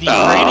 It is the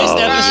greatest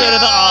episode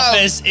of The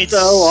Office. It's so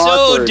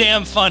awkward.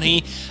 damn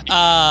funny.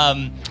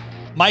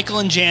 Michael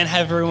and Jan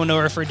have everyone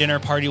over for a dinner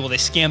party. Well, they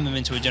scam them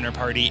into a dinner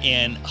party,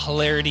 and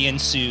hilarity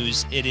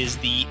ensues. It is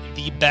the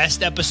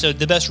best episode,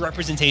 the best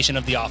representation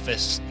of The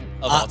Office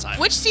of all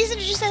time. Which season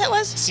did you say that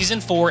was? Season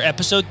 4,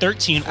 Episode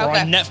 13, or Okay.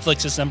 on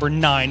Netflix, it's number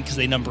 9 because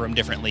they number them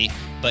differently.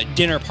 But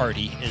Dinner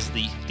Party is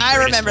the I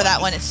greatest remember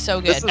that one. It's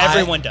so good. This is-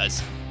 Everyone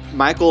does.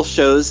 Michael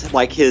shows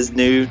like his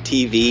new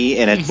TV,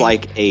 and it's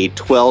like a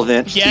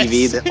 12-inch Yes.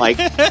 TV that like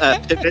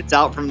pivots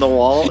out from the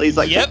wall. He's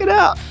like, Yep. check it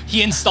out.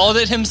 He installed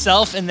it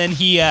himself, and then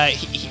he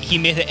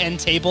made an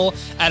end table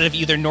out of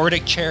either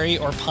Nordic cherry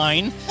or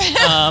pine.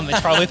 It's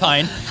probably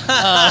pine.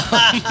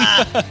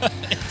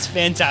 It's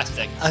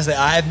fantastic. I say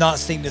I have not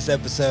seen this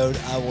episode.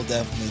 I will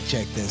definitely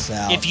check this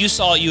out. If you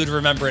saw it, you would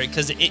remember it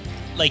because it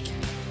like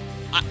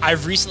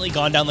I've recently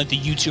gone down like the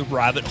YouTube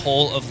rabbit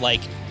hole of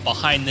like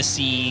behind the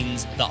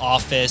scenes, The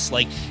Office,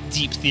 like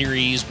deep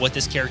theories, what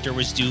this character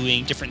was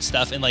doing, different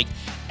stuff, and like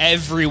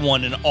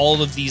everyone in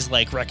all of these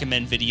like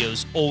recommend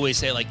videos always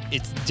say like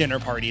it's Dinner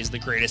Party is the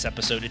greatest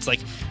episode. It's like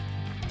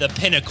the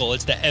pinnacle.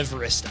 It's the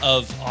Everest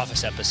of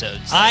Office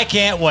episodes. I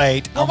can't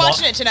wait. We're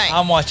watching it tonight.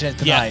 I'm watching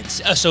it yeah. tonight.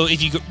 So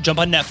if you jump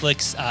on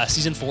Netflix,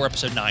 Season 4,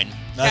 Episode 9.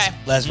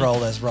 Let's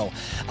roll.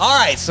 All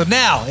right, so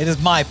now it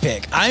is my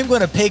pick. I'm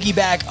going to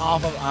piggyback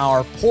off of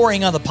our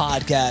pouring on the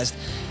podcast,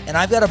 and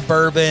I've got a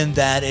bourbon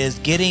that is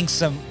getting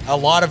a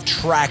lot of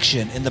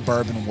traction in the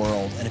bourbon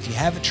world. And if you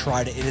haven't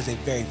tried it, it is a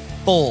very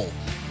full,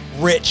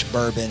 rich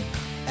bourbon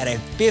at a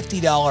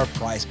 $50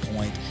 price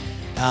point,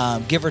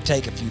 give or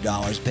take a few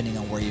dollars depending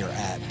on where you're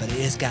at. But it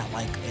has got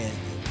it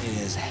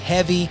is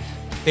heavy,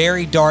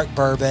 very dark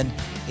bourbon.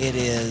 It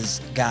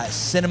is got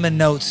cinnamon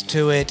notes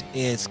to it.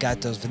 It's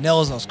got those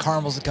vanillas, those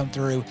caramels that come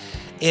through.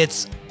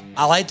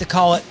 I like to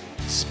call it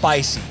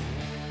spicy.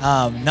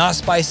 Not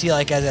spicy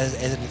like as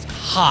it's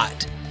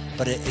hot,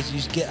 but you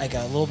just get like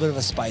a little bit of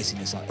a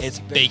spiciness on it. It's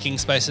Baking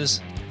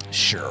spices.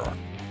 Sure.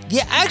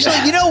 Yeah, actually,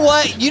 you know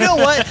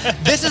what?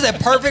 This is a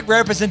perfect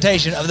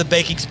representation of the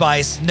baking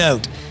spice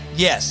note.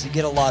 Yes, you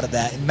get a lot of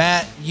that. And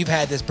Matt, you've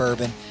had this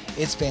bourbon.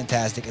 It's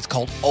fantastic. It's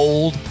called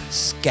Old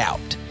Scout.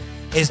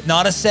 It's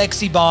not a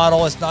sexy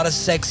bottle. It's not a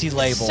sexy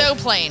label. So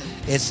plain.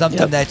 It's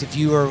something that if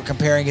you were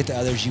comparing it to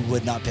others, you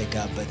would not pick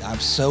up. But I'm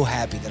so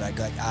happy that I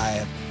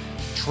have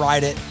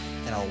tried it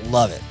and I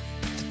love it.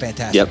 It's a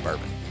fantastic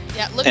bourbon.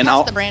 Yeah, look And past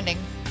I'll- the branding.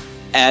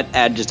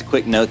 Add just a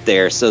quick note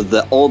there. So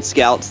the Old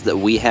Scouts that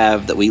we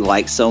have that we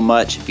like so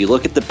much, if you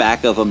look at the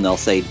back of them, they'll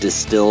say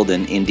distilled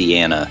in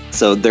Indiana.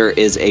 So there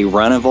is a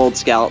run of Old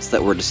Scouts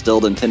that were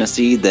distilled in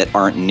Tennessee that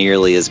aren't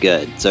nearly as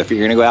good. So if you're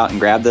going to go out and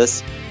grab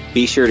this,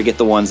 be sure to get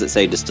the ones that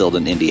say distilled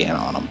in Indiana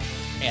on them.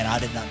 And I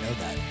did not know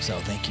that. So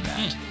thank you,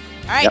 Matt.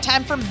 All right, Yep.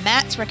 time for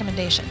Matt's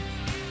recommendation.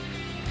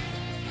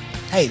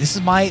 Hey, this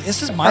is my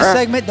All right.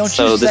 segment. Don't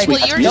So you this segue?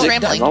 Well, you're just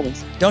rambling.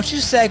 Don't you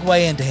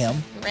segue into him.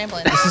 You're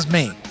rambling. This is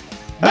me.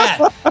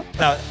 Matt.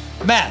 No,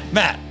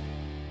 Matt.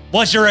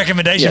 What's your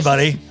recommendation, Yes.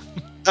 buddy?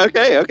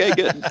 Okay,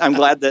 good. I'm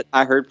glad that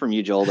I heard from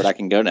you, Joel, that I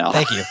can go now.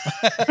 Thank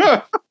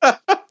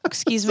you.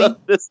 Excuse me. So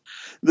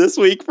this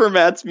week for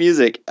Matt's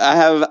music, I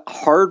have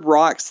hard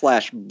rock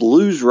 /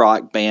 blues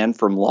rock band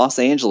from Los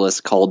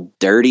Angeles called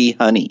Dirty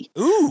Honey.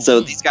 Ooh. So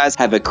these guys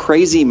have a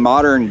crazy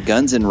modern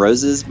Guns N'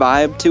 Roses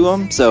vibe to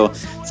them. So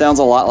sounds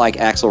a lot like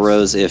Axl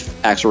Rose if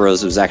Axl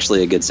Rose was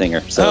actually a good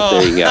singer. So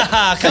there you go.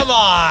 Come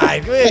on.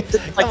 Like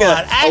Come on.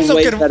 a Axl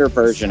way could better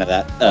version of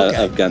that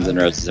Okay. of Guns N'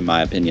 Roses, in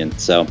my opinion.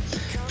 So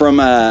from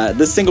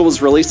this single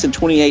was released in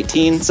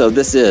 2018. So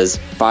this is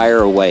Fire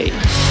Away.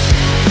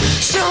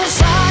 So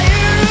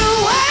fire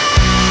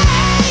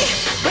away,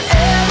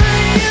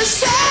 whatever you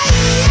say.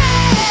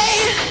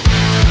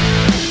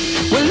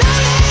 Well, no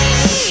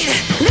need,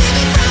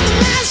 living from the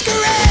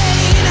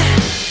masquerade.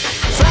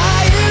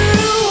 Fire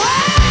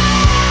away.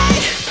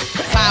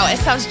 Wow, it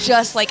sounds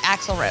just like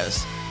Axl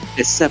Rose.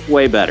 Except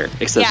way better.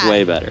 Yeah.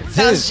 Way better.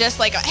 Sounds just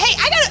like, hey,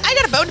 I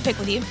got a bone to pick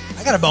with you.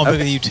 I got a bone pick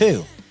with you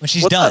too when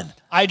she's What's done. up?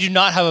 I do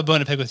not have a bone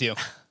to pick with you.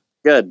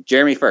 Good.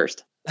 Jeremy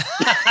first.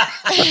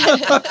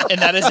 And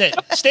that is it.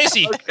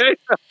 Stacy.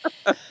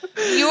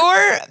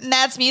 Your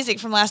Matt's music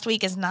from last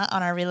week is not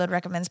on our Reload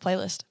Recommends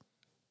playlist.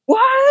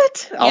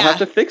 What? I'll Yeah. have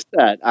to fix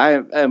that.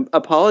 I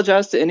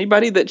apologize to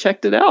anybody that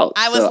checked it out.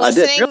 I was So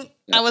listening. didn't-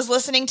 I was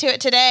listening to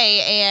it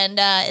today, and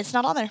it's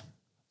not on there.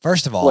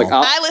 First of all, Look,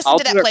 I listen I'll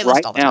to that do it playlist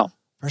right all the now. time.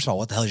 first of all,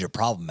 what the hell is your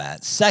problem,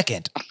 Matt?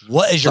 Second,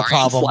 what is your Sorry,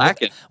 I'm problem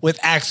slacking. with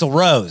Axl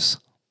Rose?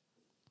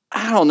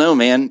 I don't know,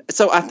 man.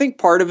 So I think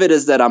part of it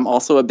is that I'm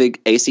also a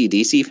big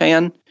AC/DC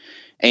fan,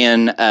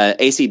 and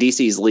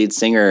AC/DC's lead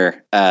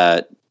singer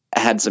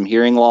had some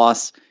hearing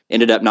loss,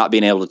 ended up not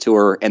being able to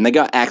tour, and they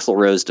got Axl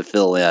Rose to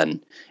fill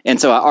in.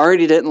 And so I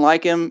already didn't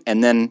like him,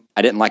 and then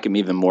I didn't like him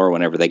even more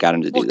whenever they got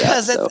him to do Well, that.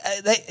 because So.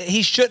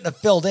 he shouldn't have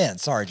filled in.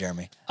 Sorry,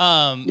 Jeremy.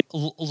 A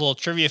little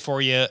trivia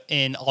for you.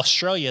 In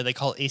Australia, they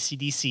call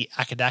AC/DC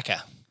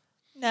Akadaka.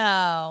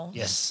 No.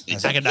 Yes.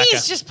 He's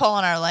Akadaka. just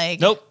pulling our leg.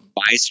 Nope.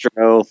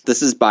 Bistro.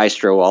 This is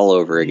Bistro all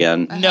over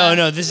again.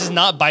 No, this is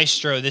not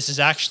bistro. This is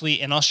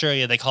actually in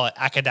Australia. They call it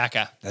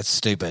Akadaka. That's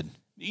stupid.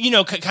 You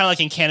know, kind of like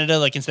in Canada,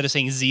 like instead of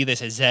saying Z, they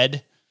say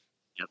Z.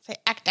 Say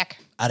ack.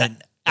 I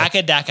didn't.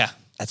 Akadaka.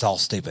 That's all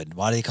stupid.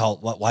 Why do you call?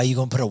 Why are you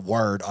going to put a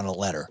word on a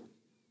letter?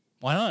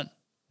 Why not?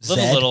 Live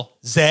Zed? a little.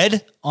 Z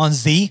on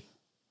Z.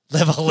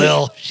 Live a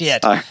little.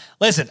 Shit. All right.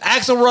 Listen,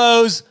 Axl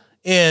Rose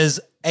is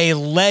a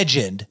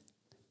legend.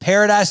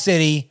 Paradise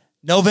City,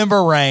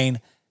 November Rain.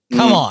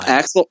 Come on.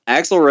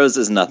 Axl Rose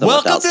is nothing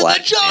Welcome without to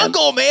Slash, the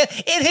jungle, man.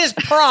 In his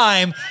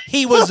prime,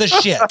 he was the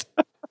shit.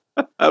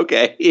 man.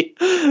 Okay.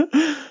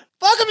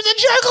 Welcome to the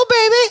jungle,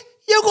 baby.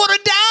 You're going to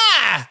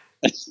die.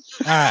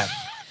 All right.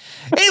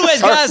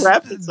 Anyways, guys,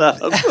 Wrap this up.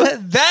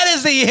 that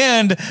is the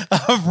end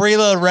of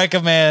Reload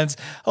Recommends.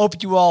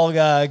 Hope you all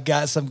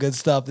got some good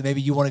stuff that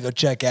maybe you want to go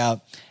check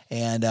out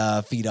and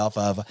feed off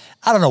of.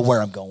 I don't know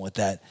where I'm going with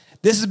that.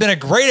 This has been a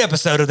great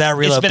episode of That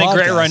Reload It's been a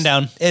great podcast.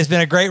 rundown. It's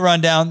been a great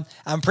rundown.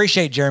 I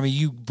appreciate, Jeremy,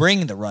 you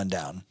bringing the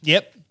rundown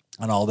Yep.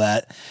 on all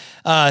that.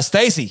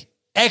 Stacy,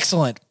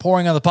 excellent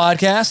pouring on the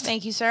podcast.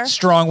 Thank you, sir.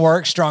 Strong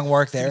work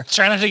there.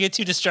 Try not to get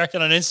too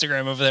distracted on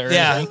Instagram over there. or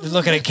Yeah, anything.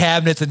 looking at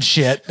cabinets and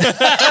shit.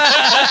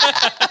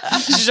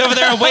 She's over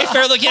there on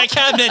Wayfair looking at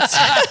cabinets.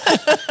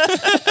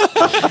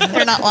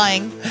 They're not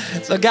lying.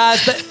 So,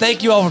 guys,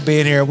 thank you all for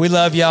being here. We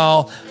love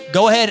y'all.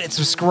 Go ahead and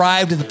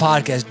subscribe to the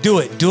podcast. Do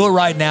it. Do it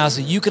right now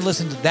so you can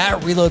listen to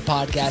That Reload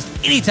podcast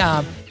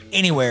anytime,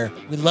 anywhere.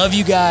 We love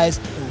you guys,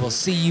 and we'll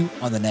see you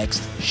on the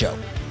next show.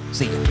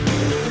 See you.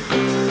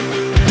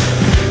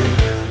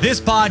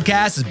 This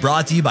podcast is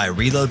brought to you by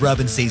Reload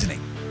Rub and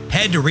Seasoning.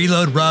 Head to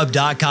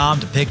reloadrub.com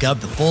to pick up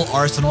the full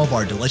arsenal of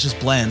our delicious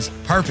blends,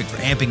 perfect for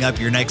amping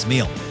up your next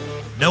meal.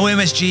 No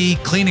MSG,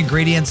 clean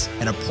ingredients,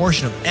 and a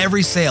portion of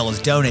every sale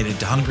is donated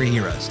to Hungry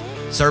Heroes,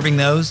 serving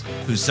those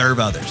who serve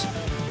others.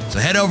 So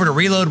head over to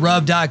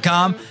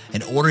reloadrub.com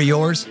and order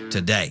yours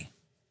today.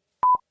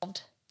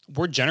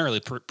 We're generally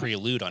pretty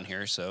lewd on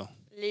here, so.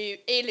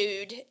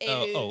 Elude.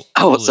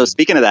 Oh, so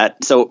speaking of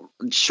that, so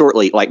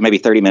shortly, like maybe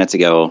 30 minutes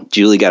ago,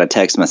 Julie got a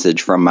text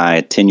message from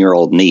my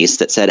 10-year-old niece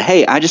that said,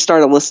 "Hey, I just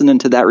started listening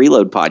to That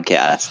Reload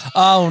podcast."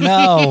 Oh,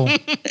 no.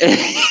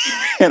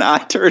 And I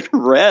turned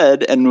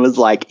red and was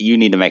like, "You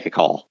need to make a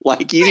call.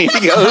 Like, you need to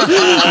go."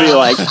 Be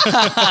like,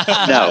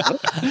 "No,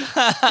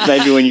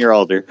 maybe when you're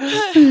older."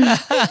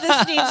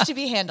 This needs to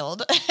be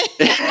handled.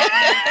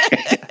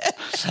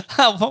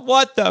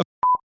 What the?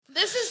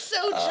 This is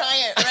so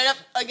giant right up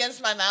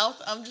against my mouth.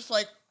 I'm just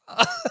like,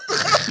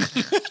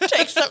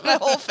 takes up my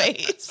whole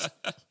face.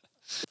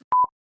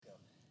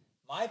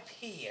 My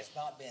pee has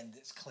not been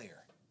this clear.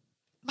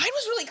 Mine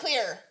was really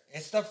clear.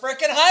 It's the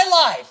freaking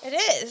High Life. It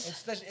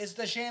is. It's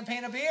the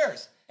champagne of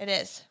beers. It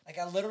is. Like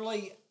I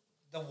literally,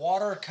 the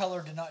water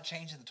color did not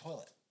change in the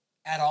toilet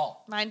at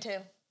all. Mine too.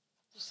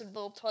 Just a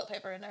little toilet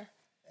paper in there.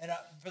 And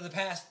for the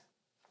past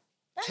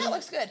That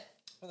looks good.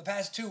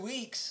 2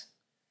 weeks,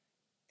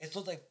 it's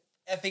looked like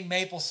effing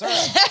maple syrup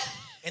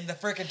in the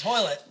freaking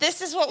toilet.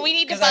 This is what we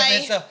need to Because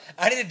buy.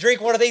 I need to drink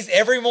one of these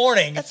every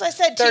morning. That's what I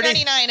said,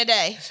 $2.99 a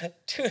day.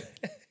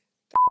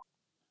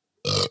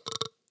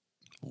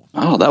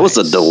 Oh, that was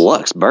a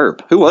deluxe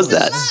burp. Who was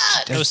that?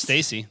 That was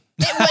Stacy.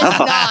 It was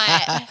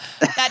not.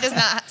 That does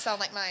not sound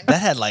like mine.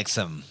 That had like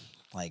some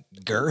like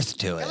girth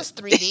to That it. was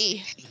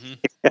 3D.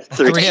 It was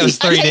I 3D.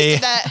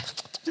 tasted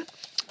that.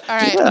 All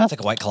right. It's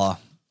like a White Claw.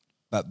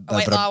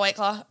 White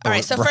Claw. All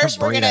right. So bur- first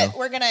we're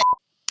burrito. gonna.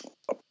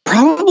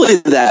 Probably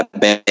that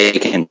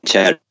bacon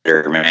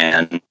cheddar,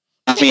 man.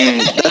 I mean,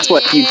 that's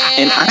what you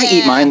and I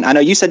eat mine. I know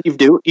you said you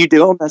do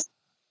them.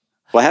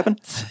 What happened?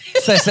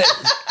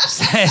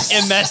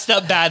 It messed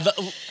up bad.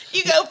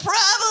 You go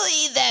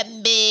probably that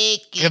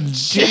bacon.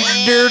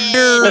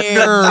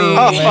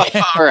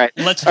 All right.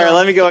 Let's All right,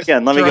 let me go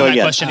again. Let me throw go that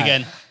again. question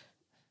again.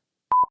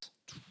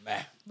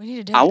 We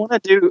need to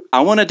do.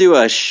 I want to do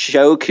a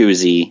show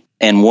koozie,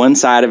 and one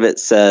side of it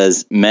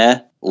says meh,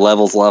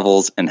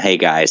 levels, and hey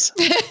guys,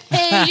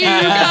 Hey, you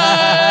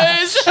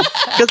guys.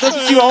 because that's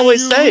what you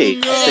always say.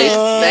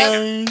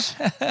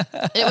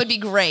 It would be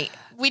great.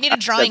 We need a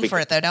drawing for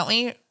it though, don't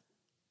we?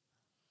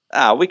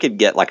 We could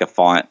get like a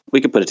font.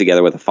 We could put it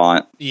together with a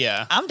font.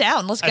 Yeah. I'm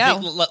down. Let's I go.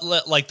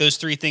 think like those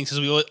three things,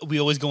 because we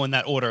always go in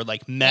that order,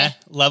 like meh,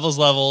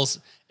 levels,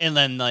 and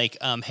then like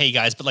hey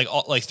guys, but like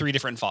like three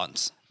different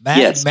fonts. Matt,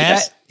 Yes, Matt,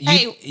 yes. you,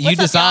 Hey, you what's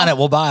up, design y'all? it.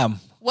 We'll buy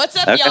them. What's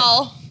up, Okay.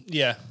 y'all?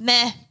 Yeah.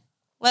 Meh.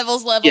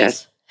 Levels.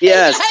 Yes,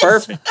 yes, guys.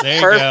 perfect. There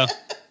you Perfect.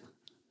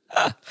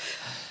 go.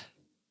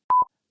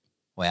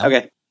 Well,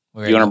 Okay,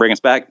 we're you want to bring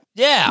us back?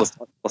 Yeah.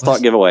 Let's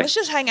talk giveaway. Let's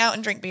just hang out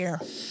and drink beer.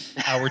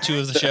 Hour 2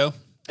 of the show.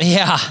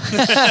 Yeah.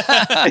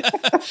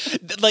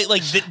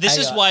 This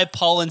is why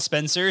Paul and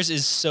Spencer's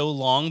is so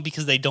long,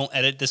 because they don't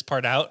edit this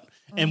part out,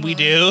 and we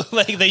do.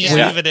 Like they just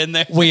Yeah. leave it in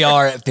there. We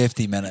are at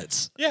 50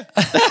 minutes. Yeah.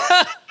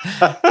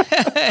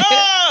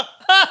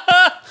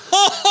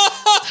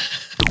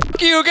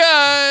 You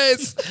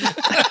guys.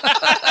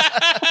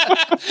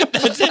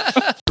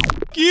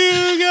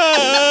 You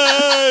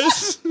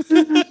guys.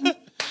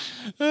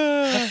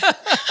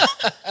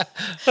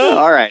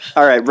 All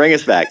right, bring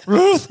us back.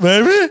 Ruth,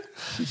 baby.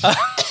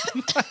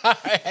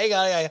 Hang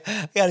on.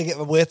 I got to get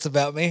my wits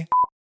about me.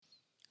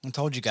 I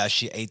told you guys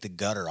she ate the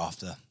gutter off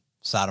the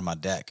side of my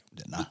deck,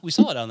 didn't I? We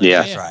saw it on there.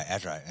 Yeah. That's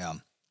right. Yeah.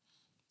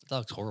 That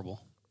dog's horrible.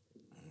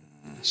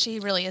 She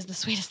really is the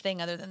sweetest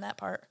thing other than that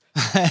part.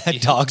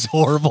 Dog's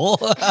horrible.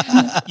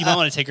 You might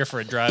want to take her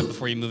for a drive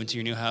before you move into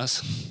your new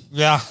house.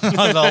 Yeah.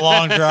 The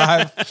long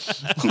drive.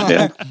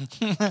 Yeah.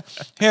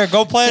 Here,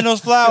 go play in those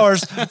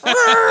flowers.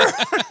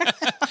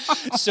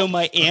 So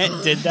my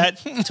aunt did that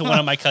to one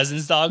of my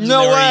cousin's dogs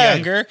No when they way. were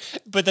younger,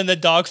 but then the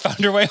dog found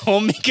her way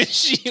home because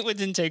she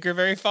didn't take her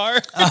very far.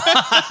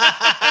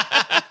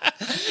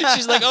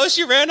 She's like, oh,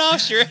 she ran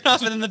off, and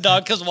then the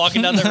dog goes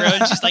walking down the road,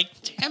 and she's like,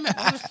 damn it.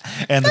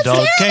 And the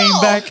dog came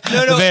back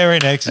the very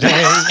next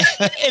day.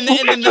 And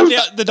then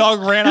the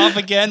dog ran off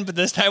again, but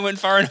this time went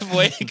far enough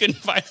away he couldn't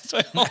find his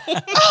way home.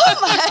 Oh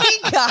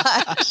my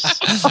gosh.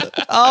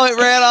 Oh, it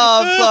ran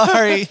off.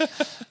 Sorry.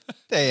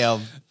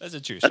 Damn. That's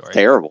a true That's story.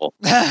 terrible.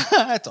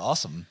 That's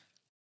awesome.